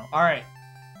auto-scrollers right now. Alright.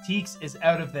 Teex is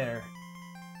out of there.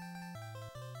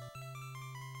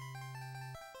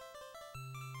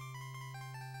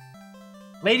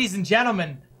 Ladies and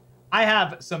gentlemen, I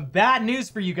have some bad news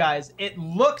for you guys. It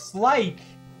looks like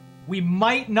we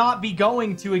might not be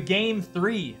going to a game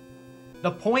 3.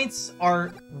 The points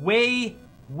are way,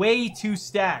 way too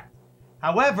stacked.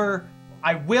 However,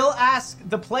 I will ask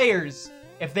the players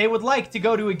if they would like to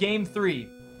go to a game 3.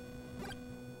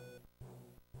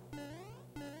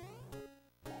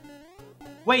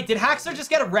 Wait, did Haxor just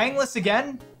get a Rangless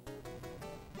again?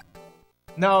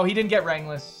 No, he didn't get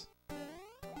Rangless.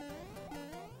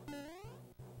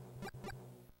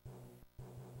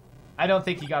 I don't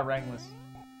think he got Rangless.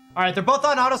 Alright, they're both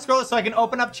on auto-scroller, so I can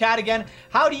open up chat again.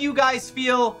 How do you guys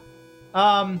feel?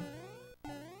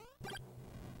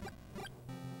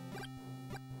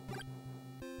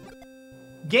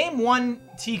 Game 1,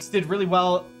 Teex did really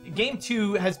well. Game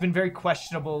 2 has been very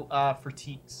questionable for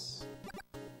Teex.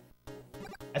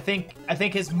 I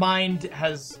think his mind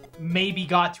has maybe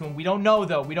got to him. We don't know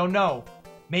though. We don't know.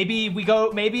 Maybe if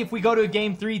we go to a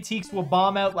game 3, Teex will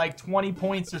bomb out like 20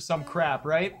 points or some crap,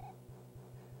 right?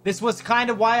 This was kind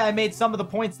of why I made some of the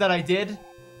points that I did.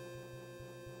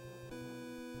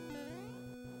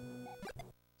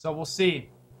 So we'll see.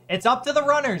 It's up to the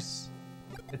runners.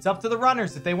 It's up to the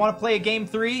runners. If they want to play a game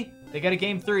 3, they get a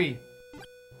game 3.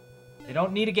 They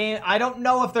don't need a game. I don't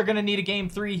know if they're going to need a game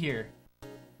 3 here.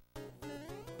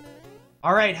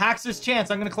 All right, Haxor's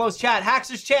chance. I'm going to close chat.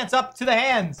 Haxor's chance up to the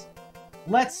hands.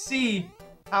 Let's see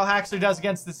how Haxor does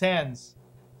against his hands.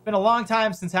 It's been a long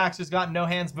time since Haxor's gotten no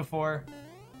hands before.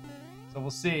 So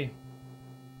we'll see.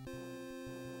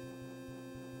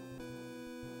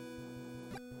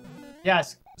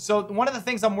 Yes. So one of the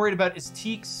things I'm worried about is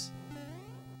Teex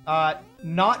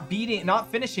not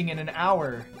finishing in an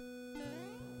hour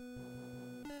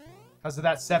because of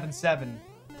that 7-7.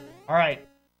 All right.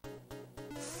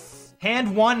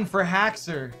 Hand 1 for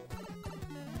Haxor.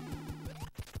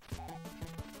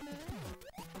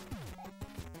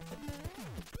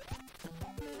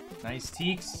 Nice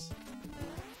Teex.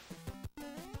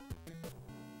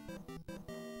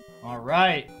 All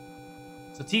right.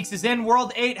 So Teex is in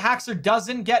World 8. Haxor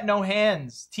doesn't get no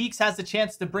hands. Teex has the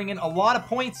chance to bring in a lot of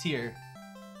points here.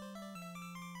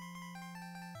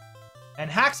 And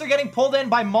Haxor getting pulled in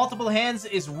by multiple hands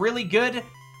is really good.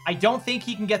 I don't think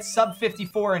he can get sub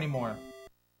 54 anymore.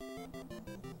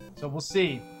 So we'll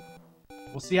see.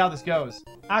 We'll see how this goes.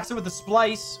 Haxor with the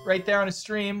splice right there on his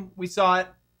stream. We saw it.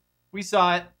 We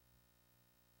saw it.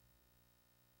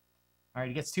 All right,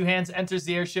 he gets 2 hands, enters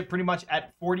the airship pretty much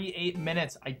at 48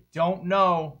 minutes. I don't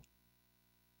know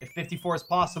if 54 is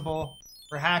possible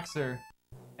for Haxor.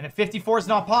 And if 54 is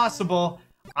not possible,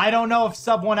 I don't know if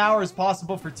sub 1 hour is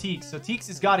possible for Teex. So Teex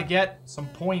has got to get some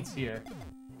points here.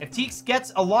 If Teex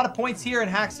gets a lot of points here and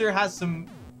Haxor has some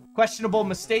questionable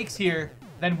mistakes here,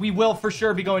 then we will for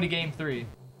sure be going to game 3.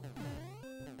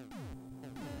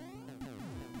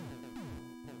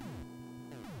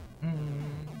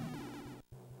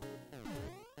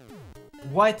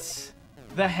 What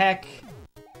the heck,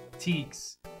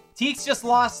 Teex? Teex just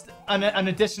lost an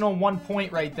additional 1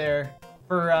 point right there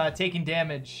for taking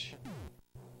damage.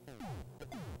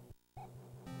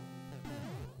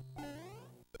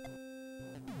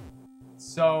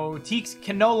 So Teex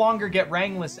can no longer get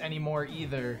Rangless anymore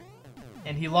either.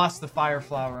 And he lost the Fire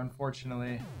Flower,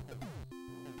 unfortunately.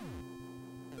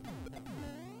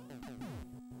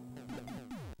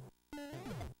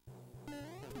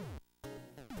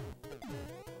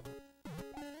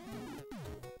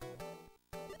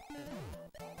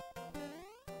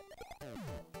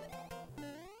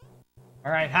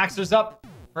 All right, Haxor's up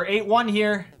for 8-1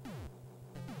 here.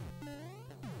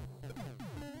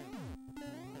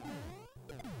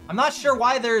 I'm not sure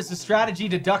why there is a strategy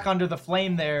to duck under the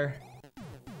flame there.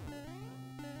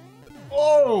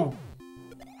 Oh!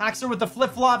 Haxor with the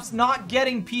flip-flops, not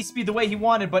getting P-Speed the way he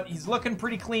wanted, but he's looking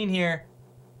pretty clean here.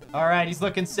 All right, he's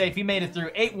looking safe. He made it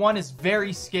through. 8-1 is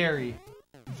very scary.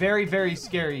 Very, very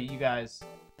scary, you guys.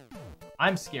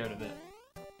 I'm scared of it.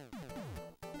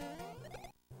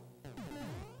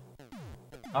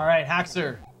 All right,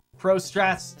 Haxor. Pro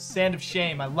strats, Sand of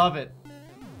Shame. I love it.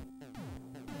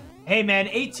 Hey, man,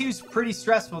 8-2's pretty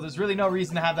stressful. There's really no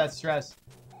reason to have that stress.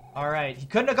 All right. He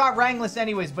couldn't have got Rangless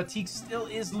anyways, but Teex still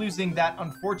is losing that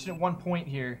unfortunate 1 point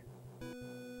here.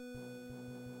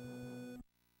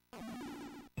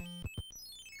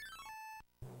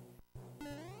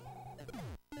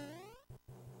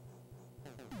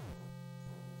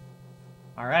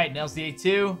 All right, nails the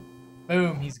 8-2.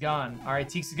 Boom, he's gone. All right,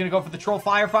 Teex is going to go for the Troll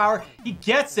Fire Flower. He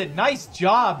gets it. Nice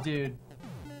job, dude.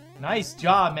 Nice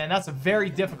job, man. That's a very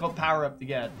difficult power-up to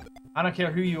get. I don't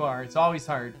care who you are. It's always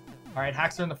hard. All right,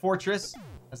 Haxor in the Fortress.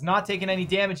 Has not taken any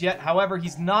damage yet. However,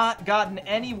 he's not gotten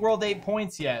any World 8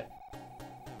 points yet.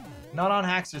 Not on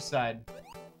Haxor's side.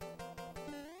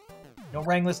 No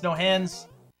Rangless, no hands.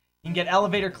 You can get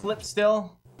Elevator Clip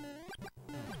still.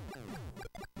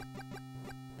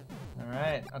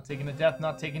 Alright, not taking a death,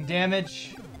 not taking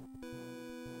damage.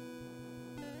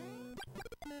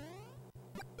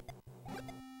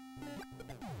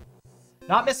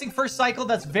 Not missing first cycle,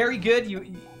 that's very good.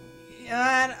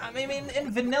 I mean,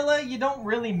 in vanilla, you don't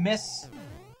really miss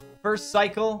first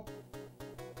cycle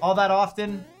all that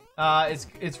often.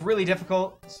 It's really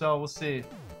difficult, so we'll see.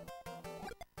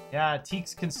 Yeah,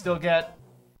 Teex can still get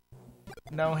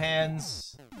no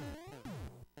hands.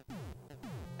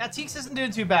 Yeah, Teex isn't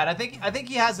doing too bad. I think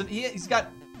he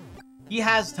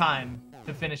has time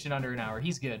to finish in under an hour.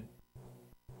 He's good.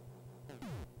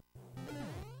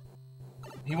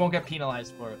 He won't get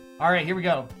penalized for it. All right, here we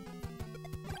go.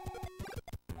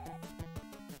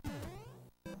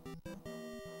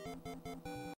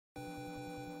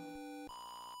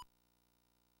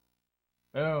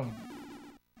 Boom.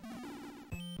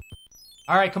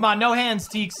 All right, come on. No hands,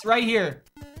 Teex. Right here.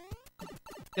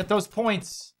 Get those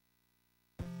points.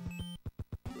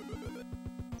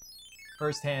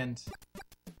 First hand.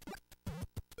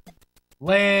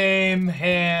 Lame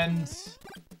hand.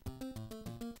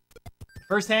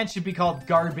 First hand should be called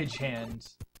garbage hand.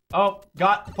 Oh,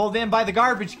 got pulled in by the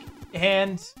garbage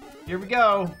hand. Here we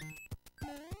go.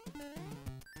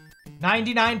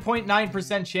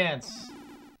 99.9% chance.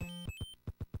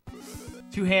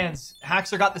 Two hands.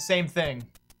 Haxor got the same thing.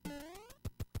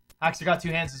 Haxor got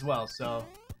two hands as well, so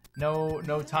no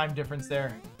time difference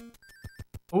there.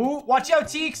 Ooh, watch out,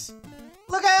 Teex!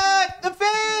 Look at the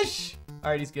fish!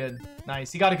 Alright, he's good.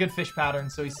 Nice. He got a good fish pattern,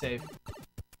 so he's safe.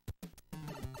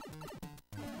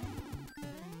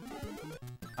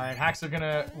 Alright, Haxor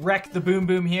gonna wreck the boom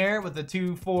boom here with the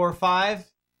 2, 4, 5.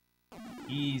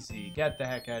 Easy. Get the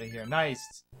heck out of here.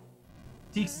 Nice.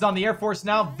 Teex is on the Air Force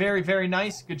now. Very, very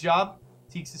nice. Good job.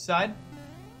 Teex' side.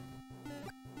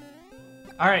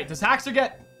 Alright, does Haxor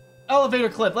get elevator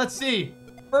clip? Let's see.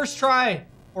 First try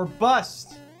or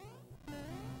bust.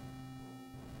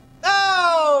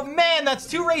 Oh, man, that's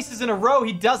 2 races in a row.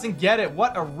 He doesn't get it.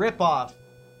 What a ripoff.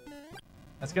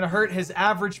 That's going to hurt his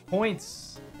average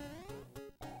points.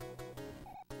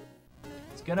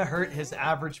 It's going to hurt his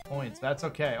average points. That's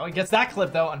okay. Oh, he gets that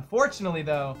clip, though. Unfortunately,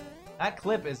 though, that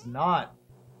clip is not.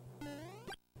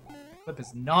 That clip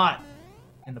is not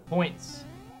in the points.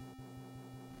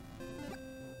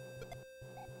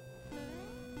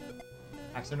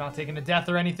 Haxor not taking a death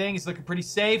or anything. He's looking pretty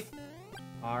safe.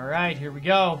 All right, here we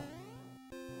go.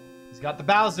 He's got the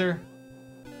Bowser.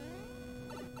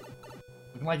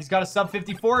 Looking like he's got a sub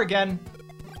 54 again.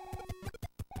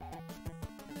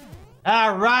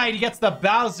 All right, he gets the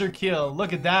Bowser kill.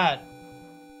 Look at that.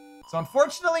 So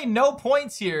unfortunately, no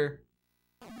points here.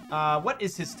 What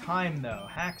is his time, though?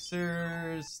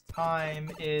 Haxor's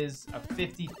time is a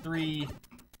 53,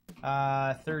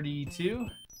 32.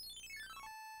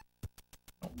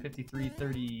 Oh, 53,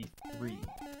 33.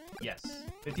 Yes,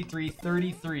 53,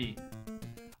 33.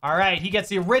 All right, he gets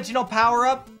the original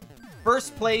power-up.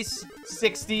 First place,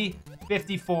 60,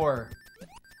 54.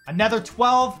 Another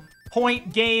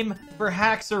 12-point game for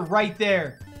Haxor right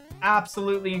there.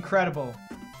 Absolutely incredible.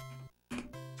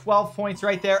 12 points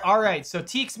right there. All right, so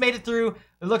Teex made it through.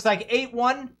 It looks like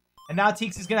 8-1. And now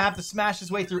Teex is going to have to smash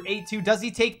his way through 8-2. Does he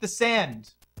take the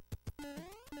sand?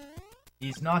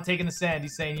 He's not taking the sand.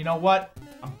 He's saying, you know what?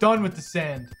 I'm done with the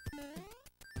sand.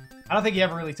 I don't think he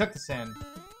ever really took the sand.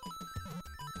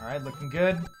 All right, looking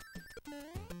good.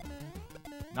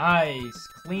 Nice.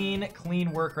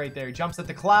 Clean work right there. He jumps at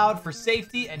the cloud for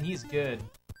safety, and he's good.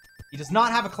 He does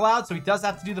not have a cloud, so he does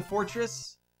have to do the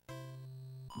fortress.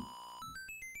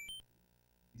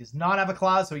 He does not have a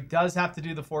cloud, so he does have to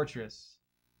do the fortress.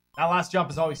 That last jump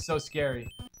is always so scary.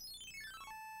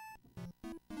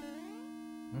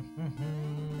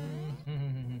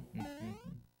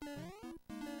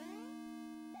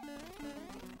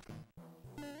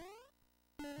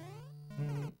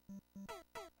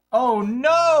 Oh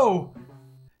no!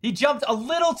 He jumped a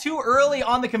little too early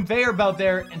on the conveyor belt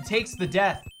there and takes the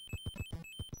death.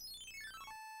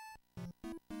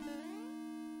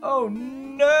 Oh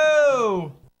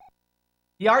no!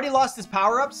 He already lost his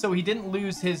power-up, so he didn't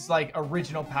lose his, like,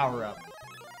 original power-up.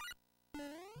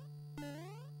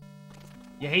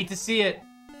 You hate to see it.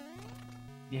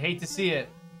 You hate to see it.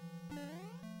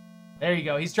 There you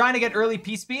go. He's trying to get early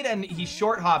P-speed, and he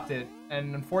short-hopped it.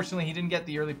 And unfortunately, he didn't get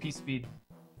the early P-speed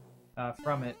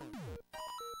from it.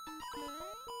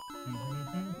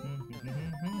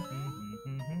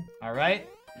 All right.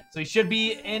 So he should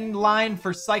be in line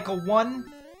for cycle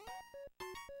 1.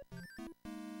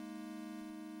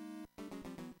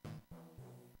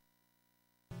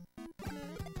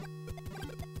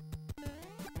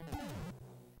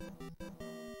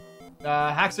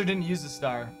 Haxor didn't use the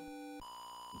star.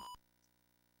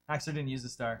 Haxor didn't use the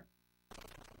star.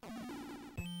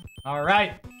 All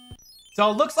right. So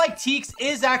it looks like Teex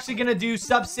is actually going to do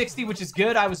sub 60, which is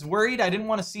good. I was worried. I didn't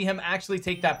want to see him actually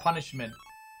take that punishment.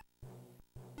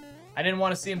 I didn't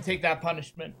want to see him take that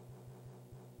punishment.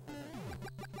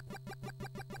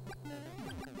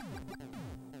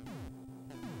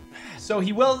 So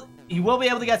he will be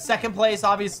able to get second place,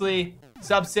 obviously,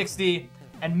 sub 60,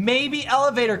 and maybe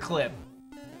elevator clip.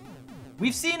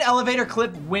 We've seen elevator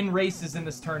clip win races in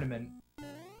this tournament.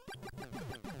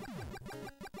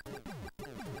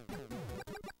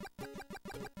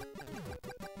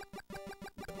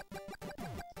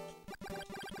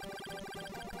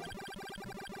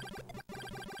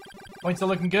 Points are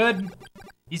looking good.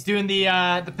 He's doing the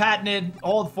patented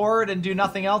hold forward and do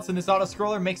nothing else in this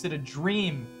auto-scroller. Makes it a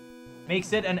dream.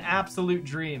 Makes it an absolute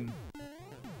dream.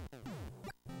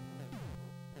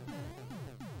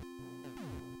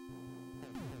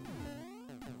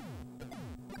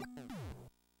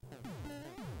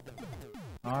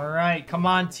 Alright, come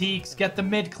on, Teex. Get the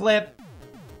mid clip.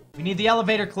 We need the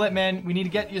elevator clip, man. We need to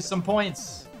get you some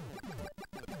points.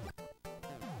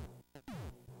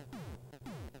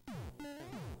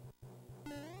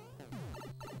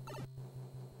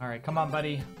 Alright, come on,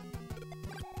 buddy.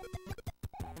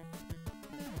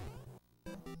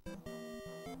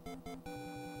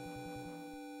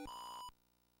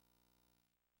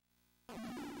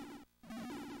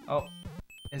 Oh,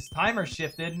 his timer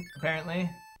shifted, apparently.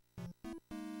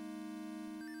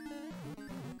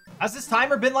 Has this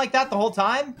timer been like that the whole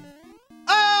time?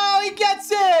 Oh, he gets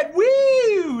it!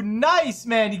 Woo! Nice,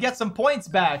 man. He gets some points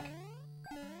back.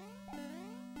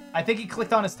 I think he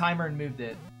clicked on his timer and moved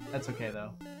it. That's okay,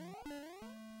 though.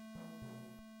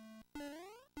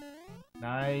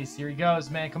 Nice. Here he goes,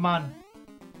 man. Come on.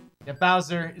 Get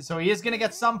Bowser. So he is going to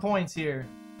get some points here.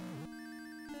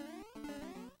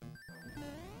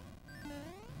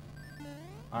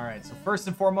 Alright, so first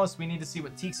and foremost, we need to see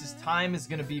what Teex's time is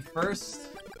going to be first.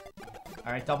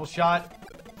 Alright, double shot.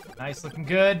 Nice, looking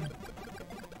good.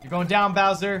 You're going down,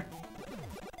 Bowser.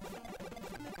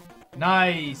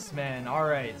 Nice, man.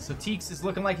 Alright, so Teex is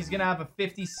looking like he's going to have a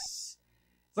 50... It's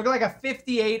looking like a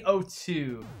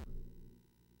 58.02.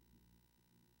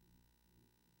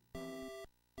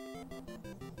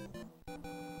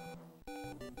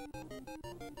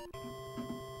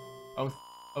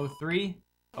 Oh, 03?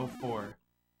 04.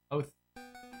 Oh,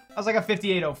 that was like a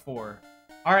 58.04.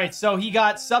 Alright, so he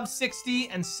got sub 60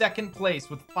 and second place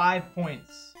with 5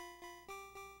 points.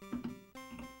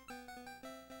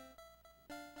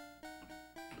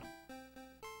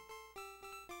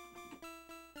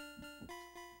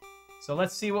 So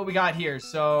let's see what we got here.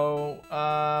 So,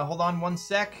 hold on one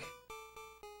sec.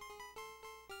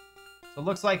 So it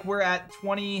looks like we're at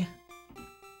 20...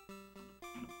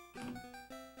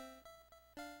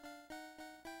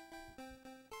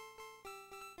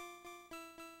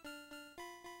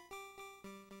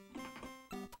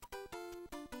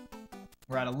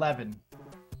 We're at 11.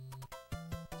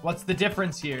 What's the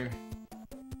difference here?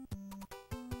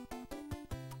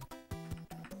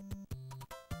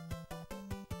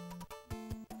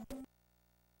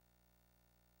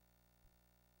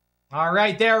 All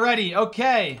right, they're ready.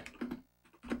 Okay.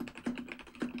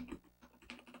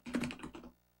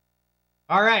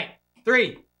 All right.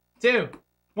 3, 2,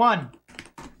 1.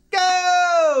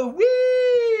 Go!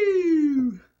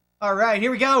 Woo! All right,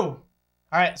 here we go.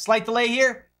 All right, slight delay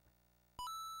here.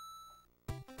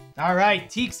 All right,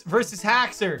 Teex versus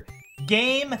Haxor.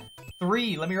 Game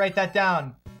 3. Let me write that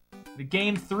down. The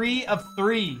game 3 of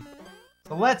 3.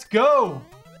 So let's go.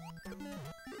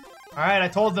 All right, I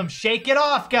told them, shake it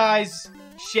off, guys.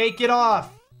 Shake it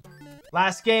off.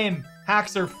 Last game,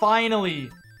 Haxor finally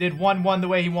did 1-1 the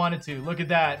way he wanted to. Look at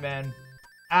that, man.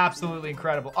 Absolutely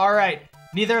incredible. All right,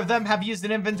 neither of them have used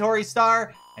an inventory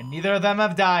star, and neither of them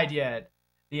have died yet.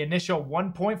 The initial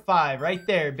 1.5 right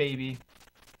there, baby.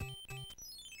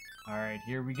 All right,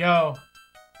 here we go.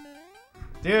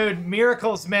 Dude,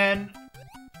 miracles, man.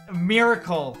 A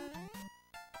miracle.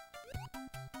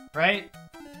 Right?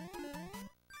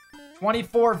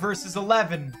 24 versus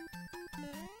 11.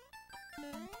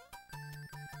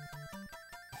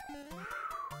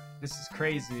 This is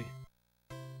crazy.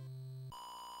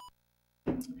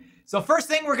 So first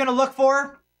thing we're going to look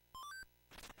for.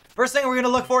 First thing we're going to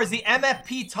look for is the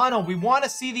MFP tunnel. We want to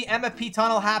see the MFP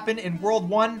tunnel happen in World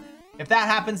 1. If that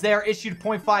happens, they are issued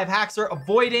 0.5 Haxor,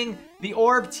 avoiding the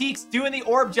orb. Teex doing the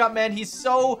orb jump, man. He's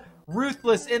so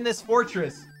ruthless in this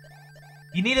fortress.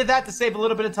 He needed that to save a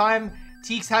little bit of time.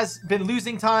 Teex has been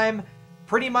losing time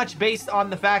pretty much based on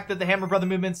the fact that the Hammer Brother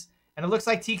movements, and it looks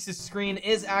like Teex's screen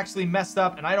is actually messed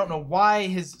up, and I don't know why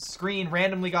his screen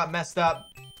randomly got messed up.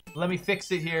 Let me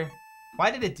fix it here.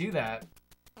 Why did it do that?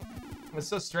 It was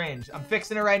so strange. I'm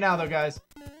fixing it right now, though, guys.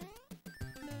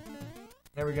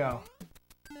 There we go.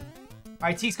 All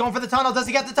right, Teex going for the tunnel. Does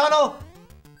he get the tunnel?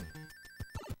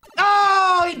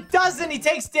 Oh, he doesn't. He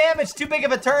takes damage. Too big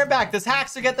of a turn back. Does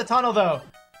Haxor get the tunnel, though?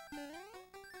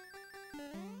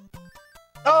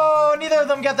 Oh, neither of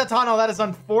them get the tunnel. That is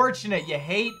unfortunate. You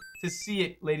hate to see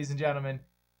it, ladies and gentlemen.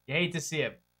 You hate to see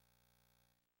it.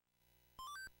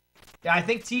 Yeah, I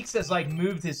think Teex has, like,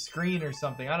 moved his screen or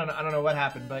something. I don't know what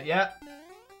happened, but yeah.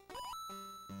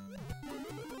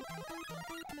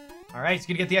 All right, he's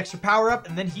gonna get the extra power up,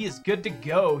 and then he is good to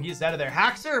go. He is out of there.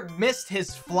 Haxor missed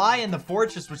his fly in the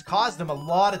fortress, which caused him a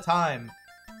lot of time,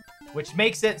 which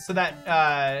makes it so that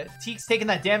Teex taking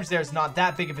that damage there is not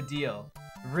that big of a deal.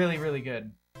 Really, really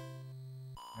good.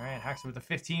 All right, Haxor with the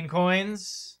 15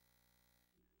 coins.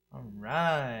 All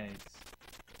right.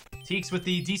 Teex with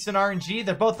the decent RNG.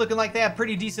 They're both looking like they have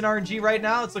pretty decent RNG right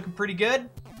now. It's looking pretty good.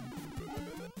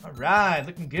 All right,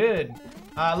 looking good.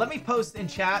 Let me post in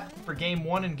chat for game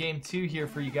 1 and game 2 here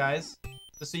for you guys,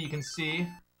 just so you can see.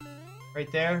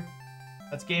 Right there.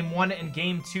 That's game 1 and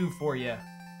game 2 for you,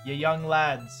 you young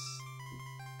lads.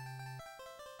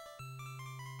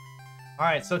 All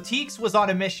right, so Teex was on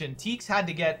a mission. Teex had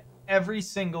to get every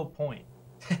single point.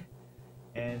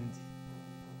 And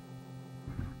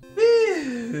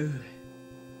whew,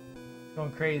 it's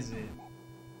going crazy.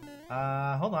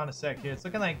 Hold on a sec here. It's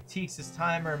looking like Teex's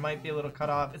timer might be a little cut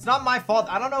off. It's not my fault.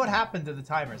 I don't know what happened to the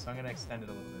timer, so I'm going to extend it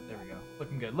a little bit. There we go.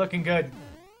 Looking good. Looking good.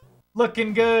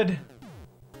 Looking good.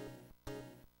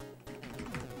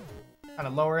 Kind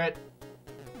of lower it.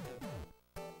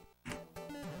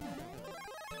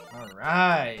 All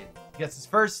right. He gets his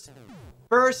first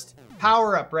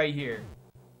power up right here.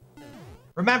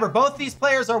 Remember, both these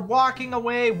players are walking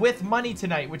away with money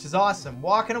tonight, which is awesome.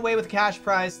 Walking away with cash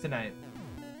prize tonight.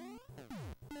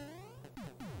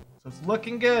 So it's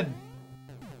looking good.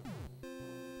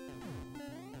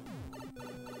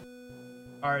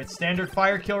 All right, standard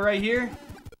fire kill right here.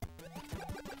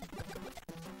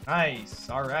 Nice.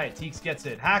 All right, Teex gets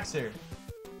it. Haxor.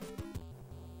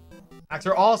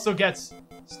 Haxor also gets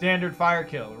standard fire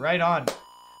kill. Right on.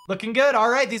 Looking good. All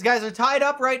right, these guys are tied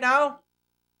up right now.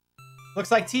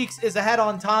 Looks like Teex is ahead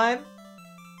on time.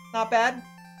 Not bad.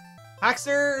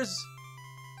 Haxor's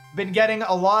been getting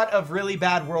a lot of really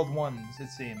bad World 1s, it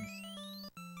seems.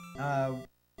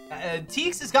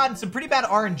 Teex has gotten some pretty bad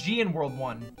RNG in World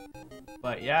 1.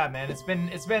 But yeah, man, it's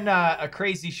been a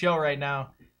crazy show right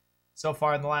now so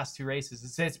far in the last 2 races.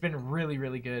 It's been really,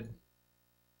 really good.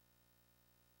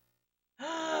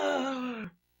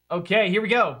 Okay, here we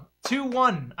go.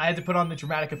 2-1. I had to put on the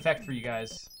dramatic effect for you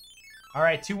guys. All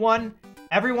right, 2-1.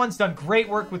 Everyone's done great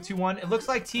work with 2-1. It looks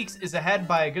like Teex is ahead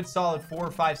by a good solid 4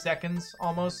 or 5 seconds,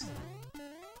 almost.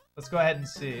 Let's go ahead and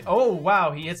see. Oh,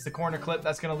 wow, he hits the corner clip.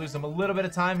 That's going to lose him a little bit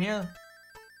of time here.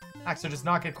 Haxor does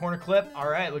not get corner clip. All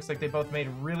right, looks like they both made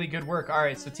really good work. All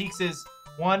right, so Teex is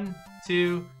 1,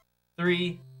 2,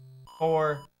 3,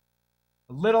 4.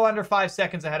 A little under 5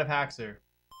 seconds ahead of Haxor.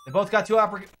 They both got 2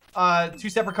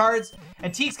 separate cards.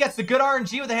 And Teex gets the good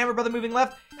RNG with the Hammer Brother moving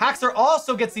left. Haxor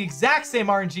also gets the exact same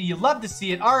RNG. You love to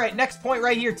see it. All right, next point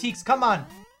right here. Teex, come on.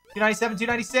 297,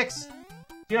 296,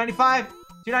 295,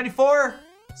 294.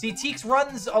 See, Teex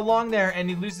runs along there and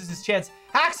he loses his chance.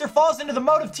 Haxor falls into the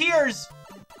mode of tears.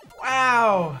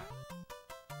 Wow.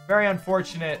 Very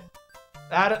unfortunate.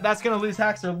 That's going to lose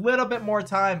Haxor a little bit more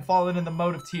time falling in the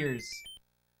mode of tears.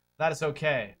 That is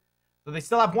okay. So they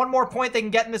still have 1 more point they can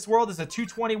get in this world. It's a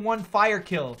 221 fire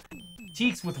kill.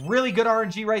 Teex with really good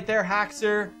RNG right there.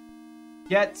 Haxor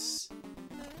gets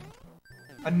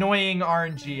annoying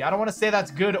RNG. I don't want to say that's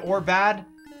good or bad.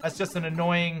 That's just an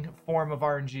annoying form of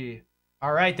RNG.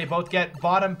 All right, they both get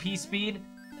bottom P speed.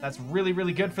 That's really,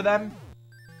 really good for them.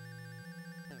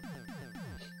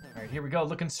 All right, here we go.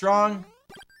 Looking strong.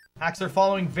 Haxor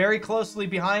following very closely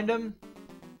behind him.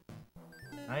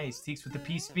 Nice. Teex with the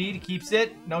P speed. He keeps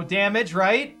it. No damage,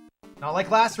 right? Not like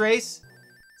last race.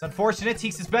 It's unfortunate.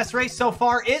 Teex's best race so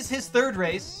far is his 3rd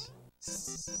race.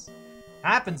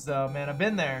 Happens, though, man. I've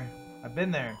been there. I've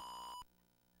been there.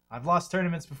 I've lost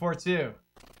tournaments before, too.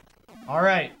 All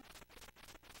right.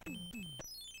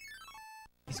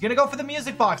 He's going to go for the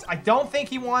music box. I don't think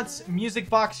he wants music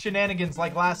box shenanigans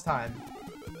like last time.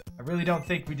 I really don't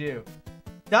think we do.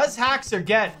 Does Haxor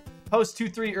get post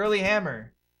 2-3 early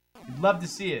hammer? You'd love to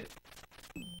see it.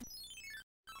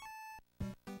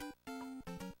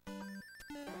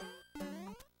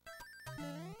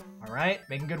 All right,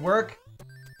 making good work.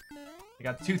 We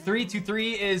got 2-3.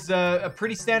 2-3 is a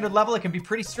pretty standard level. It can be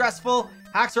pretty stressful.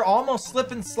 Haxor almost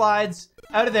slip and slides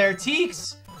out of there.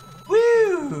 Teex!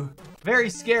 Woo!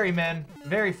 Very scary, man.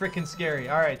 Very freaking scary.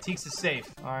 All right, Teex is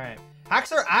safe. All right.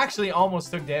 Haxor actually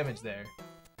almost took damage there.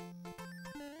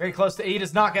 Very close to. He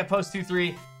does not get post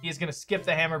 2-3. He is going to skip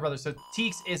the Hammer Brother. So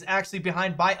Teex is actually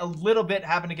behind by a little bit,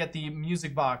 having to get the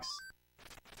music box.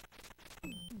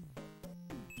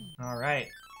 All right.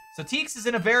 So Teex is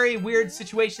in a very weird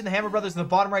situation. The Hammer Brother's in the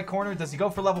bottom right corner. Does he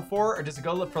go for level 4 or does he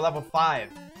go look for level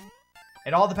 5?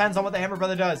 It all depends on what the Hammer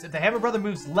Brother does. If the Hammer Brother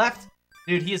moves left,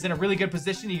 dude, he is in a really good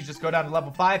position. He can just go down to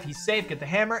level 5. He's safe, get the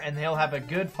hammer, and he'll have a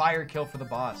good fire kill for the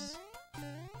boss.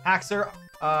 Haxor,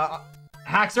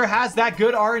 Haxor has that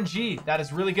good RNG. That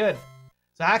is really good.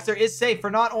 So Haxor is safe for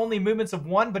not only movements of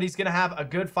 1, but he's going to have a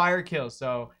good fire kill.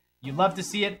 So you love to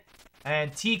see it.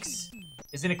 And Teex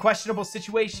is in a questionable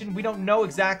situation. We don't know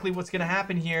exactly what's going to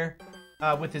happen here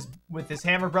with his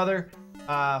Hammer Brother.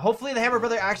 Hopefully the Hammer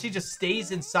Brother actually just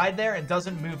stays inside there and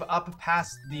doesn't move up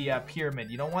past the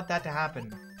pyramid. You don't want that to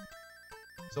happen.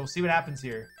 So we'll see what happens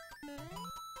here.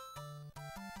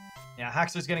 Yeah,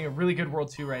 Haxor's getting a really good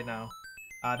World 2 right now.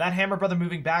 That Hammer Brother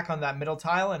moving back on that middle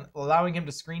tile and allowing him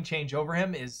to screen change over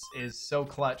him is so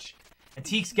clutch. And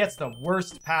Teex gets the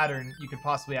worst pattern you could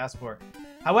possibly ask for.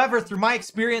 However, through my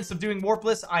experience of doing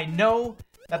Warpless, I know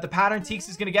that the pattern Teex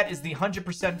is going to get is the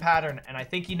 100% pattern, and I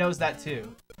think he knows that too.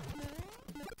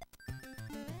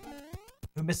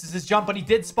 Who misses his jump, but he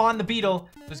did spawn the beetle,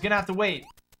 so he's going to have to wait.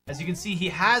 As you can see, he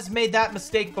has made that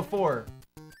mistake before.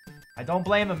 I don't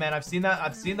blame him, man. I've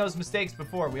seen those mistakes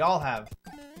before. We all have.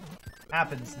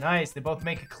 Happens. Nice. They both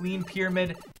make a clean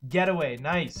pyramid getaway.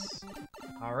 Nice.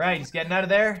 All right, he's getting out of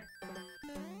there.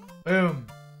 Boom.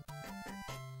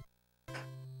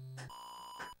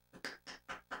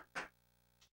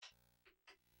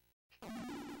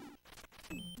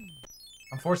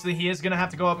 Unfortunately, he is going to have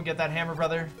to go up and get that Hammer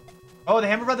Brother. Oh, the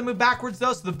Hammer Brother moved backwards,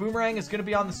 though, so the boomerang is going to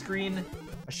be on the screen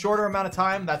a shorter amount of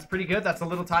time. That's pretty good. That's a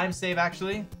little time save,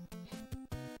 actually.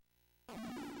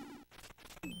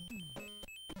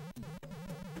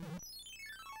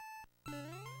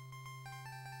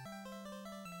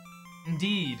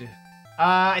 Indeed.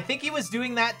 I think he was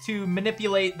doing that to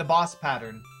manipulate the boss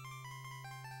pattern.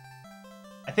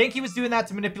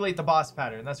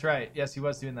 That's right. Yes, he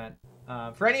was doing that.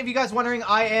 For any of you guys wondering,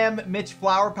 I am Mitch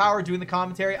Flower Power doing the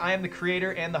commentary. I am the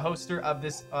creator and the hoster of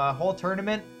this whole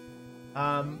tournament.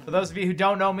 For those of you who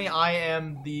don't know me,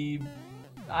 I'm the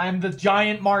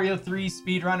giant Mario 3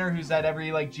 speedrunner who's at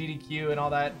every like GDQ and all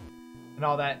that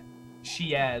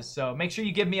shiaz. So make sure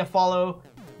you give me a follow,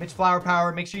 Mitch Flower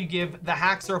Power. Make sure you give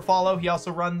Thehaxor a follow. He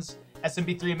also runs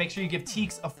SMB3. And make sure you give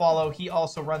Teex a follow. He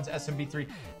also runs SMB3.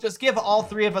 Just give all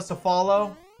 3 of us a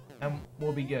follow, and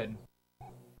we'll be good.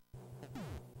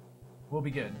 We'll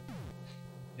be good.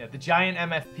 Yeah, the giant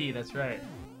MFP, that's right.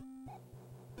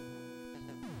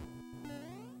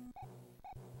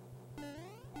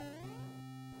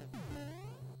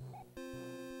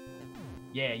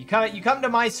 Yeah, you come to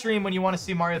my stream when you want to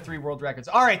see Mario 3 world records.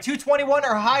 All right, 221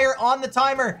 or higher on the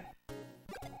timer.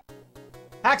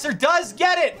 Haxor does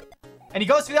get it. And he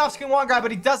goes for the off-screen one guy,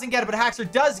 but he doesn't get it. But Haxor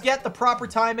does get the proper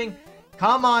timing.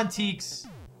 Come on, Teex.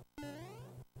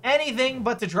 Anything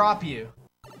but to drop you.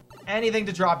 Anything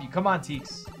to drop you. Come on,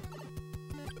 Teex.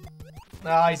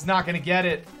 Oh, he's not going to get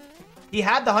it. He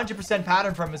had the 100%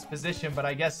 pattern from his position, but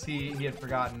I guess he had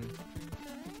forgotten.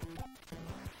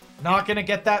 Not going to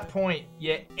get that point.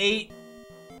 You hate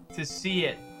to see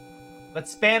it.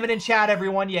 Let's spam it in chat,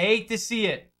 everyone. You hate to see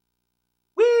it.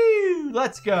 Woo!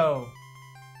 Let's go.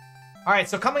 All right,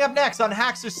 so coming up next on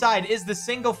Haxor's side is the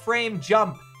single frame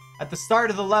jump at the start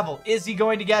of the level. Is he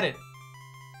going to get it?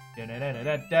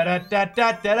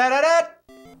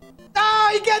 Ah,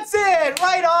 he gets it!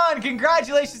 Right on!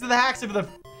 Congratulations to the Haxor for the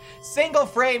single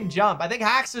frame jump. I think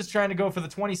Haxor's trying to go for the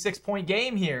 26-point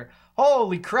game here.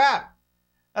 Holy crap.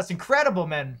 That's incredible,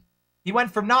 man. He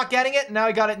went from not getting it, and now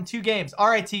he got it in 2 games. All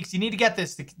right, Teex, you need to get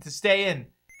this to stay in.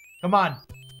 Come on.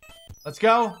 Let's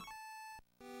go.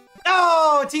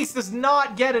 Oh, Teex does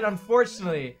not get it,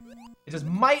 unfortunately. It just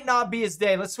might not be his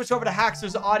day. Let's switch over to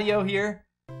Haxor's audio here.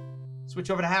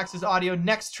 Switch over to Haxor's audio.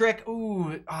 Next trick.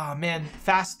 Ooh, oh man.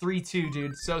 Fast 3-2,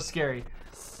 dude. So scary.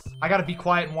 I gotta be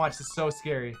quiet and watch. This is so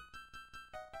scary.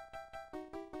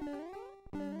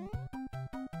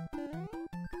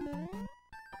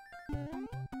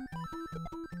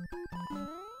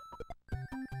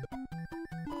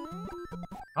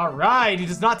 All right. He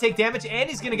does not take damage, and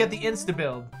he's gonna get the insta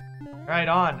build. Right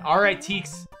on. All right,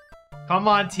 Teex. Come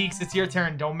on, Teex. It's your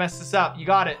turn. Don't mess this up. You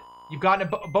got it. You've gotten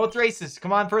it both races.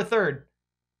 Come on for a third.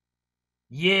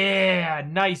 Yeah,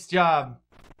 nice job.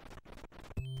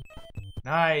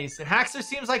 Nice. And Haxor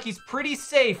seems like he's pretty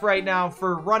safe right now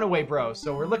for Runaway Bro.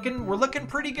 So we're looking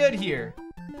pretty good here.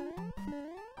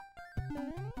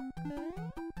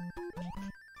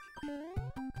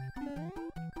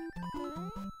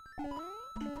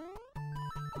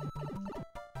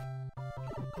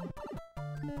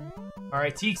 All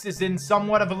right, Teex is in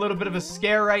somewhat of a little bit of a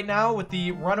scare right now with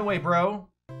the Runaway Bro.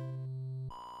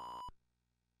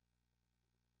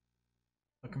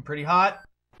 Looking pretty hot.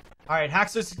 All right,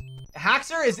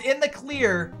 Haxor is in the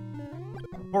clear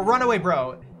for Runaway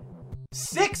Bro.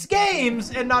 6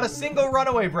 games and not a single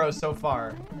Runaway Bro so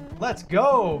far. Let's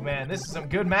go, man. This is some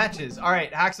good matches. All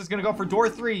right, Haxor's gonna go for door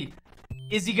 3.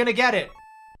 Is he gonna get it?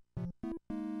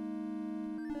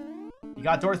 He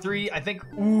got door 3, I think.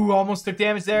 Ooh, almost took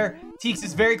damage there. Teex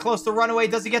is very close to runaway.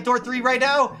 Does he get door 3 right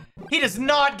now? He does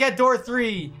not get door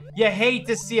 3. You hate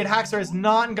to see it. Haxor has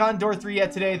not gotten door 3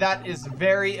 yet today. That is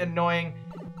very annoying.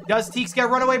 Does Teex get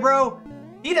runaway, bro?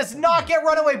 He does not get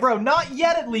runaway, bro. Not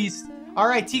yet, at least. All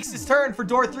right, Teex's turn for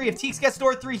door 3. If Teex gets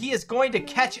door 3, he is going to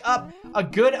catch up a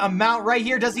good amount right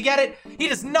here. Does he get it? He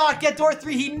does not get door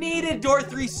 3. He needed door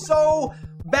 3 so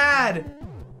bad.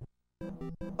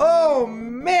 Oh,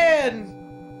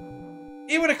 man.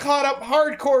 He would have caught up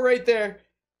hardcore right there.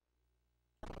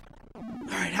 All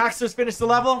right, Haxor's finished the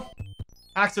level.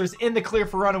 Haxor is in the clear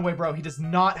for runaway, bro. He does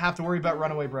not have to worry about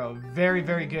runaway, bro. Very,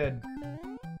 very good.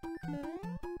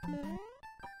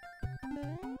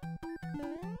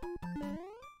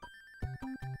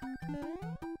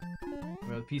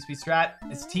 Peace be strat.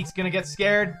 Is Teex gonna get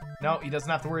scared? No, he doesn't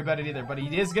have to worry about it either. But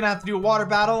he is gonna have to do a water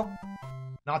battle.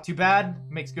 Not too bad.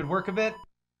 Makes good work of it.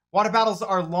 Water battles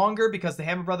are longer because the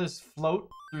Hammer Brothers float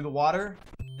through the water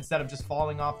instead of just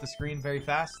falling off the screen very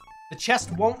fast. The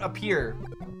chest won't appear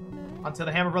until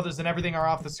the Hammer Brothers and everything are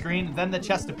off the screen. Then the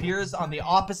chest appears on the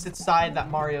opposite side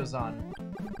that Mario's on.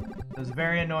 Those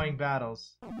very annoying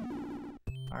battles.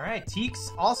 Alright,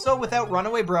 Teex also without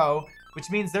runaway, bro. Which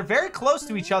means they're very close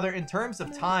to each other in terms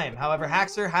of time. However,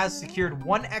 Haxor has secured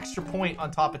 1 extra point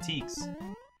on top of Teex.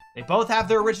 They both have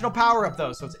their original power-up,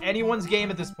 though, so it's anyone's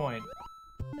game at this point.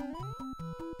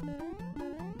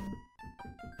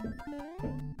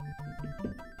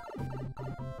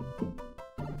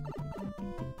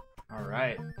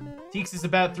 Alright. Teex is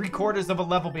about 3/4 of a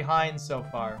level behind so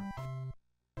far.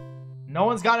 No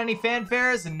one's got any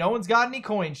fanfares, and no one's got any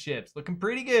coin ships. Looking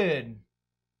pretty good.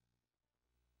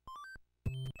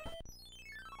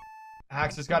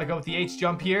 Haxor's got to go with the H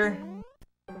jump here.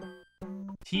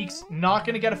 Teex not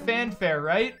going to get a fanfare,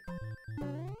 right?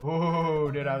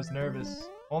 Oh, dude, I was nervous.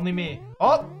 Only me.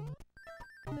 Oh!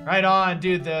 Right on,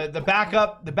 dude. The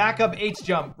backup H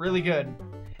jump, really good.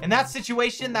 In that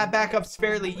situation, that backup's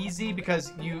fairly easy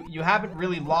because you haven't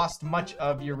really lost much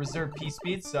of your reserve P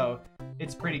speed, so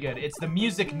it's pretty good. It's the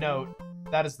music note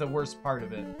that is the worst part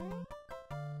of it.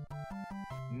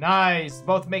 Nice.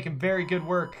 Both making very good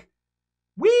work.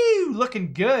 Woo!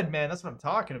 Looking good, man. That's what I'm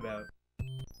talking about.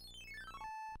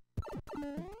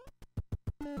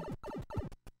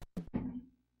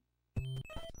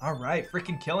 All right.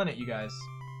 Freaking killing it, you guys.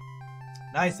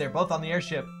 Nice. They're both on the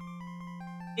airship.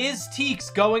 Is Teex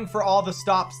going for all the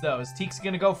stops, though? Is Teex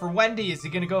going to go for Wendy? Is he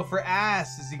going to go for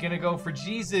Ass? Is he going to go for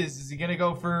Jesus? Is he going to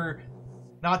go for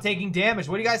not taking damage?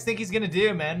 What do you guys think he's going to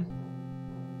do, man?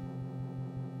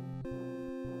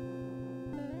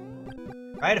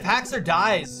 Right, if Haxor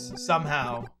dies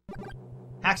somehow,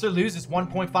 Haxor loses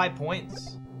 1.5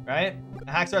 points, right?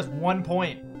 Haxor has 1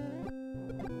 point.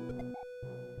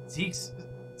 Teex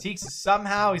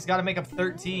somehow, he's got to make up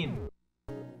 13.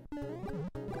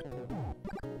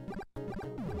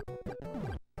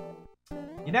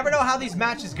 You never know how these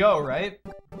matches go, right?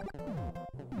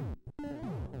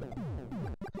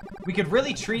 We could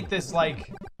really treat this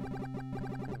like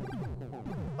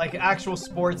actual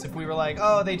sports if we were like,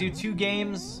 oh, they do 2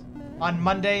 games on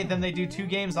Monday, then they do 2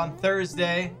 games on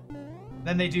Thursday,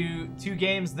 then they do 2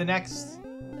 games the next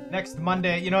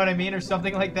Monday, you know what I mean? Or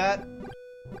something like that.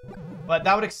 But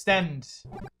that would extend.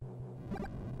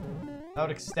 That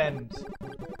would extend.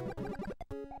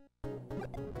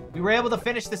 We were able to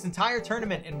finish this entire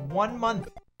tournament in 1 month.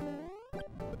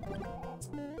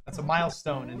 That's a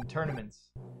milestone in tournaments.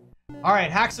 All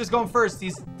right, Haxor's going first.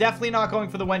 He's definitely not going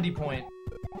for the Wendy point.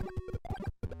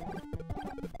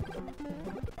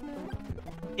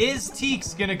 Is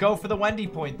Teex gonna go for the Wendy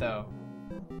point, though?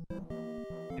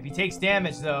 If he takes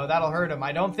damage, though, that'll hurt him.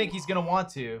 I don't think he's gonna want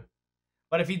to.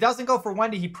 But if he doesn't go for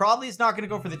Wendy, he probably is not gonna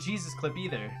go for the Jesus clip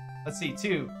either. Let's see,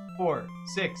 2, 4,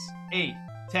 6, 8,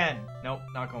 10. Nope,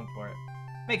 not going for it.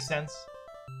 Makes sense.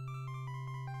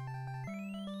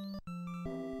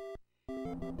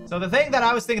 So the thing that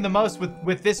I was thinking the most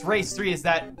with this race 3 is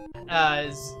that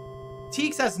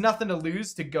Teex has nothing to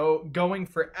lose to going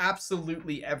for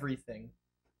absolutely everything.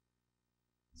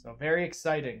 So very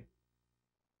exciting.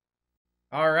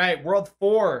 All right, World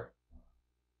 4.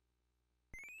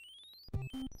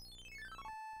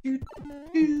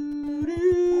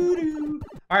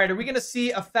 All right, are we gonna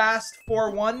see a fast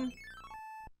 4-1?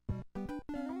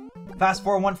 Fast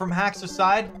 4-1 from Haxor's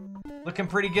side. Looking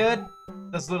pretty good.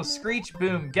 Does a little screech,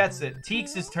 boom, gets it.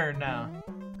 Teex's turn now.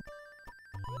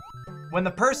 When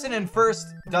the person in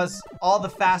first does all the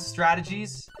fast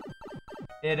strategies,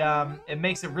 it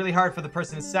makes it really hard for the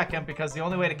person in second because the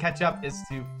only way to catch up is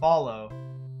to follow.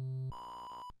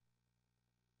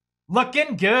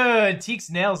 Looking good. Teex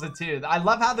nails it too. I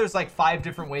love how there's like 5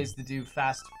 different ways to do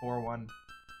fast 4-1.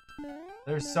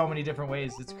 There's so many different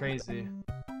ways. It's crazy.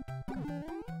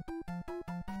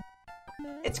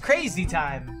 It's crazy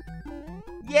time.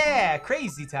 Yeah,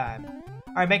 crazy time.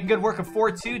 All right, making good work of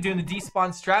 4-2, doing the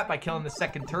despawn strat by killing the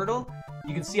second turtle.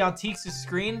 You can see on Teex's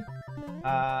screen,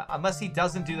 unless he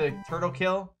doesn't do the turtle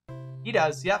kill. He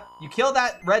does, yep. You kill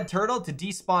that red turtle to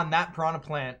despawn that piranha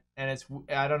plant, and it's,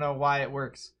 I don't know why it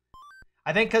works.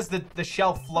 I think because the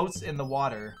shell floats in the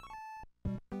water.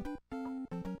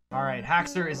 All right,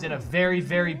 Haxor is in a very,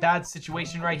 very bad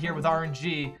situation right here with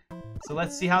RNG. So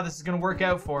let's see how this is going to work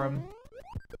out for him.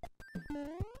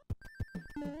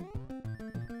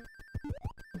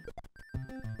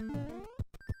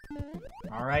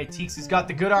 All right, Teex has got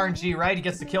the good RNG, right? He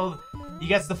gets to kill, he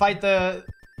gets to fight the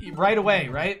right away,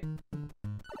 right?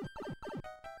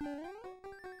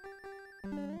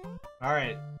 All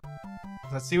right,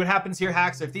 let's see what happens here,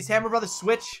 Haxor. If these Hammer Brothers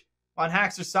switch on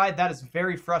Haxor's side, that is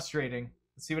very frustrating.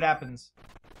 Let's see what happens.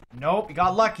 Nope, he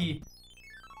got lucky.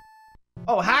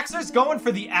 Oh, Haxor's going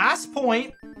for the ass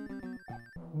point.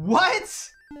 What?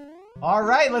 All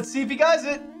right, let's see if he does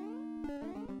it.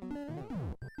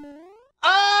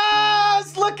 Oh,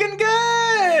 it's looking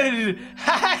good!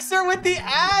 Haxor with the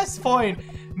ass point,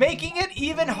 making it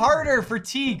even harder for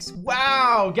Teex.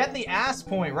 Wow, getting the ass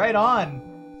point right on.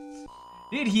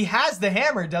 Dude, he has the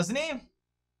hammer, doesn't he?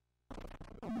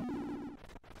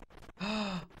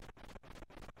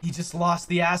 He just lost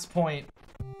the ass point.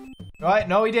 Right?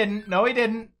 No, he didn't. No, he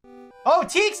didn't. Oh,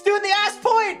 Teex doing the ass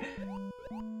point!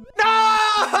 No!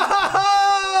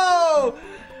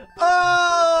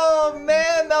 Oh,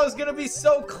 man, that was gonna be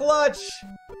so clutch.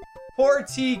 Poor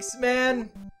Teex, man.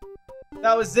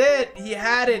 That was it. He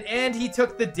had it, and he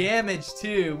took the damage,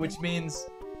 too, which means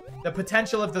the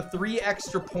potential of the 3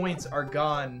 extra points are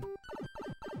gone.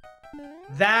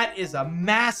 That is a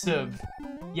massive,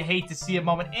 you hate to see it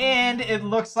moment. And it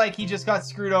looks like he just got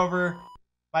screwed over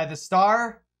by the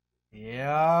star.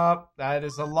 Yep, that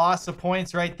is a loss of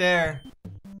points right there.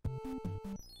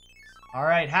 All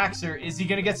right, Haxor, is he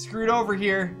gonna get screwed over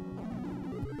here?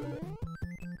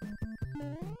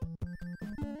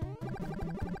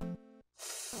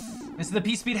 This is the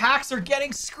P-Speed Haxor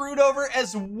getting screwed over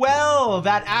as well.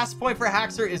 That ass point for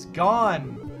Haxor is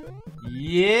gone.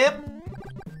 Yep.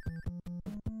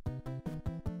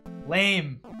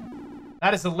 Lame.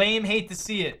 That is a lame, hate to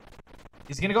see it.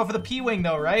 He's gonna go for the P-Wing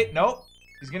though, right? Nope.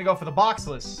 He's gonna go for the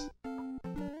boxless.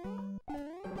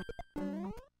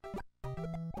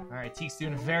 Alright, Teex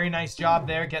doing a very nice job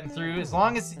there, getting through. As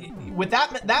long as, with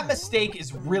that mistake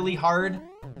is really hard,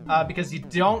 because you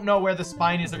don't know where the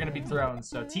spinies are gonna be thrown.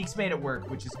 So Teex made it work,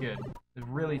 which is good. It's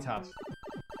really tough.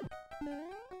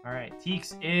 Alright,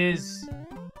 Teex is,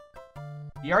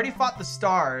 he already fought the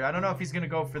star. I don't know if he's gonna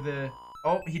go for the,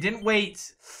 oh, he didn't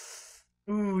wait.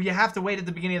 Ooh, you have to wait at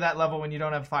the beginning of that level when you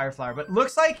don't have Fire Flower. But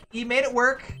looks like he made it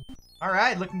work.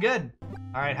 Alright, looking good.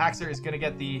 Alright, Haxor is gonna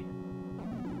get the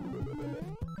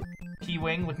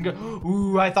P-Wing, looking good.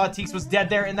 Ooh, I thought Teex was dead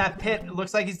there in that pit. It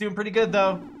looks like he's doing pretty good,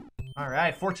 though.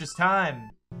 Alright, Fortress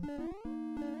time.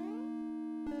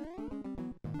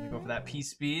 Gonna go for that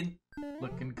P-Speed.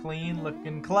 Looking clean,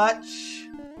 looking clutch.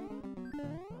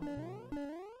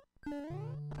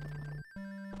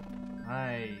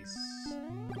 Nice.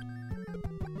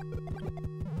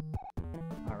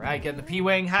 Alright, getting the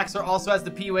P-Wing. Haxor also has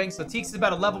the P-Wing, so Teex is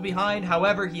about a level behind.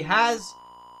 However, he has,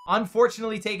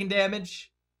 unfortunately, taken damage.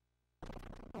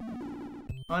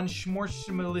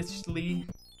 Unschmorschmilishly.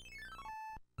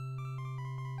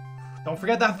 Don't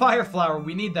forget that Fire Flower.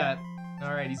 We need that.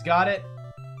 Alright, he's got it.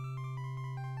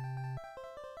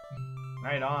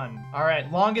 Right on. Alright,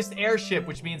 longest airship,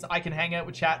 which means I can hang out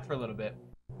with chat for a little bit.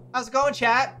 How's it going,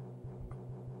 chat?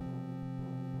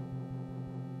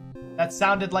 That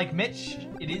sounded like Mitch.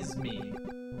 It is me.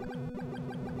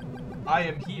 I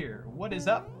am here. What is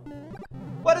up?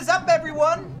 What is up,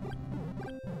 everyone?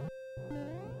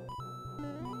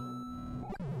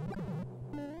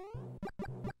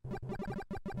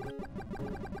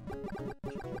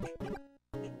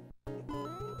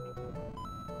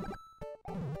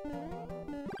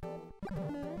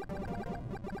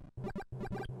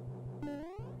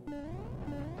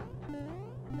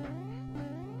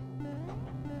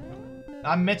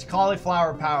 I'm Mitch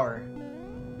Cauliflower Power.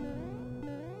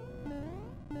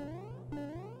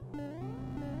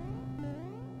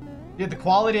 Dude, the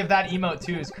quality of that emote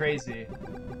too is crazy.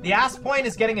 The ass point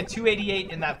is getting a 288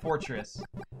 in that fortress.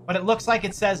 But it looks like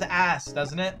it says ass,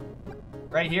 doesn't it?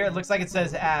 Right here, it looks like it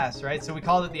says ass, right? So we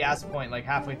called it the ass point like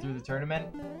halfway through the tournament.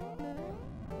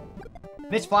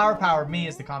 Mitch Flower Power, me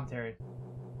is the commentary.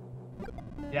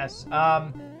 Yes.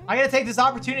 I'm going to take this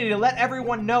opportunity to let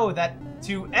everyone know that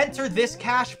to enter this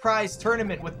cash prize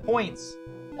tournament with points,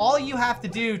 all you have to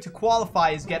do to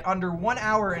qualify is get under 1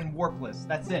 hour in Warpless.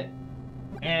 That's it.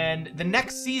 And the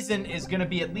next season is going to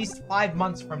be at least 5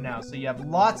 months from now. So you have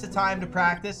lots of time to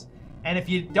practice. And if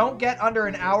you don't get under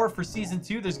an hour for season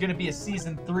 2, there's going to be a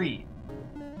season 3.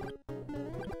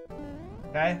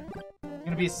 Okay? There's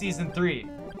going to be a season 3.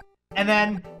 And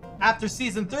then after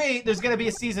season 3, there's going to be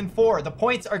a season 4. The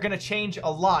points are going to change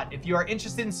a lot. If you are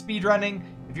interested in speedrunning,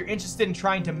 if you're interested in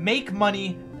trying to make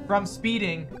money from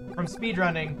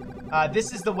speedrunning,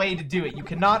 this is the way to do it. You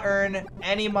cannot earn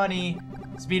any money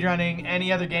speedrunning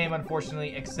any other game,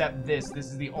 unfortunately, except this. This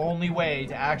is the only way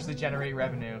to actually generate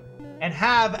revenue and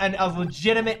have a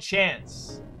legitimate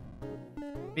chance.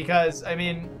 Because, I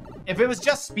mean, if it was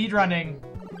just speedrunning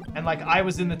and, like, I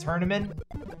was in the tournament,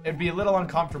 it'd be a little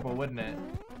uncomfortable, wouldn't it?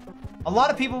 A lot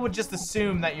of people would just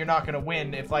assume that you're not going to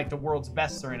win if, like, the world's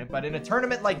bests are in it. But in a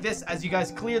tournament like this, as you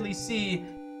guys clearly see,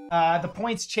 the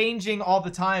points changing all the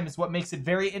time is what makes it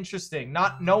very interesting.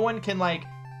 No one can, like,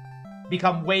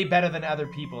 become way better than other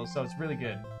people, so it's really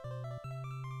good.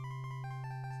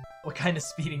 What kind of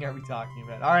speeding are we talking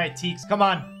about? All right, Teex, come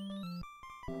on.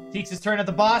 Teex' turn at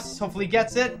the boss. Hopefully he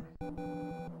gets it.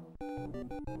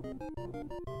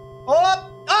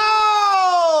 Oh!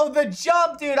 Oh! The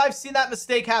jump, dude. I've seen that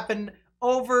mistake happen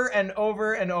over and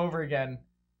over and over again.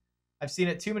 I've seen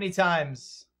it too many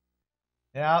times.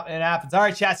 Yeah, it happens. All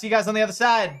right, chat. See you guys on the other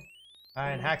side. All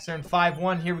right, Thehaxor in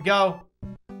 5-1. Here we go.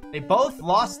 They both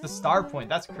lost the star point.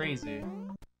 That's crazy.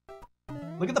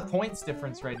 Look at the points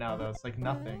difference right now, though. It's like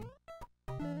nothing.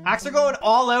 Thehaxor going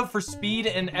all out for speed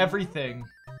and everything.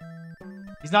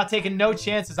 He's not taking no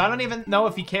chances. I don't even know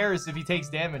if he cares if he takes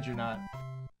damage or not.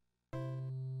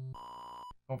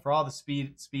 Going for all the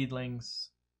speedlings.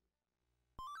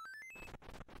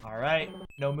 All right.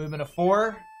 No movement of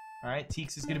 4. All right.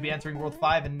 Teex is going to be entering World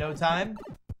 5 in no time.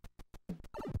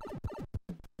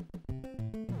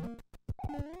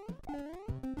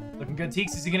 Looking good,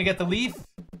 Teex. Is he going to get the leaf?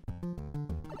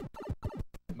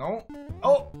 No.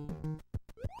 Oh!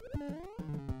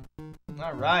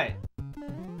 All right.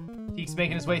 Teex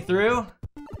making his way through.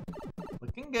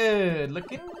 Looking good.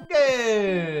 Looking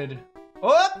good.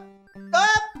 Up!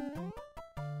 Up!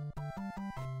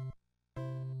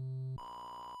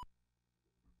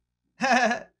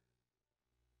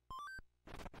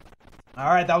 All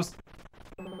right, that was...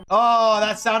 Oh,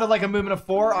 that sounded like a movement of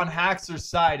 4 on Thehaxor's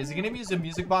side. Is he going to use a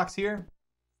music box here?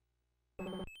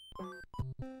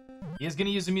 He is going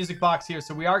to use a music box here,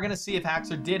 so we are going to see if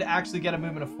Thehaxor did actually get a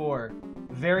movement of 4.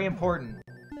 Very important.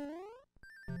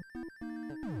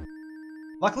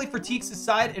 Luckily for Teex'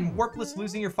 side, in Warpless,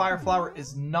 losing your Fire Flower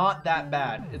is not that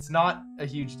bad. It's not a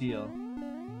huge deal.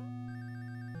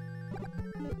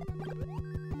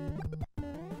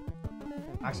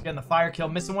 Actually getting the fire kill,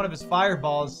 missing one of his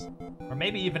fireballs. Or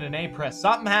maybe even an A-press.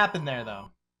 Something happened there,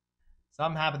 though.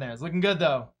 Something happened there. It's looking good,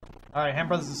 though. Alright, Hammer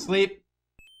Brothers asleep.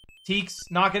 Teex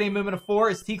not getting a movement of 4.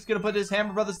 Is Teex going to put his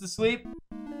Hammer Brothers to sleep?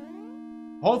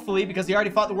 Hopefully, because he already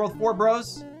fought the World 4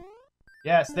 bros.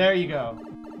 Yes, there you go.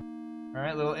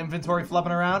 Alright, little inventory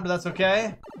flubbing around, but that's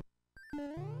okay.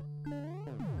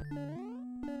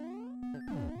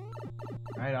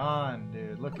 Right on,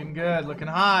 dude. Looking good. Looking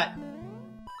hot.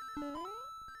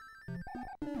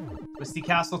 Twisty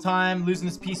Castle time. Losing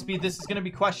his P-speed. This is going to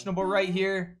be questionable right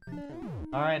here.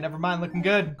 Alright, never mind. Looking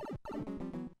good.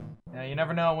 Yeah, you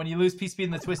never know. When you lose P-speed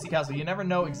in the Twisty Castle, you never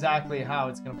know exactly how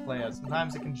it's going to play out.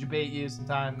 Sometimes it can debate you.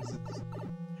 Sometimes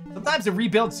it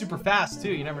rebuilds super fast,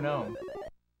 too. You never know.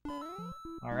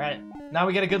 Alright. Now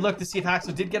we get a good look to see if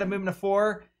Thehaxor did get a movement of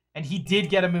 4. And he did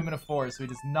get a movement of 4, so he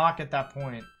does not get that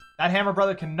point. That Hammer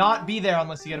Brother cannot be there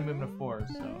unless you get a movement of 4,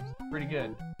 so it's pretty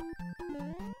good.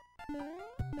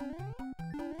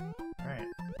 Alright.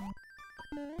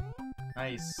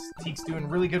 Nice. Teex doing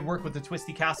really good work with the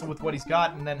Twisty Castle with what he's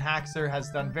got, and then Thehaxor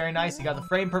has done very nice. He got the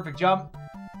frame perfect jump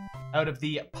out of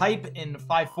the pipe in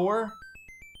 5-4.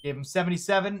 Gave him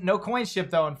 77. No coin ship,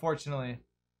 though, unfortunately.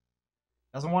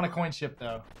 Doesn't want a coin ship,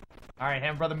 though. Alright,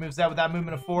 Hammer Brother moves out with that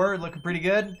movement of 4. Looking pretty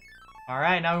good.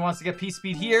 Alright, now he wants to get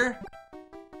P-speed here.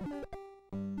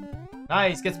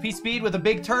 Nice. Gets P-speed with a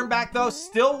big turn back, though.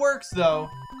 Still works, though.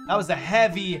 That was a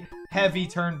heavy, heavy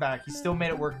turn back. He still made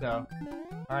it work, though.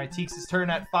 Alright, Teex' turn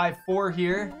at 5-4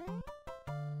 here.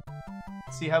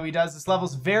 Let's see how he does. This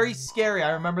level's very scary.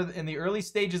 I remember in the early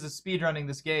stages of speedrunning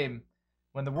this game,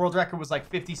 when the world record was like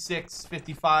 56,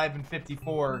 55, and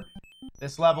 54,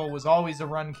 this level was always a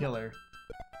run killer.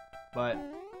 But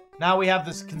now we have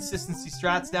this consistency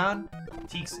strats down.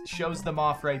 Teex shows them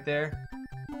off right there.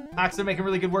 Haxor making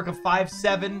really good work of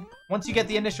 5-7. Once you get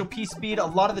the initial P speed, a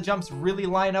lot of the jumps really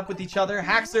line up with each other.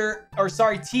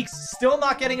 Teex still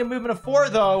not getting a movement of 4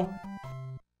 though.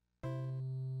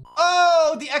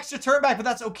 Oh, the extra turn back, but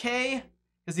that's okay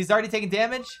because he's already taken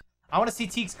damage. I want to see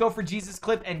Teex go for Jesus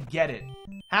Clip and get it.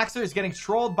 Haxor is getting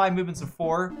trolled by movements of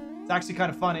 4. It's actually kind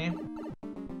of funny.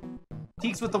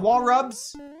 Teex with the wall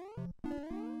rubs.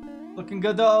 Looking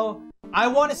good though. I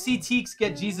want to see Teex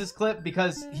get Jesus Clip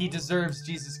because he deserves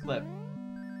Jesus Clip.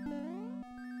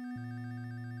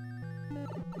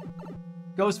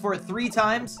 Goes for it 3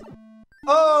 times.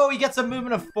 Oh, he gets a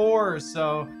movement of 4,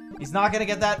 so he's not going to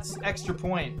get that extra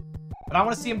point. But I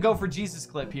want to see him go for Jesus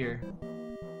Clip here.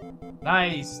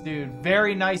 Nice, dude.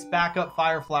 Very nice backup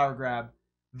Fire Flower grab.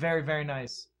 Very, very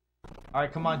nice. All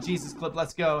right, come on, Jesus Clip.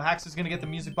 Let's go. Haxor's going to get the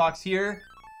music box here.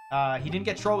 He didn't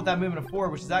get trolled with that movement of 4,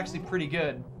 which is actually pretty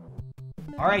good.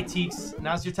 All right, Teex.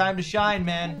 Now's your time to shine,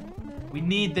 man. We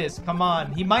need this. Come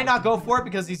on. He might not go for it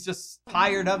because he's just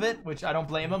tired of it, which I don't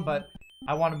blame him, but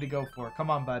I want him to go for it. Come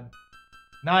on, bud.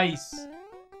 Nice.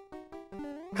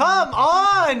 Come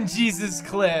on, Jesus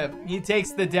Clip. He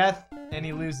takes the death and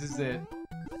he loses it.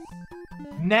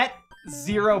 Net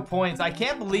 0 points. I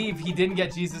can't believe he didn't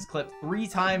get Jesus Clip 3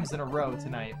 times in a row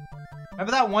tonight.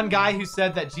 Remember that one guy who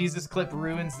said that Jesus Clip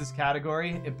ruins this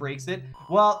category? It breaks it?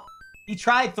 Well, he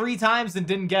tried 3 times and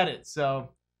didn't get it, so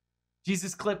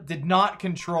Jesus Clip did not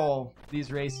control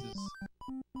these races.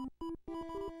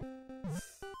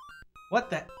 What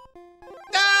the?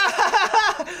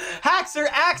 Haxor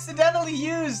accidentally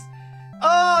used...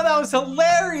 Oh, that was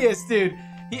hilarious, dude.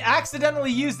 He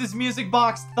accidentally used this music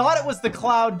box, thought it was the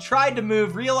cloud, tried to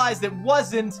move, realized it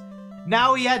wasn't.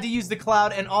 Now he had to use the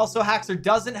cloud, and also Haxor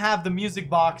doesn't have the music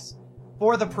box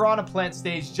for the Piranha Plant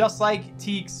stage, just like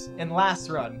Teex in last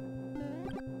run.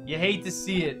 You hate to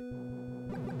see it.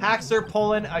 Haxor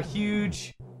pulling a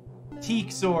huge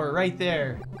Thehaxor right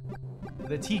there.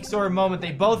 The Thehaxor moment.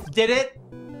 They both did it.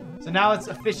 So now it's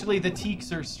officially the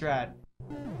Thehaxor strat.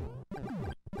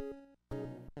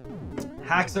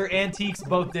 Haxor and Teex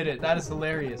both did it. That is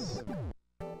hilarious.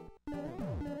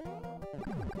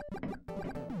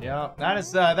 Yeah,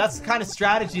 that's the kind of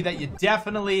strategy that you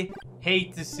definitely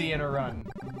hate to see in a run.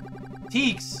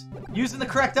 Teex using the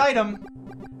correct item.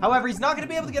 However, he's not going to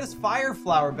be able to get his Fire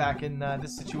Flower back in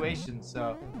this situation.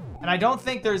 So, and I don't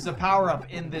think there's a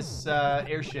power-up in this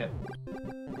airship.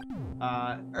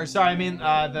 Or sorry, I mean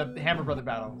the Hammer Brother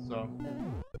battle. So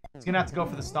he's gonna have to go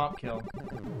for the stomp kill.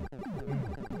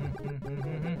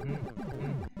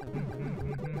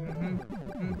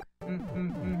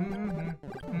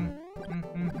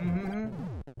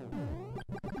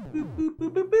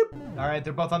 All right,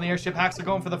 they're both on the airship. Haxor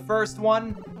going for the first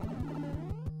one.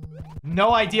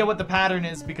 No idea what the pattern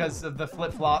is because of the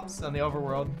flip-flops on the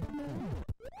overworld.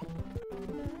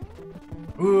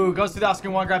 Ooh, goes through the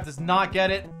off-screen one grab, does not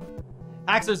get it.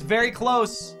 Haxor's very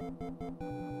close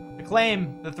to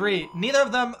claim the 3. Neither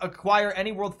of them acquire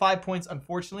any World 5 points,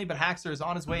 unfortunately, but Haxor is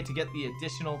on his way to get the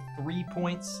additional 3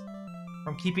 points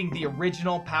from keeping the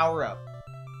original power-up.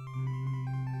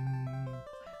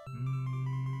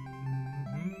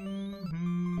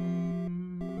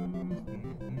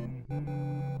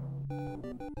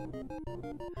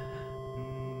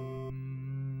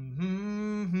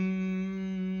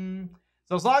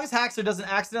 So as long as Haxor doesn't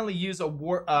accidentally use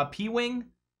a P-Wing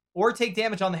or take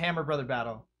damage on the Hammer Brother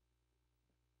battle,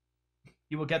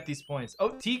 he will get these points. Oh,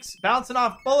 Teex bouncing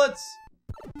off bullets.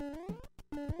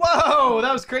 Whoa,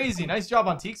 that was crazy. Nice job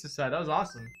on Teex's side. That was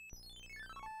awesome.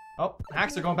 Oh,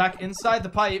 Haxor going back inside the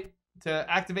pipe to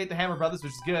activate the Hammer Brothers,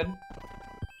 which is good.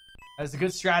 That's a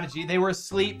good strategy. They were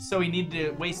asleep, so he needed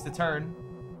to waste the turn.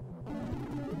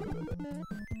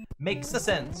 Makes a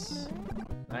sense.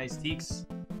 Nice, Teex.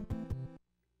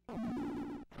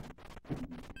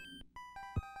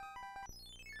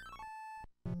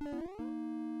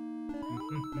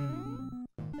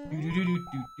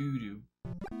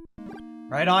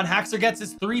 Right on. Haxor gets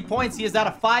his 3 points. He is at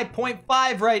a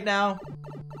 5.5 right now.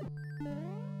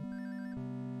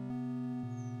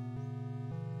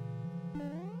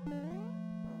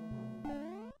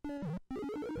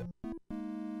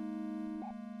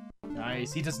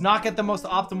 Nice. He does not get the most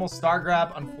optimal star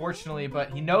grab, unfortunately,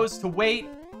 but he knows to wait.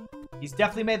 He's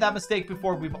definitely made that mistake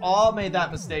before. We've all made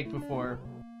that mistake before.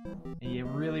 And you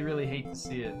really, really hate to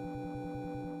see it.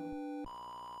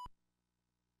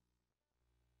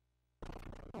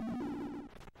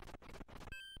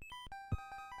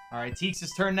 Alright,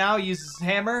 Teex's turn now. He uses his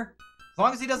hammer. As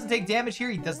long as he doesn't take damage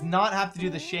here, he does not have to do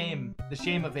the shame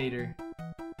evader.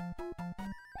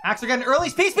 Haxor got an early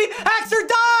P speed. Haxor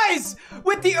dies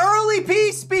with the early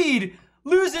P speed.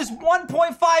 Loses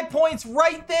 1.5 points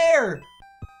right there.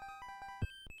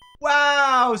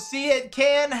 Wow, see, it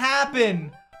can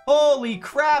happen. Holy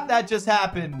crap, that just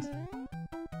happened.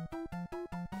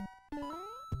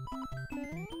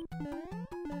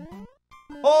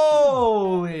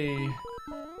 Holy.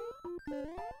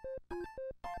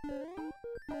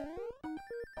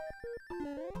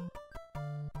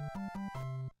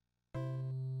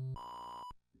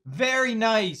 Very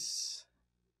nice.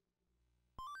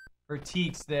 For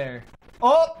Teex there.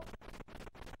 Oh!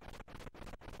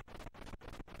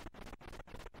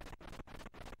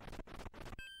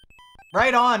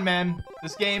 Right on, man.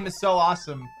 This game is so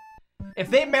awesome. If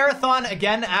they marathon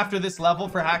again after this level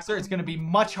for Haxor, it's going to be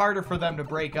much harder for them to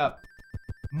break up.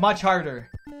 Much harder.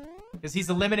 Because he's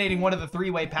eliminating one of the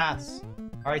three-way paths.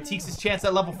 Alright, Teex's chance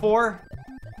at level 4.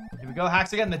 Here we go.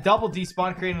 Haxor getting the double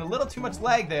despawn, creating a little too much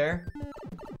lag there.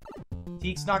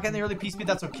 Teex not getting the early P-speed.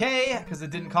 That's okay, because it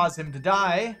didn't cause him to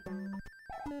die.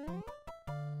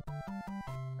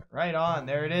 Right on.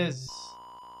 There it is.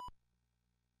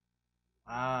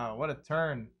 Wow, what a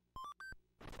turn.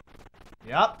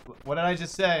 Yep. What did I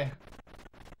just say?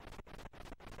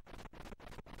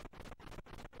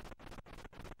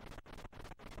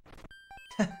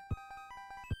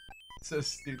 So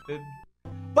stupid.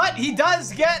 But he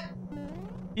does get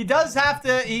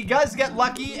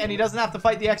lucky, and he doesn't have to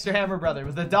fight the extra hammer brother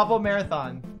with a double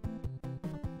marathon.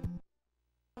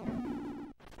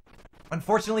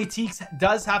 Unfortunately, Teex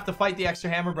does have to fight the extra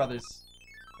hammer brothers.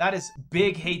 That is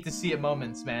big hate to see it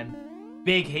moments, man.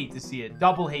 Big hate to see it.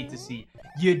 Double hate to see.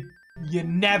 You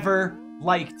never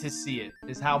like to see it,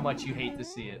 is how much you hate to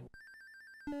see it.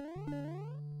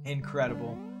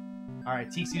 Incredible.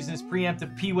 Alright, Teex using his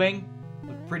preemptive P-Wing.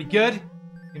 Look pretty good.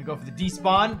 Gonna go for the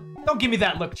despawn. Don't give me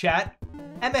that look, chat.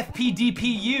 MFP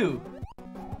DPU.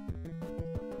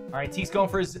 Alright, Teex going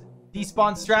for his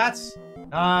despawn strats.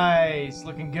 Nice.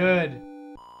 Looking good.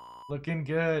 Looking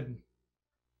good.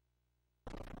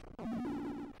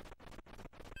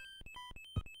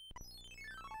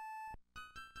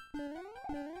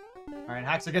 Alright,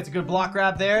 Haxor gets a good block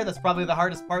grab there. That's probably the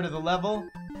hardest part of the level.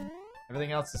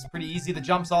 Everything else is pretty easy. The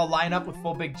jumps all line up with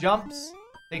full big jumps.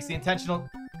 Takes the intentional...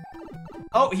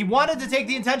 Oh, he wanted to take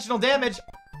the intentional damage.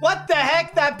 What the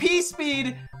heck? That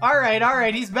P-speed. Alright,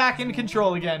 alright. He's back in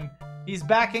control again. He's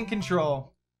back in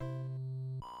control.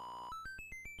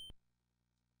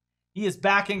 He is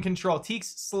back in control.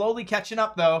 Teex slowly catching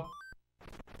up, though.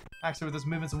 Haxor with his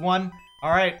movements of 1.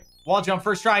 Alright. Wall jump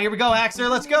first try. Here we go, Haxor.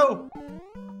 Let's go.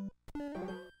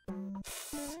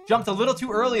 Jumped a little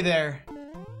too early there.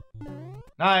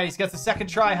 Nice. Gets the second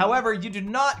try. However, you do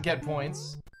not get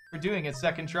points for doing it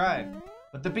second try.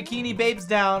 But the bikini babe's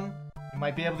down. You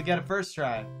might be able to get it first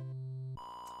try.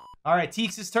 Alright,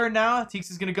 Teex's turn now.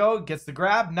 Teex is going to go. Gets the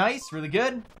grab. Nice. Really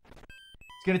good.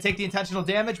 He's going to take the intentional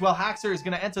damage while Haxor is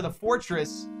going to enter the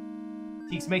fortress.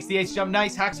 Teex makes the H jump.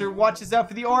 Nice. Haxor watches out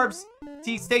for the orbs.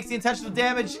 Teex takes the intentional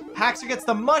damage. Haxor gets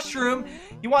the mushroom.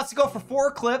 He wants to go for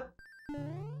 4-clip.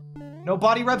 No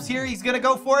body rubs here. He's going to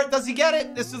go for it. Does he get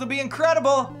it? This will be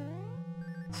incredible.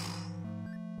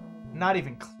 Not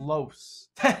even close.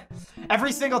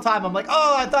 Every single time I'm like,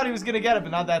 oh, I thought he was going to get it,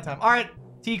 but not that time. All right,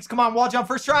 Teex, come on. Wall jump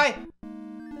first try.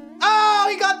 Oh,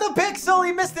 he got the pixel.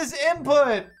 He missed his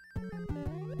input.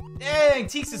 Dang,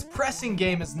 Teex's pressing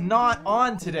game is not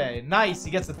on today. Nice.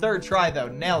 He gets the third try, though.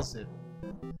 Nails it.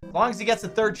 As long as he gets the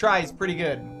third try, he's pretty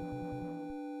good.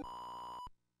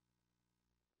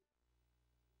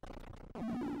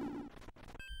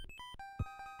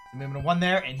 Moving to 1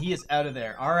 there, and he is out of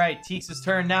there. All right, Teex's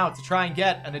turn now to try and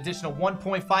get an additional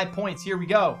 1.5 points. Here we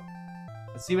go.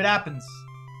 Let's see what happens.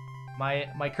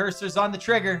 My cursor's on the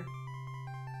trigger.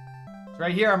 It's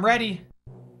right here. I'm ready.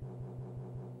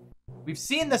 We've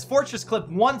seen this fortress clip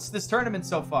once this tournament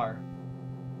so far.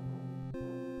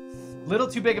 Little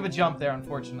too big of a jump there,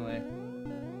 unfortunately.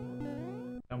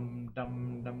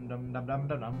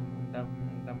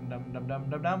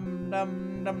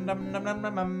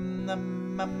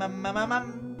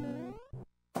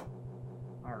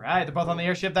 Alright, they're both on the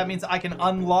airship. That means I can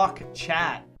unlock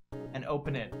chat and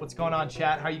open it. What's going on,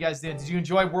 chat? How are you guys doing? Did you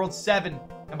enjoy World 7?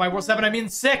 And by World 7, I mean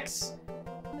 6.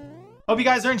 Hope you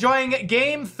guys are enjoying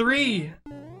Game 3.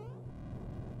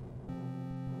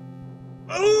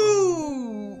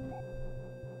 Ooh!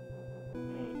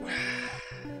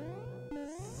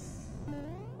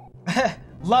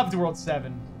 Loved World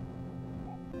 7.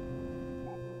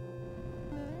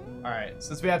 Alright,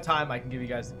 since we have time, I can give you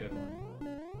guys a good one.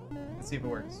 Let's see if it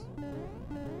works.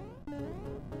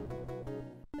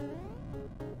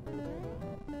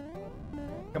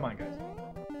 Come on, guys.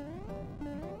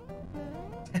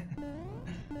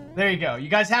 There you go. You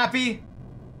guys happy?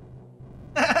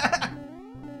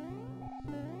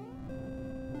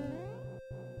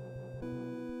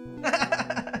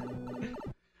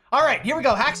 All right, here we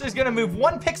go. Haxor's gonna move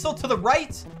 1 pixel to the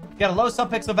right. Get a low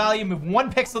subpixel value. Move 1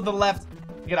 pixel to the left.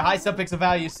 You get a high subpixel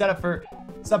value. Set up for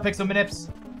subpixel manips.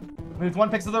 Moved 1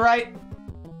 pixel to the right.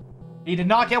 He did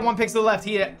not get 1 pixel to the left.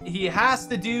 He has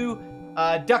to do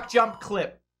a duck jump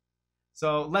clip.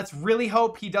 So let's really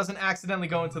hope he doesn't accidentally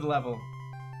go into the level.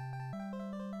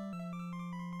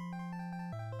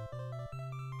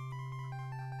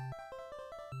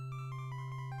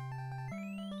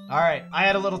 All right, I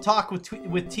had a little talk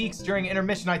with Teex during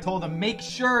intermission. I told him, make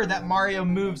sure that Mario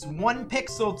moves 1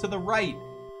 pixel to the right.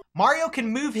 Mario can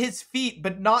move his feet,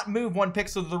 but not move 1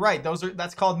 pixel to the right.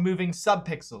 That's called moving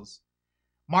subpixels.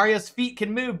 Mario's feet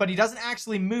can move, but he doesn't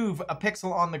actually move a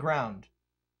pixel on the ground.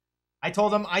 I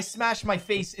told him I smash my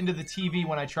face into the TV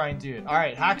when I try and do it. All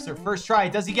right, Haxor, first try.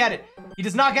 Does he get it? He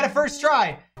does not get a first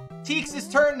try. Teex'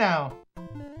 turn now.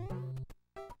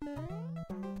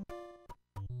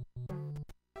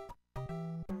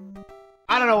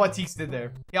 I don't know what Teex did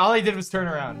there. Yeah, all he did was turn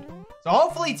around. So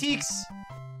hopefully Teex,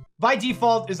 by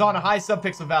default, is on a high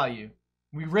subpixel value.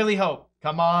 We really hope.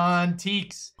 Come on,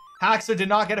 Teex. Haxor did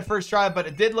not get a first try, but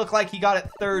it did look like he got it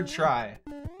 3rd try.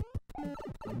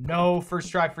 No first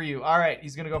try for you. All right,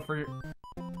 he's gonna go for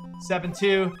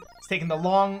 7-2. He's taking the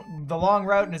long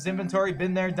route in his inventory.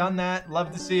 Been there, done that.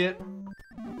 Love to see it.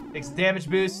 Takes a damage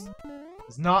boost.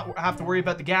 Does not have to worry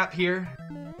about the gap here.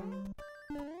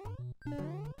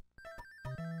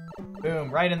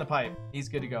 Boom, right in the pipe. He's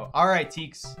good to go. All right,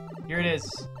 Teex. Here it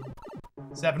is.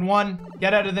 7-1.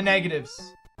 Get out of the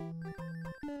negatives.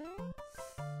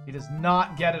 He does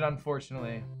not get it,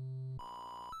 unfortunately.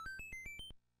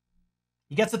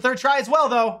 He gets the 3rd try as well,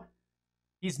 though.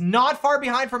 He's not far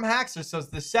behind from Haxor, so it's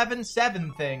the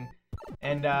 7-7 thing.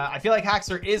 And I feel like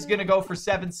Haxor is going to go for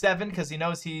 7-7 because he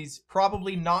knows he's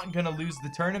probably not going to lose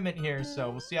the tournament here. So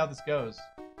we'll see how this goes.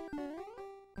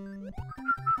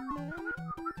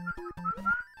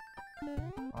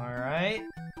 All right.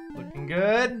 Looking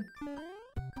good.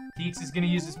 Teex is going to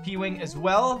use his P-Wing as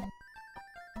well.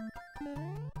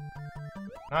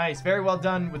 Nice. Very well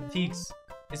done with Teex.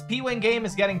 His P-Wing game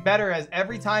is getting better as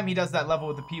every time he does that level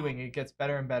with the P-Wing, it gets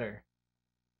better and better.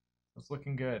 It's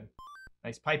looking good.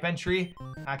 Nice pipe entry.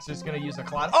 Haxor's going to use a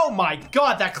cloud. Oh my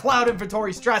god, that cloud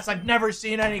inventory strats. I've never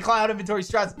seen any cloud inventory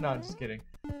strats. No, I'm just kidding.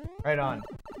 Right on.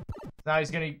 Now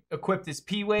he's going to equip this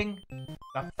P-Wing.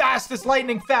 The fastest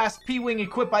lightning fast P-Wing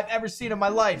equip I've ever seen in my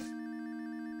life.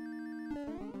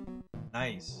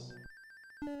 Nice.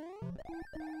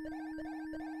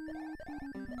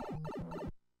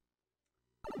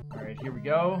 All right, here we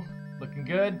go. Looking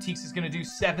good. Teex is going to do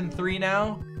 7-3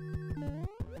 now.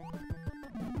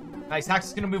 Nice.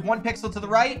 Haxor's going to move 1 pixel to the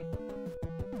right.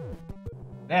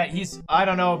 Yeah, I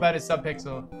don't know about his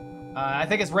subpixel. I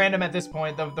think it's random at this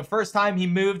point. The first time he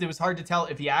moved, it was hard to tell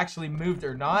if he actually moved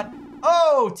or not.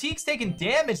 Oh, Teex taking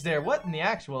damage there. What in the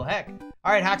actual heck?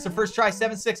 All right, Haxor, first try,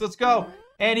 7-6. Let's go.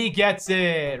 And he gets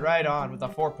it. Right on with a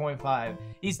 4.5.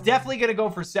 He's definitely going to go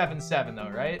for 7-7 though,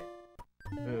 right?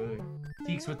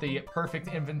 Teex with the perfect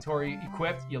inventory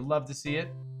equipped. You love to see it.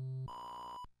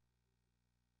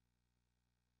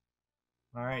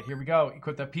 All right, here we go.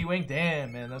 Equip that P-Wing.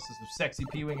 Damn, man, this is some sexy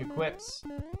P-Wing equips.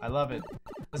 I love it.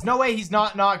 There's no way he's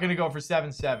not going to go for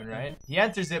 7-7, right? He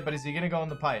enters it, but is he going to go in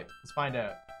the pipe? Let's find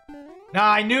out. Nah,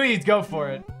 I knew he'd go for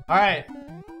it. All right.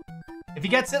 If he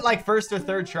gets it like 1st or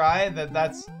 3rd try,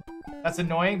 that's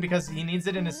annoying because he needs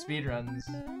it in his speedruns.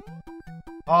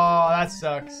 Oh, that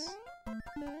sucks.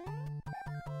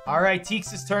 All right,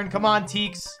 Teex' turn. Come on,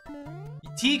 Teex.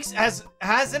 Teex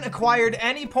hasn't acquired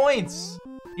any points.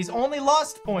 He's only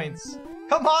lost points.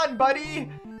 Come on,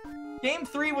 buddy. Game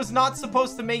 3 was not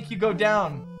supposed to make you go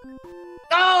down.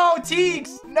 No,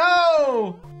 Teex,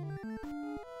 no.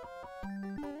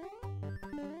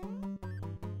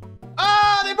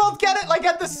 Ah, they both get it like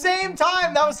at the same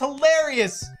time. That was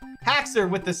hilarious. Haxor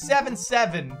with the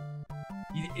 7-7.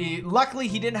 Luckily,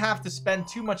 he didn't have to spend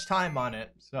too much time on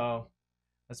it. So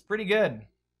that's pretty good.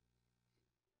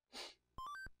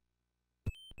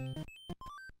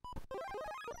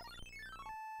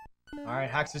 All right,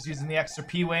 Haxor's using the extra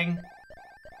P-Wing.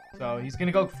 So he's going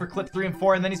to go for clip 3 and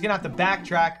 4, and then he's going to have to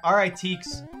backtrack. All right,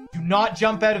 Teex, do not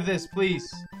jump out of this,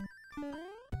 please.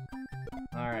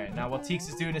 All right, now while Teex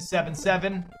is doing his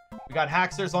 7-7, we got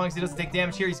Haxor. As long as he doesn't take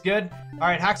damage here, he's good. All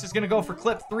right, Haxor's going to go for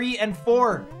clip 3 and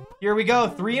 4. Here we go,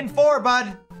 3 and 4,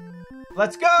 bud.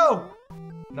 Let's go.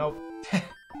 Nope.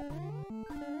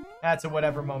 That's a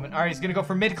whatever moment. All right, he's going to go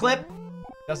for mid-clip.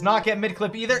 Does not get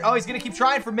mid-clip either. Oh, he's going to keep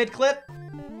trying for mid-clip.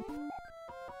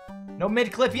 No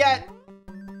mid-clip yet.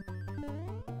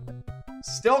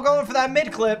 Still going for that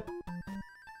mid-clip.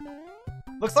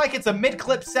 Looks like it's a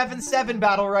mid-clip 7-7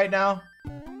 battle right now.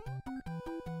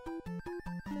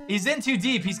 He's in too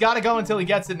deep. He's got to go until he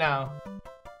gets it now.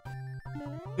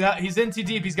 Yeah, he's in too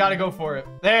deep. He's got to go for it.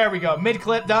 There we go.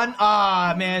 Mid-clip done.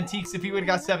 Ah, man. Teex, if he would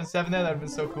have got 7-7 there, that would have been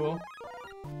so cool.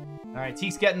 All right,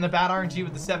 Teex getting the bad RNG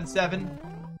with the 7-7.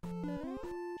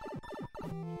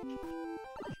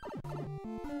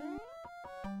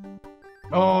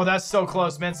 Oh, that's so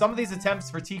close, man. Some of these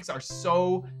attempts for Teex are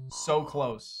so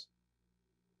close.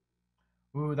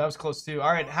 Ooh, that was close too.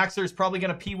 All right, Haxor is probably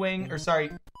going to P-Wing, or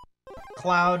sorry,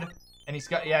 Cloud. And he's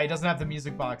got, yeah, he doesn't have the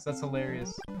music box. That's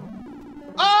hilarious.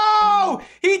 Oh,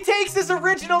 he takes his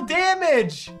original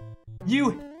damage.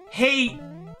 You hate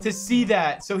to see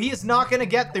that. So he is not going to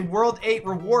get the World 8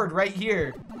 reward right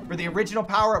here for the original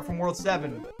power-up from World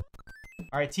 7.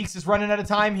 All right, Teex is running out of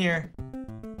time here.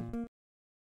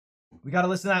 We got to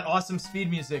listen to that awesome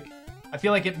speed music. I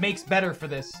feel like it makes better for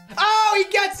this. Oh,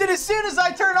 he gets it as soon as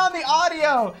I turn on the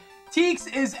audio. Teex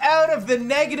is out of the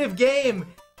negative game.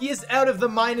 He is out of the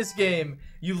minus game.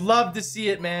 You love to see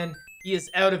it, man. He is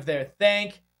out of there.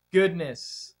 Thank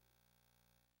goodness.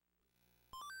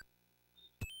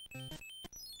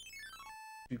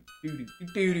 So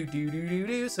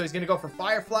he's going to go for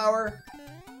Fire Flower.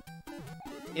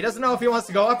 He doesn't know if he wants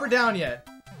to go up or down yet.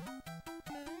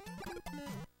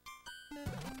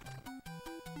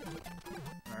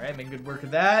 All right, making good work of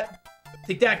that.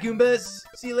 Take that, Goombas.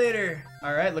 See you later.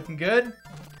 All right, looking good.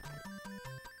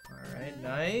 All right,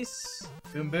 nice.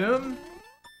 Boom, boom.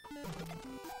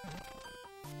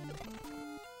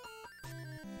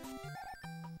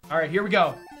 All right, here we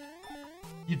go.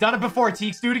 You've done it before,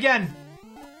 Teex. Do it again.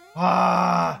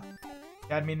 Ah,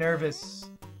 got me nervous.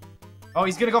 Oh,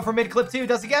 he's gonna go for mid-clip too.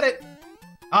 Does he get it?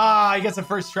 Ah, he gets a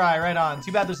first try. Right on.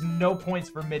 Too bad there's no points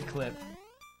for mid-clip.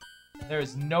 There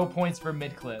is no points for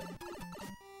mid-clip.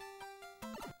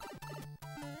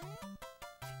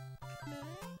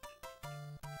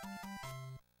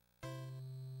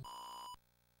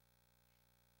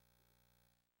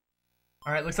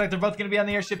 All right, looks like they're both going to be on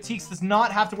the airship. Teex does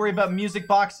not have to worry about music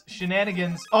box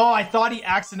shenanigans. Oh, I thought he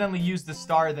accidentally used the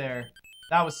star there.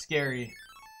 That was scary.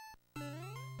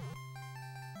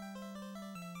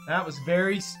 That was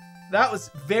very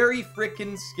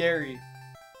freaking scary.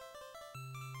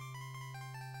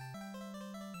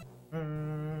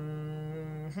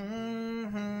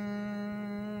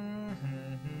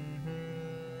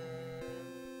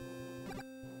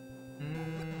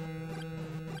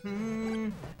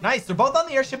 Nice, they're both on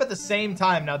the airship at the same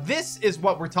time. Now, this is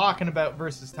what we're talking about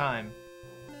versus time.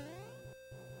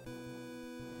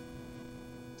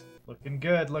 Looking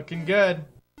good, looking good.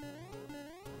 All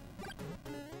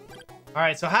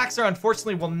right, so Haxor,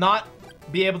 unfortunately, will not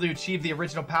be able to achieve the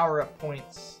original power-up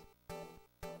points.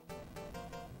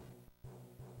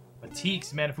 But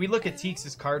Teex, man, if we look at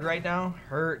Teex's card right now,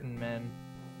 hurting, man.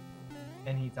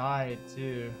 And he died,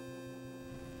 too.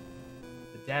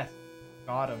 The death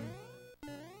got him.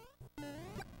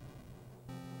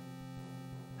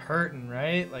 Hurting,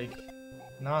 right? Like,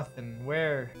 nothing.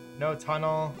 Where? No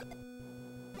tunnel.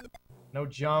 No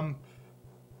jump.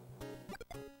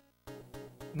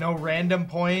 No random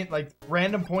point. Like,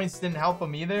 random points didn't help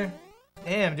him either.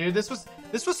 Damn, dude. This was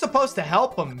supposed to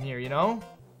help him here, you know?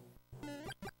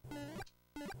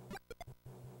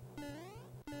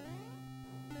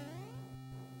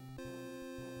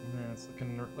 Man, it's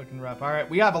looking rough. All right,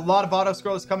 we have a lot of auto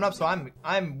scrolls coming up, so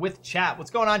I'm with chat.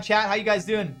 What's going on, chat? How you guys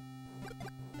doing?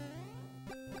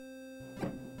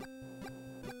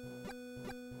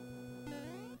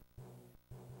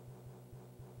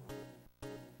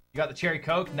 You got the cherry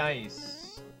coke?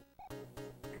 Nice.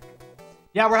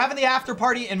 Yeah, we're having the after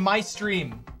party in my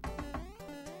stream.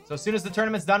 So as soon as the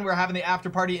tournament's done, we're having the after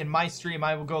party in my stream.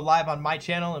 I will go live on my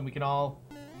channel and we can all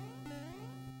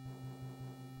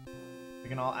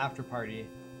after party.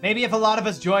 Maybe if a lot of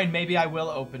us join, maybe I will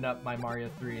open up my Mario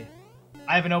 3.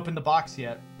 I haven't opened the box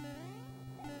yet.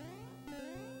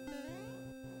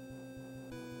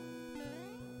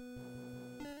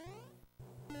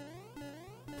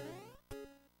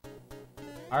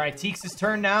 All right, Teex's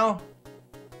turn now.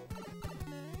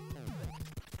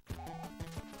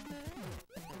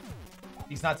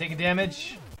 He's not taking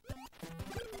damage.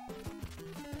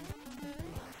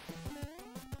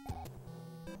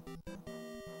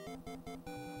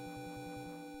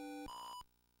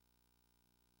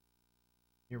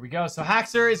 Here we go. So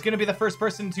Haxor is going to be the first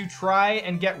person to try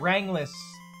and get Rangless.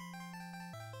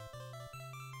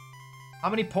 How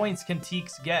many points can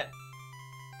Teex get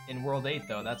in World 8,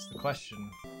 though? That's the question.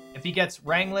 If he gets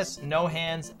Rangless, No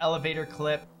Hands, Elevator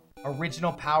Clip,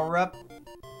 Original Power-Up,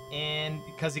 and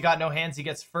because he got no hands, he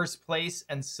gets first place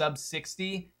and sub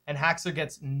 60, and Haxor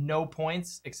gets no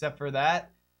points except for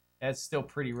that, that's still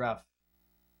pretty rough.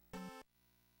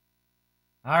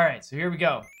 All right, so here we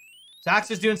go.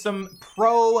 Thehaxor's doing some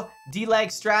pro D-lag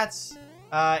strats.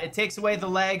 It takes away the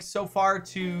lag so far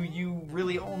to you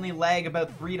really only lag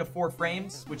about 3 to 4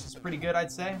 frames, which is pretty good,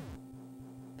 I'd say.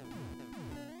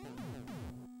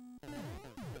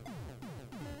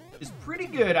 It's pretty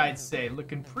good, I'd say.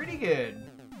 Looking pretty good.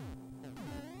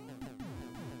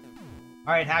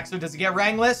 All right, Haxor, does it get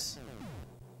rangless?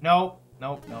 Nope,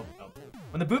 nope, nope, nope.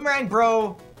 When the boomerang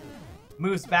bro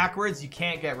moves backwards, you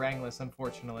can't get rangless,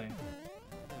 unfortunately.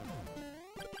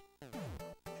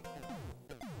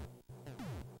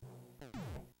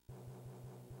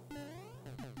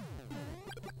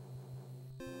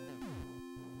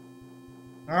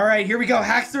 All right, here we go.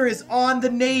 Haxor is on the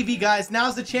Navy, guys.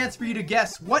 Now's the chance for you to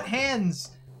guess what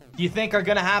hands do you think are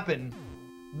gonna happen?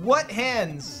 What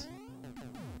hands do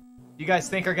you guys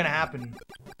think are gonna happen?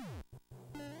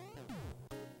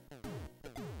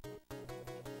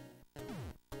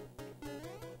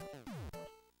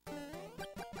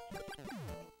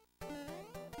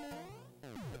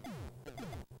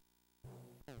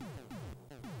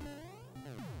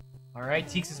 All right,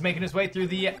 Teex is making his way through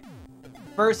the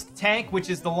first tank, which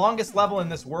is the longest level in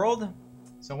this world.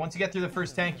 So once you get through the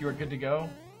first tank, you are good to go.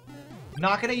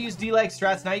 Not going to use D-lag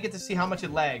strats. Now you get to see how much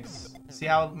it lags. See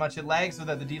how much it lags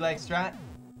without the D-lag strat?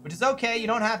 Which is okay. You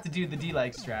don't have to do the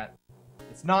D-lag strat.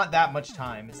 It's not that much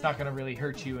time. It's not going to really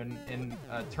hurt you in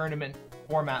a tournament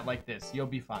format like this. You'll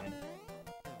be fine.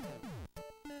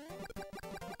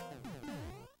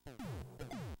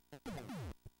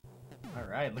 All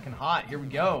right, looking hot. Here we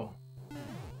go.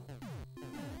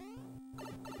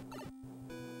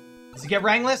 Does he get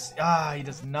rangless? Ah, he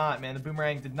does not, man. The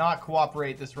boomerang did not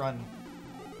cooperate this run.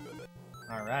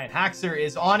 All right, Haxor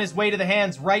is on his way to the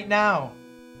hands right now.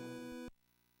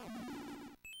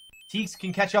 Teex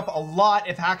can catch up a lot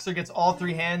if Haxor gets all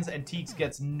 3 hands and Teex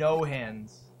gets no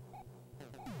hands.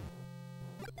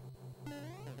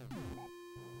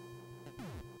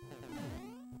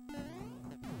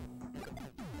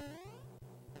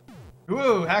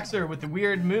 Ooh, Haxor with the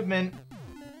weird movement.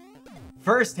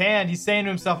 First hand, he's saying to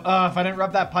himself, if I didn't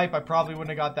rub that pipe, I probably wouldn't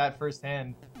have got that first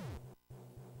hand.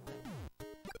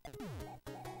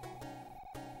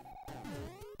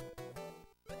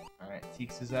 Alright,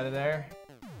 Teex is out of there.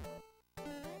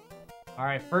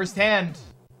 Alright, first hand.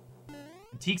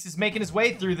 Teex is making his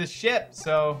way through this ship,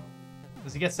 so...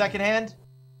 Does he get second hand?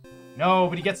 No,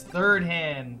 but he gets third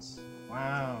hand.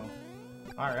 Wow.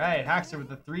 Alright, Haxor with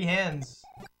the 3 hands.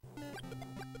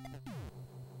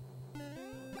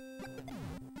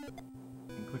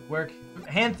 Quick work.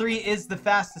 Hand 3 is the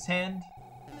fastest hand.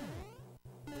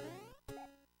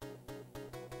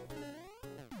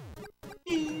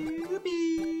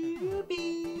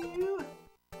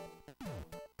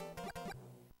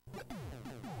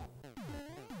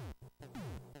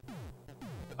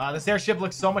 This airship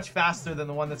looks so much faster than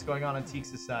the one that's going on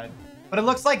Teex's side. But it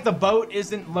looks like the boat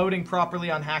isn't loading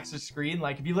properly on Haxor's screen.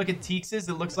 Like, if you look at Teex's,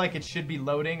 it looks like it should be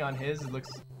loading on his. It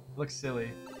looks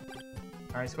silly.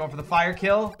 Alright, he's going for the fire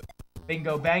kill.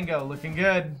 Bingo, bango, looking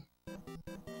good.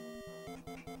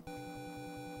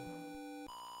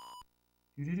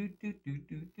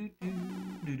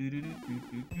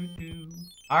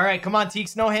 Alright, come on,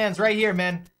 Teex, no hands, right here,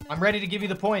 man. I'm ready to give you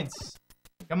the points.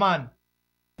 Come on.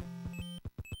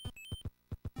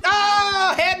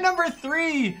 Oh, hand number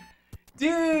 3!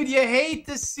 Dude, you hate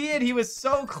to see it. He was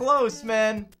so close,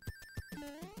 man.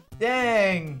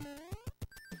 Dang.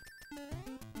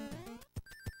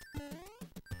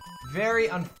 Very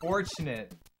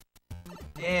unfortunate.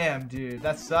 Damn, dude.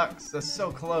 That sucks. That's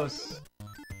so close.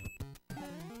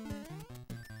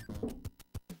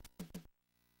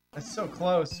 That's so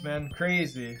close, man.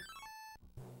 Crazy.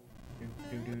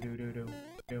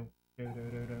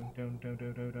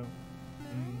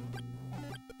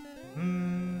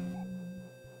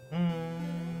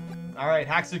 Alright,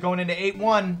 Haxor going into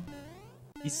 8-1.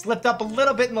 He slipped up a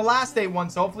little bit in the last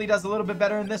 8-1, so hopefully he does a little bit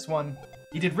better in this one.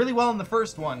 He did really well in the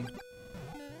first one.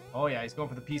 Oh yeah, he's going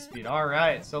for the peace speed.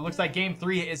 Alright, so it looks like game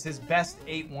 3 is his best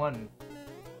 8-1.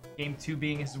 Game 2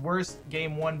 being his worst,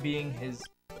 game 1 being his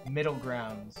middle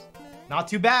grounds. Not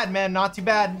too bad, man, not too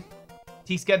bad.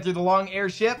 Teex getting through the long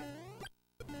airship.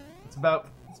 It's about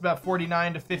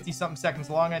 49 to 50 something seconds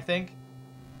long, I think.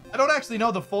 I don't actually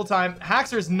know the full time.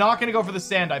 Haxor is not going to go for the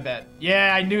sand, I bet.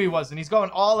 Yeah, I knew he wasn't. He's going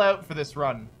all out for this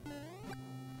run.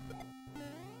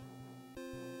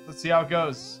 Let's see how it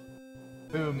goes.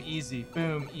 Boom, easy.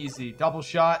 Boom, easy. Double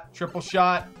shot, triple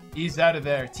shot. He's out of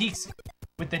there. Teex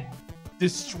with the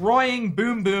destroying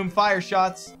boom, boom fire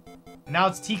shots. And now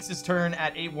it's Teex's turn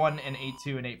at 8-1 and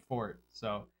 8-2 and 8-4.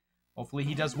 So hopefully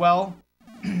he does well.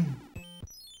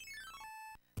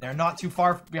 They're not too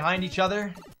far behind each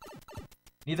other.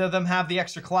 Neither of them have the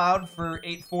extra cloud for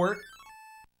 8 fort.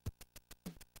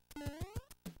 They're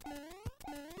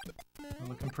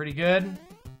looking pretty good.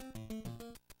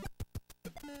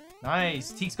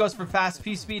 Nice. Teex goes for fast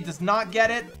P speed. Does not get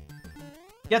it.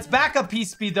 Gets backup P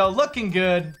speed though. Looking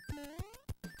good.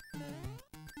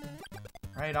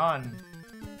 Right on.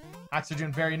 Thehaxor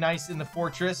doing very nice in the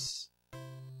fortress.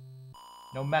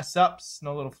 No mess ups.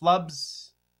 No little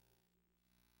flubs.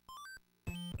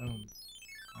 Boom.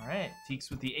 Alright. Teex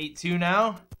with the 8-2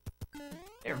 now.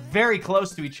 They're very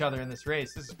close to each other in this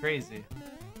race. This is crazy.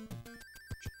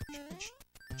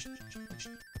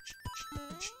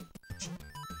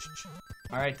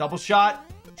 Alright, double shot.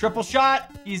 Triple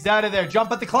shot. He's out of there.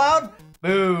 Jump at the cloud.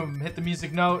 Boom. Hit the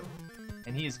music note.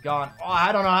 And he is gone. Oh,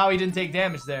 I don't know how he didn't take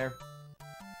damage there.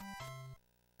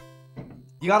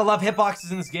 You gotta love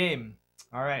hitboxes in this game.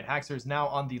 Alright, Thehaxor is now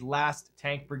on the last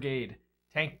tank brigade.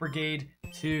 Tank brigade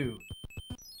 2.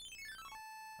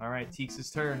 Alright,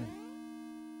 Teex's turn.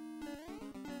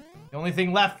 The only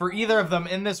thing left for either of them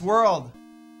in this world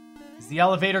is the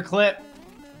elevator clip.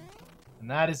 And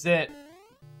that is it.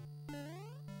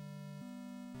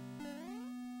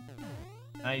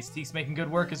 Nice. Teex making good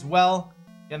work as well.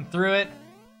 Getting through it.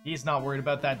 He's not worried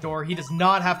about that door. He does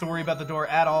not have to worry about the door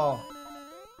at all.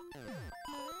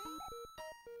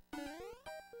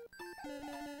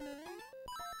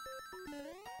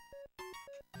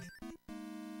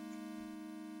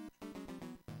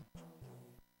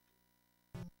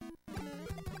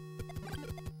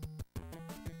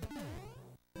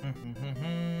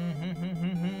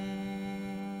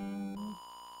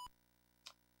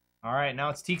 Alright, now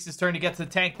it's Teex's turn to get to the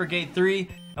Tank Brigade 3.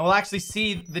 And we'll actually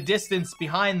see the distance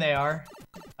behind they are.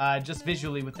 Just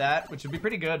visually with that, which would be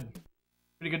pretty good.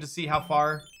 Pretty good to see how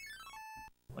far.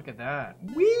 Look at that.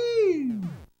 Woo!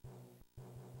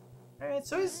 Alright,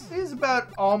 so he's about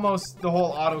almost the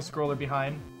whole auto-scroller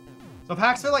behind. So if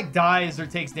Thehaxor like dies or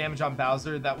takes damage on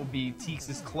Bowser, that will be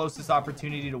Teex's closest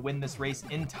opportunity to win this race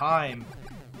in time.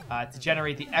 To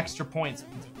generate the extra points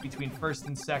between first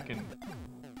and second.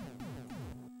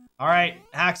 Alright,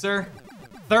 Thehaxor.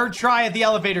 Third try at the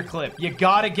elevator clip. You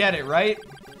gotta get it, right?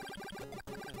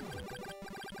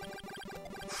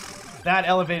 That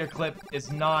elevator clip is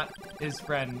not his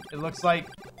friend. It looks like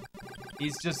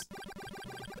he's just...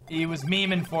 He was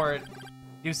memeing for it.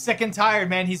 He was sick and tired,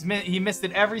 man. He missed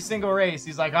it every single race.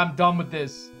 He's like, I'm done with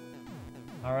this.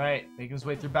 Alright, making his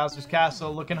way through Bowser's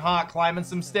Castle. Looking hot, climbing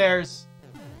some stairs.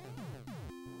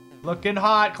 Looking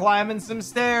hot, climbing some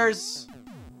stairs.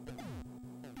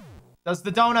 Does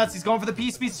the donuts. He's going for the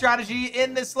P-speed strategy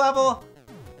in this level.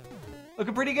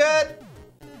 Looking pretty good.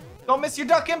 Don't miss your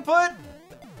duck input.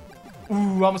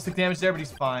 Ooh, almost took damage there, but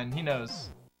he's fine. He knows.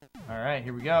 Alright,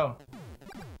 here we go.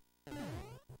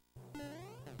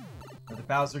 Another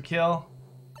Bowser kill.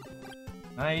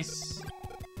 Nice.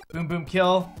 Boom, boom,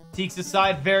 kill. Teex's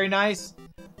side, very nice.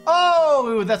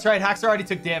 Oh, that's right. Thehaxor already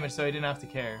took damage, so he didn't have to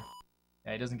care.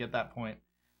 Yeah, he doesn't get that point.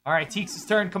 Alright, Teex's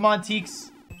turn. Come on,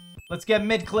 Teex. Let's get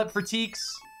mid-clip for Teex.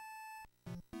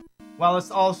 While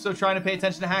it's also trying to pay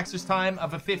attention to Thehaxor's time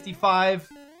of a 55.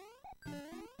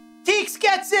 Teex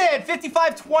gets it!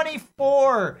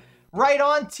 55-24. Right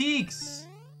on Teex.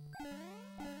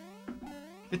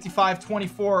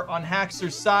 55-24 on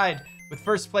Thehaxor's side. With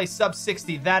first place sub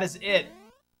 60. That is it.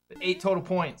 8 total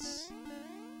points.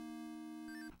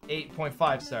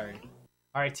 8.5, sorry.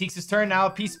 Alright, Teex's turn now.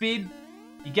 P-speed.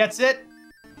 He gets it.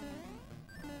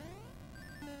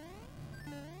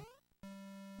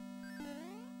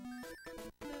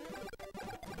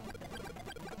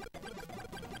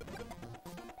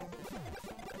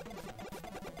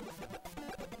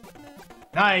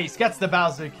 Nice, gets the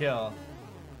Bowser kill.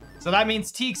 So that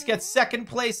means Teex gets second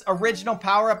place, original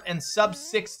power-up, and sub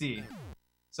 60.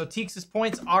 So Teex's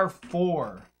points are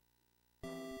 4.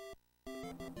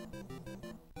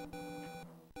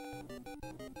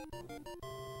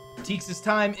 Teex's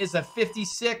time is a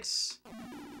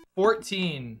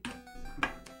 56-14.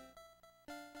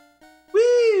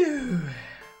 Woo!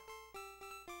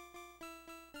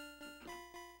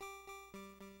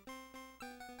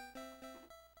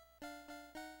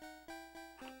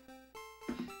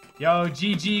 Yo,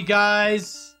 GG,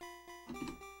 guys.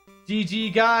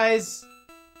 GG, guys.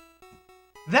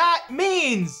 That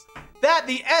means that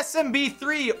the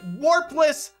SMB3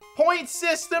 Warpless point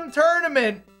system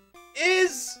tournament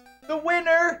is the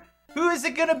winner. Who is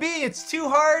it gonna be? It's too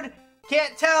hard.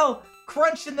 Can't tell.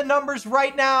 Crunching the numbers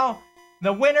right now.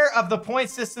 The winner of the point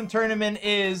system tournament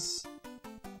is...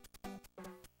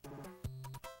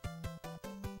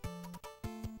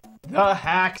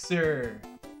 Thehaxor.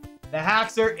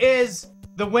 Thehaxor is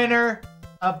the winner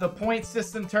of the point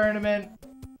system tournament.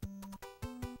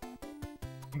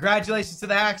 Congratulations to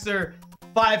the Thehaxor.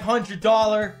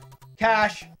 $500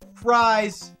 cash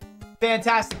prize.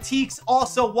 Fantastic. Teex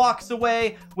also walks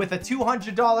away with a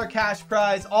 $200 cash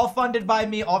prize, all funded by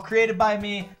me, all created by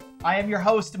me. I am your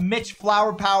host, Mitch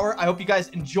Flower Power. I hope you guys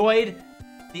enjoyed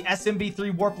the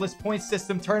SMB3 Warpless point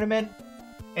system tournament.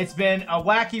 It's been a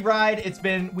wacky ride.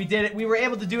 We were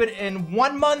able to do it in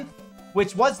 1 month,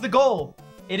 which was the goal.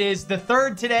 It is the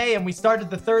 3rd today, and we started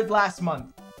the 3rd last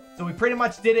month. So we pretty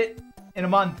much did it in a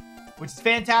month, which is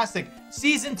fantastic.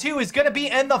 Season 2 is going to be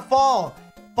in the fall.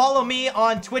 Follow me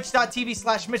on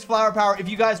twitch.tv/MitchFlowerPower if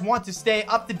you guys want to stay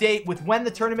up to date with when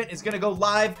the tournament is going to go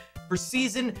live for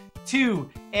Season 2.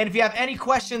 And if you have any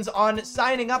questions on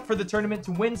signing up for the tournament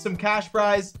to win some cash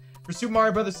prize for Super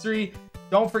Mario Bros. 3,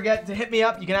 don't forget to hit me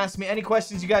up. You can ask me any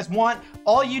questions you guys want.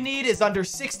 All you need is under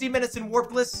 60 minutes in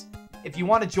Warpless if you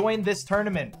want to join this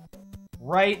tournament.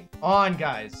 Right on,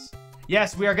 guys.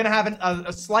 Yes, we are going to have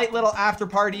a slight little after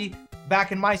party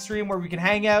back in my stream where we can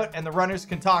hang out and the runners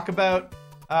can talk about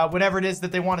whatever it is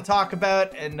that they want to talk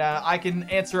about, and I can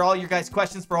answer all your guys'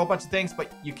 questions for a whole bunch of things,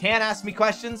 but you can't ask me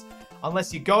questions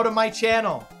unless you go to my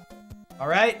channel. All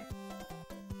right?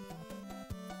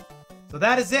 So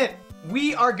that is it.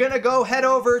 We are going to go head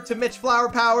over to Mitch Flower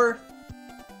Power.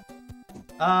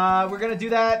 We're going to do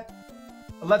that.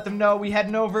 I'll let them know we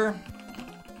heading over.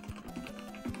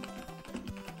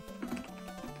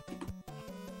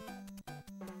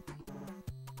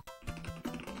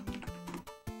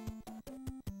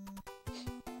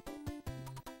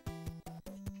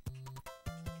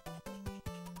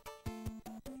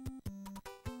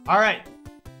 All right.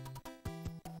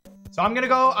 So I'm gonna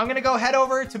go head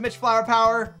over to Mitch Flower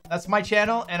Power. That's my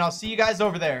channel, and I'll see you guys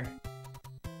over there.